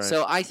 That's right.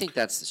 So I think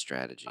that's the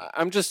strategy.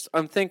 I'm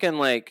thinking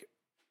like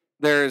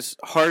there's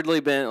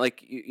hardly been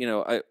like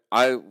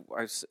I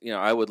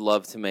would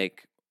love to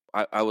make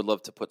I would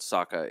love to put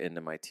Saka into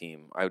my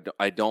team.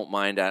 I don't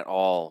mind at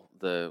all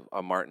the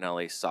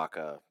Martinelli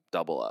Saka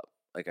double up.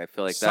 Like I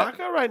feel like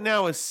Saka right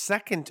now is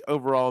second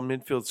overall in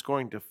midfield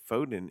scoring to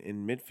Foden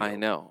in midfield. I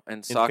know,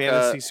 and Saka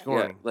fantasy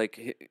scoring,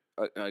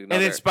 and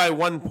it's by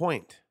 1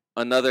 point.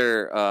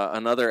 Another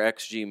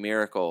XG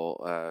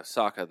miracle,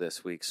 Saka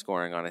this week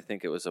scoring on I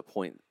think it was a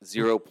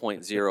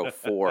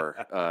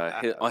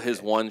 0.04.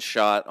 His one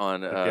shot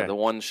on the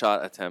one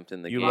shot attempt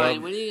in the game.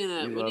 When are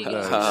you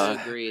gonna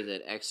agree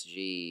that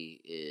XG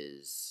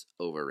is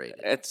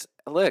overrated?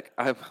 Look,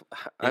 It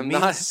I'm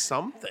means not.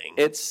 something.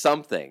 It's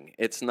something.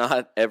 It's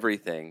not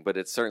everything, but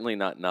it's certainly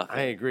not nothing.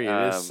 I agree.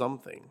 It is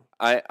something.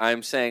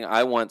 I'm saying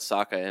I want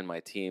Saka in my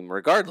team,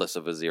 regardless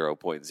of a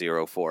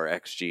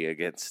 0.04 xG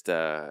against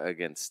I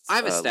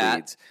have a stat.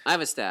 Leeds. I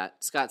have a stat.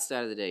 Scott's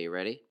stat of the day. You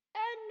ready?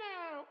 And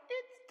now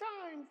it's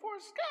time for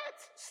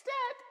Scott's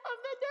stat of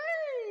the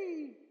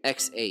day.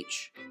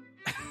 XH.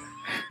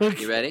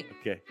 You ready?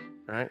 Okay.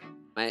 All right.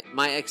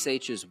 My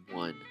XH is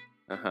 1.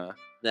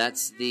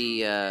 That's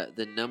the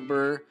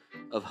number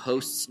of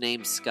hosts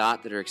named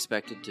Scott that are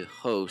expected to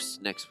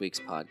host next week's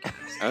podcast.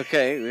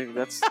 Okay,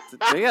 that's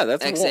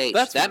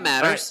XH. That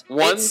matters.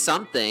 One- It's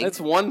something. That's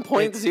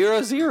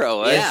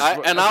 1.00. Yeah.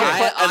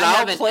 I'll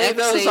have an play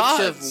those XH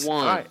odds. of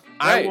 1. All right.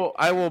 Right.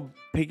 I will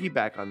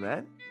piggyback on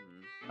that.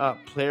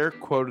 Player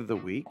quote of the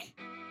week: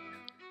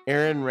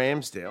 Aaron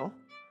Ramsdale,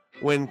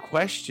 when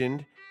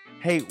questioned,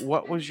 "Hey,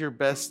 what was your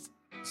best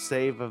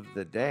save of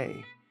the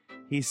day?"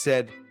 He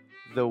said,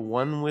 "The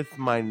one with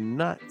my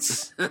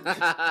nuts."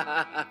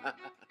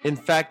 In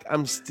fact,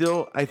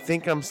 I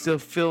think I'm still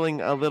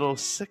feeling a little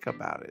sick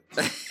about it.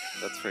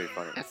 That's very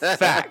funny.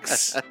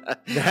 Facts.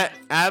 That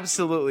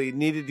absolutely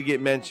needed to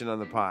get mentioned on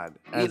the pod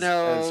as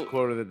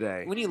quote of the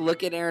day. When you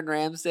look at Aaron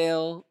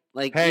Ramsdale,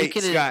 like Hey, you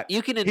can Scott,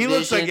 you can he envision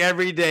looks like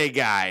everyday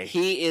guy.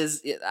 he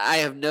is. I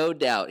have no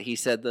doubt he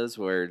said those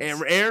words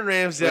And Aaron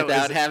Ramsdale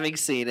without is, having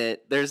seen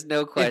it. There's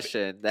no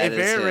question that if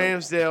is Aaron him.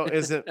 Ramsdale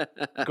isn't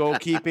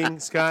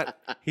goalkeeping, Scott,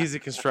 he's a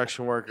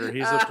construction worker.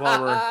 He's a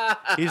plumber.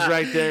 He's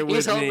right there with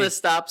He's holding me. the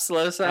stop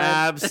slow sign.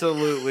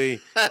 Absolutely.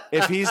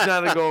 If he's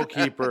not a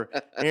goalkeeper,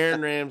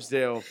 Aaron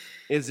Ramsdale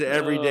is an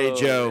everyday Oh,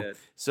 Joe. man.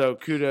 So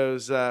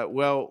kudos.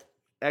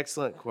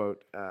 Excellent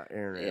quote,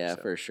 Aaron Ramsdale. Yeah,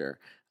 for sure.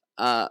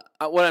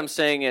 What I'm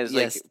saying is,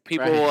 Yes, like,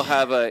 people right. will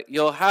have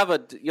you'll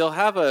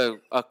have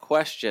a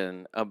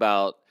question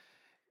about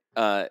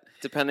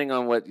depending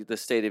on what the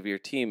state of your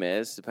team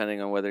is, depending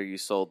on whether you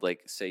sold,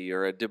 like, say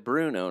you're a De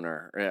Bruyne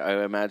owner.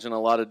 I imagine a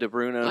lot of De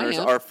Bruyne owners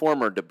am. are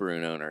former De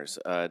Bruyne owners,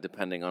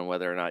 depending on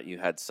whether or not you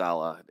had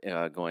Salah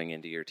going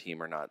into your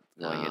team or not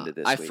going into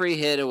this I week. free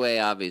hit away,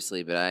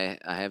 obviously, but I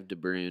have De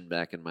Bruyne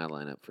back in my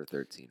lineup for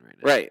 13 right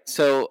now. Right.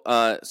 So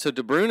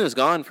De Bruyne is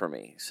gone for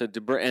me. So De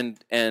Bruyne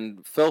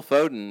and Phil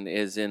Foden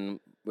is in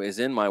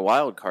my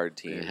wild card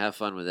team. Yeah, have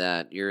fun with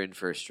that. You're in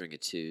for a string of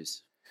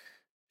 2s.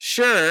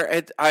 Sure.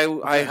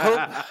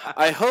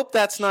 I hope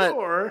that's not.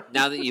 Sure.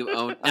 Now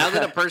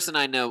that a person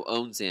I know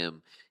owns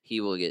him,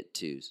 he will get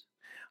 2s.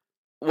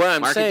 What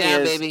I'm Mark it saying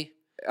down, is, baby.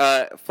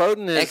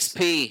 Foden is.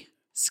 XP.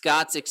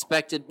 Scott's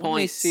expected Let me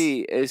points.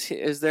 see.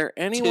 Is there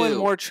anyone 2.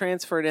 more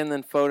transferred in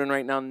than Foden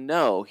right now?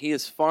 No, he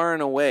is far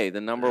and away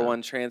the number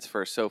one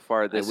transfer so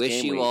far I this wish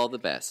game you week. all the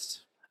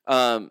best.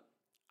 I'm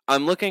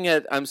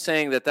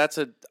saying that's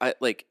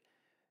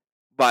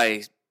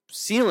by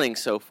ceiling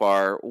so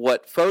far,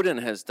 what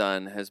Foden has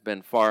done has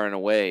been far and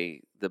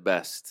away the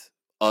best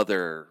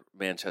other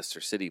Manchester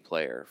City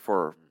player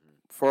for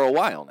a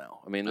while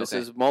now. I mean, this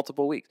Okay. is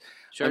multiple weeks.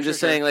 Sure, I'm just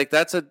sure. saying, like,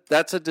 that's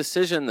a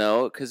decision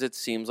though, because it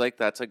seems like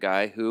that's a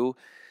guy who.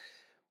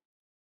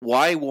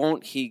 Why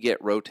won't he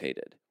get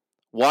rotated?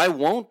 Why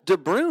won't De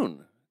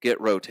Bruyne get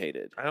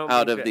rotated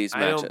out of these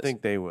matches? I don't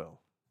think they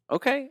will.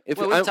 Okay,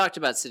 Well, we've talked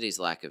about City's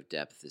lack of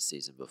depth this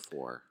season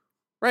before.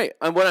 right.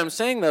 And what I'm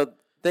saying though,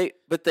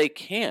 they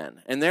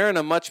can, and they're in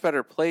a much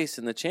better place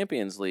in the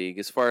Champions League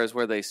as far as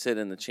where they sit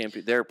in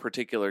their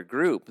particular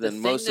group than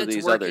most of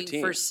these other The thing that's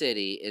working for teams.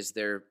 City is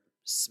they're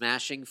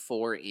smashing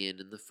 4 in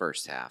the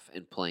first half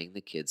and playing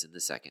the kids in the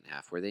second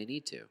half where they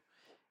need to.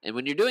 And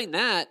when you're doing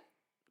that,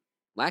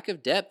 lack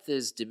of depth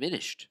is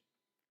diminished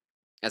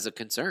as a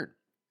concern.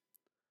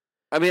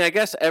 I mean, I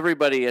guess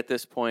everybody at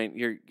this point,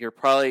 you're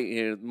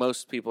probably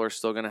most people are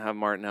still going to have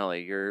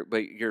Martinelli.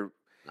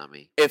 Not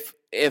me.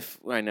 If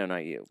I know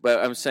not you,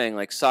 but I'm saying,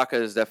 like, Saka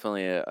is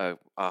definitely a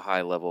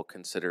high level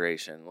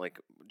consideration. Like,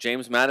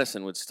 James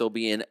Maddison would still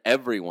be in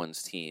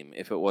everyone's team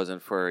if it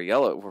wasn't for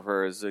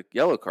his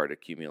yellow card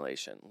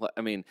accumulation.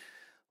 I mean,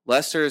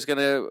 Leicester is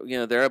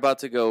gonna they're about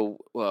to go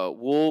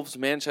Wolves,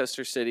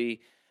 Manchester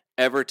City,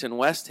 Everton,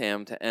 West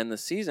Ham to end the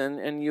season,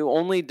 and you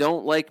only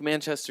don't like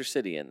Manchester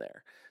City in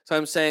there. So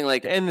I'm saying,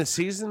 like, To end the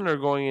season or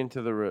going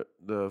into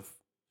the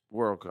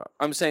World Cup?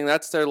 I'm saying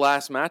that's their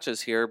last matches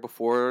here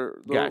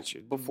before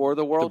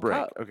the World break.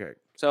 Cup. Okay.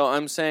 So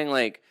I'm saying,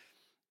 like,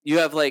 you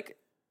have, like,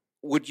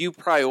 would you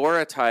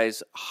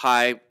prioritize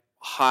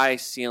high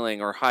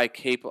ceiling or high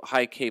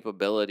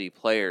capability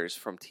players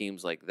from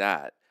teams like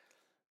that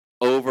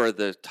over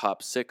the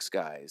top 6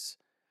 guys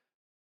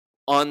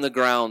on the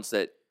grounds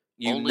that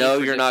Only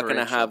for you're not going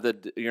to have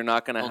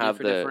Only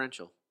for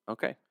differential.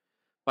 Okay.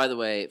 By the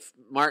way,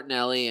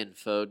 Martinelli and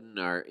Foden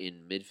are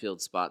in midfield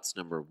spots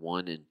number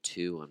 1 and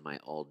 2 on my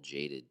all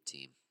jaded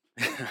team.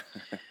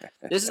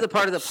 This is the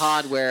part of the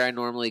pod where I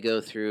normally go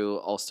through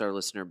All-Star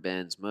listener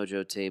Ben's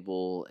Mojo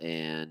table,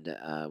 and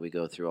we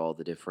go through all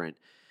the different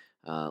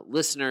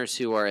listeners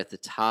who are at the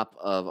top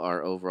of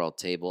our overall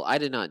table. I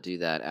did not do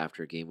that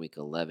after game week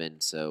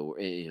 11, so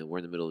we're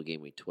in the middle of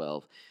game week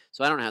 12.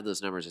 So I don't have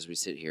those numbers as we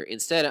sit here.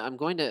 Instead, I'm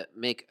going to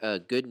make a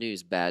good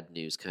news, bad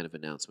news kind of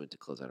announcement to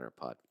close out our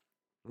pod.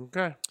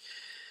 Okay.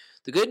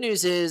 The good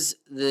news is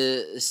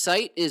the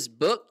site is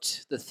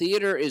booked. The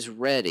theater is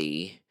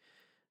ready.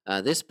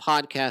 This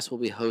podcast will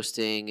be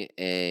hosting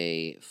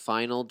a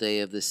final day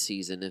of the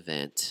season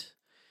event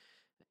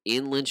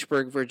in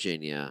Lynchburg,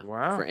 Virginia.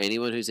 Wow. For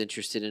anyone who's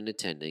interested in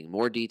attending.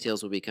 More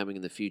details will be coming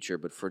in the future,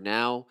 but for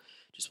now,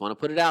 just want to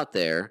put it out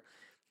there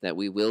that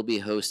we will be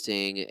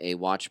hosting a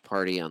watch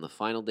party on the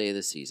final day of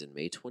the season,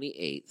 May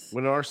 28th.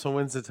 When Arsenal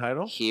wins the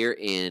title? Here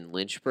in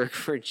Lynchburg,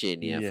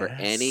 Virginia, for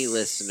any Yes.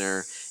 listener.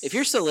 If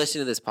you're still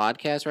listening to this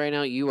podcast right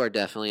now, you are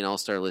definitely an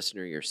all-star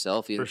listener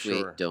yourself, even For if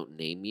sure. we don't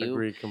name you.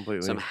 Agree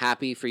completely. So I'm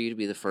happy for you to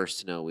be the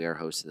first to know we are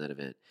hosting that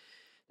event.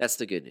 That's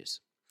the good news.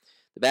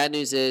 The bad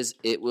news is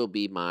it will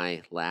be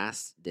my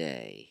last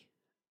day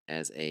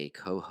as a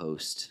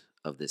co-host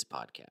of this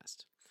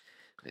podcast.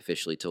 I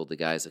officially told the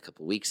guys a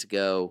couple weeks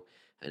ago,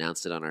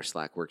 announced it on our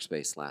Slack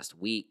workspace last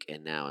week,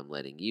 and now I'm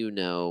letting you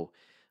know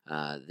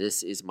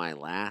this is my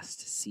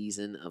last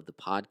season of the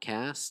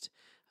podcast.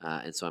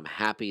 And so I'm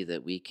happy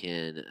that we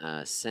can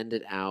send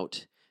it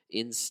out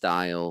in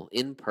style,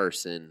 in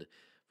person,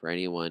 for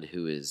anyone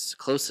who is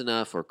close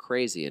enough or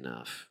crazy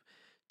enough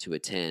to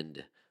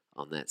attend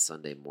on that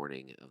Sunday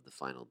morning of the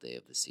final day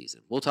of the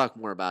season. We'll talk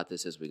more about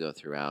this as we go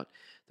throughout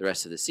the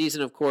rest of the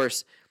season, of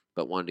course,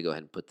 but wanted to go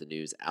ahead and put the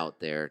news out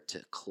there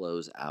to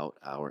close out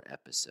our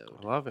episode.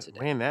 I love it. today.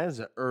 Man, that is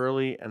an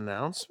early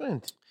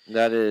announcement.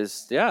 That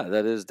is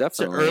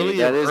definitely early-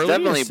 that is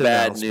definitely earliest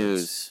bad announcements.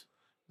 news.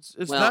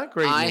 It's Well, not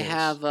great I news.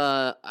 have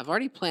I've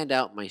already planned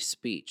out my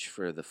speech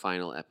for the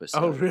final episode.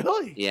 Oh,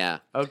 really? Yeah.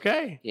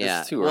 Okay.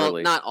 Yeah. too well,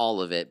 early. not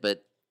all of it,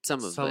 but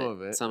some of Some it.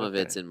 of it, Some of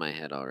it's okay. in my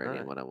head already Alright.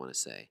 and what I want to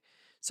say.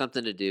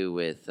 Something to do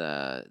with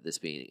this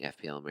being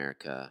FPL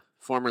America,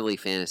 formerly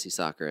Fantasy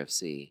Soccer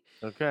FC.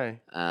 Okay.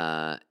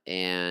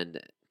 And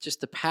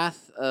just the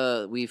path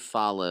we've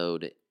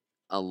followed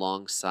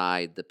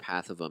alongside the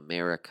path of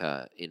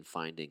America in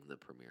finding the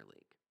Premier League.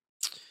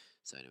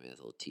 So anyway, that's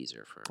a little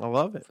teaser for I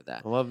love it. for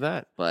that. I love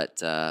that.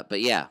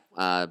 But yeah,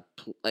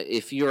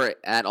 if you're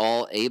at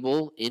all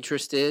able,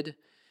 interested,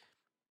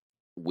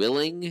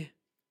 willing,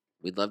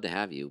 we'd love to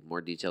have you.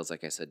 More details,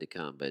 like I said, to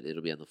come. But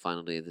it'll be on the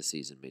final day of the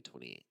season, May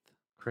 28th.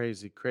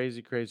 Crazy,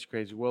 crazy, crazy,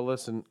 crazy. Well,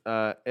 listen,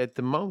 at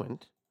the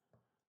moment,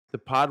 the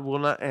pod will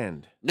not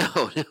end.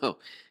 No,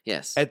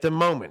 yes, At the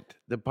moment,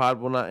 the pod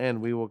will not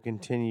end. We will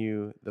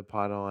continue the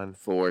pod on.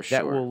 for sure.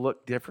 That will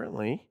look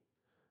differently.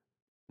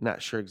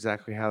 Not sure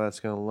exactly how that's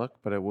going to look,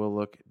 but it will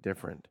look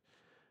different.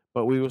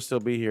 But we will still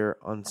be here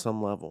on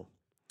some level.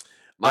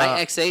 My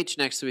XH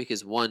next week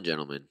is 1,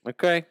 gentlemen.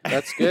 Okay,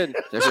 that's good.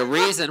 There's a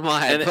reason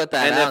why I put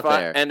that out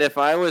there. And if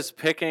I was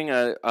picking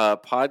a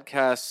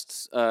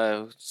podcast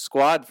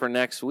squad for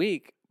next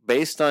week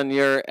based on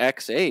your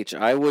XH,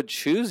 I would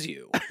choose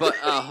you. But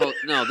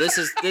no, this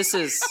is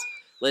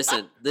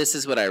listen. This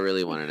is what I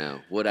really want to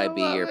know. Would I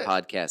be love your it.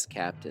 podcast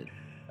captain?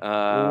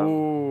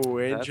 Ooh,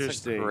 That's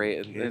interesting.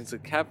 it's a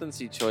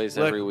captaincy choice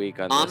Look, every week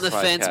on On this the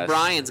fence, podcast.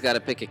 Brian's got to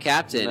pick a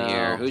captain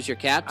here. No. Who's your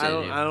captain?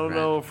 I don't Brian?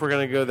 know if we're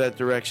going to go that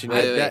direction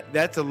Wait, yet. wait.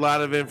 That's a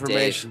lot of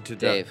information to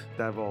Dave.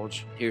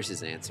 divulge. Here's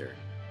his answer.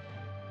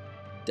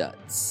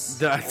 Duts.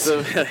 That's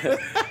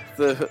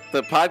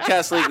The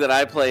podcast league that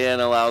I play in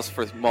allows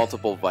for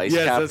multiple vice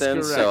Yes, that's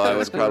captains, correct. so I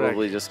That's would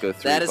probably just go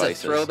through That is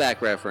vices. a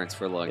throwback reference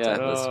for long-time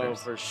Yeah. Oh, listeners.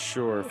 for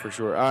sure, for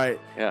sure. All right.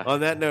 Yeah.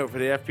 On that note, for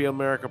the FPL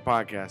America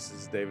podcast, this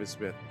is David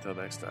Smith. Until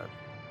next time.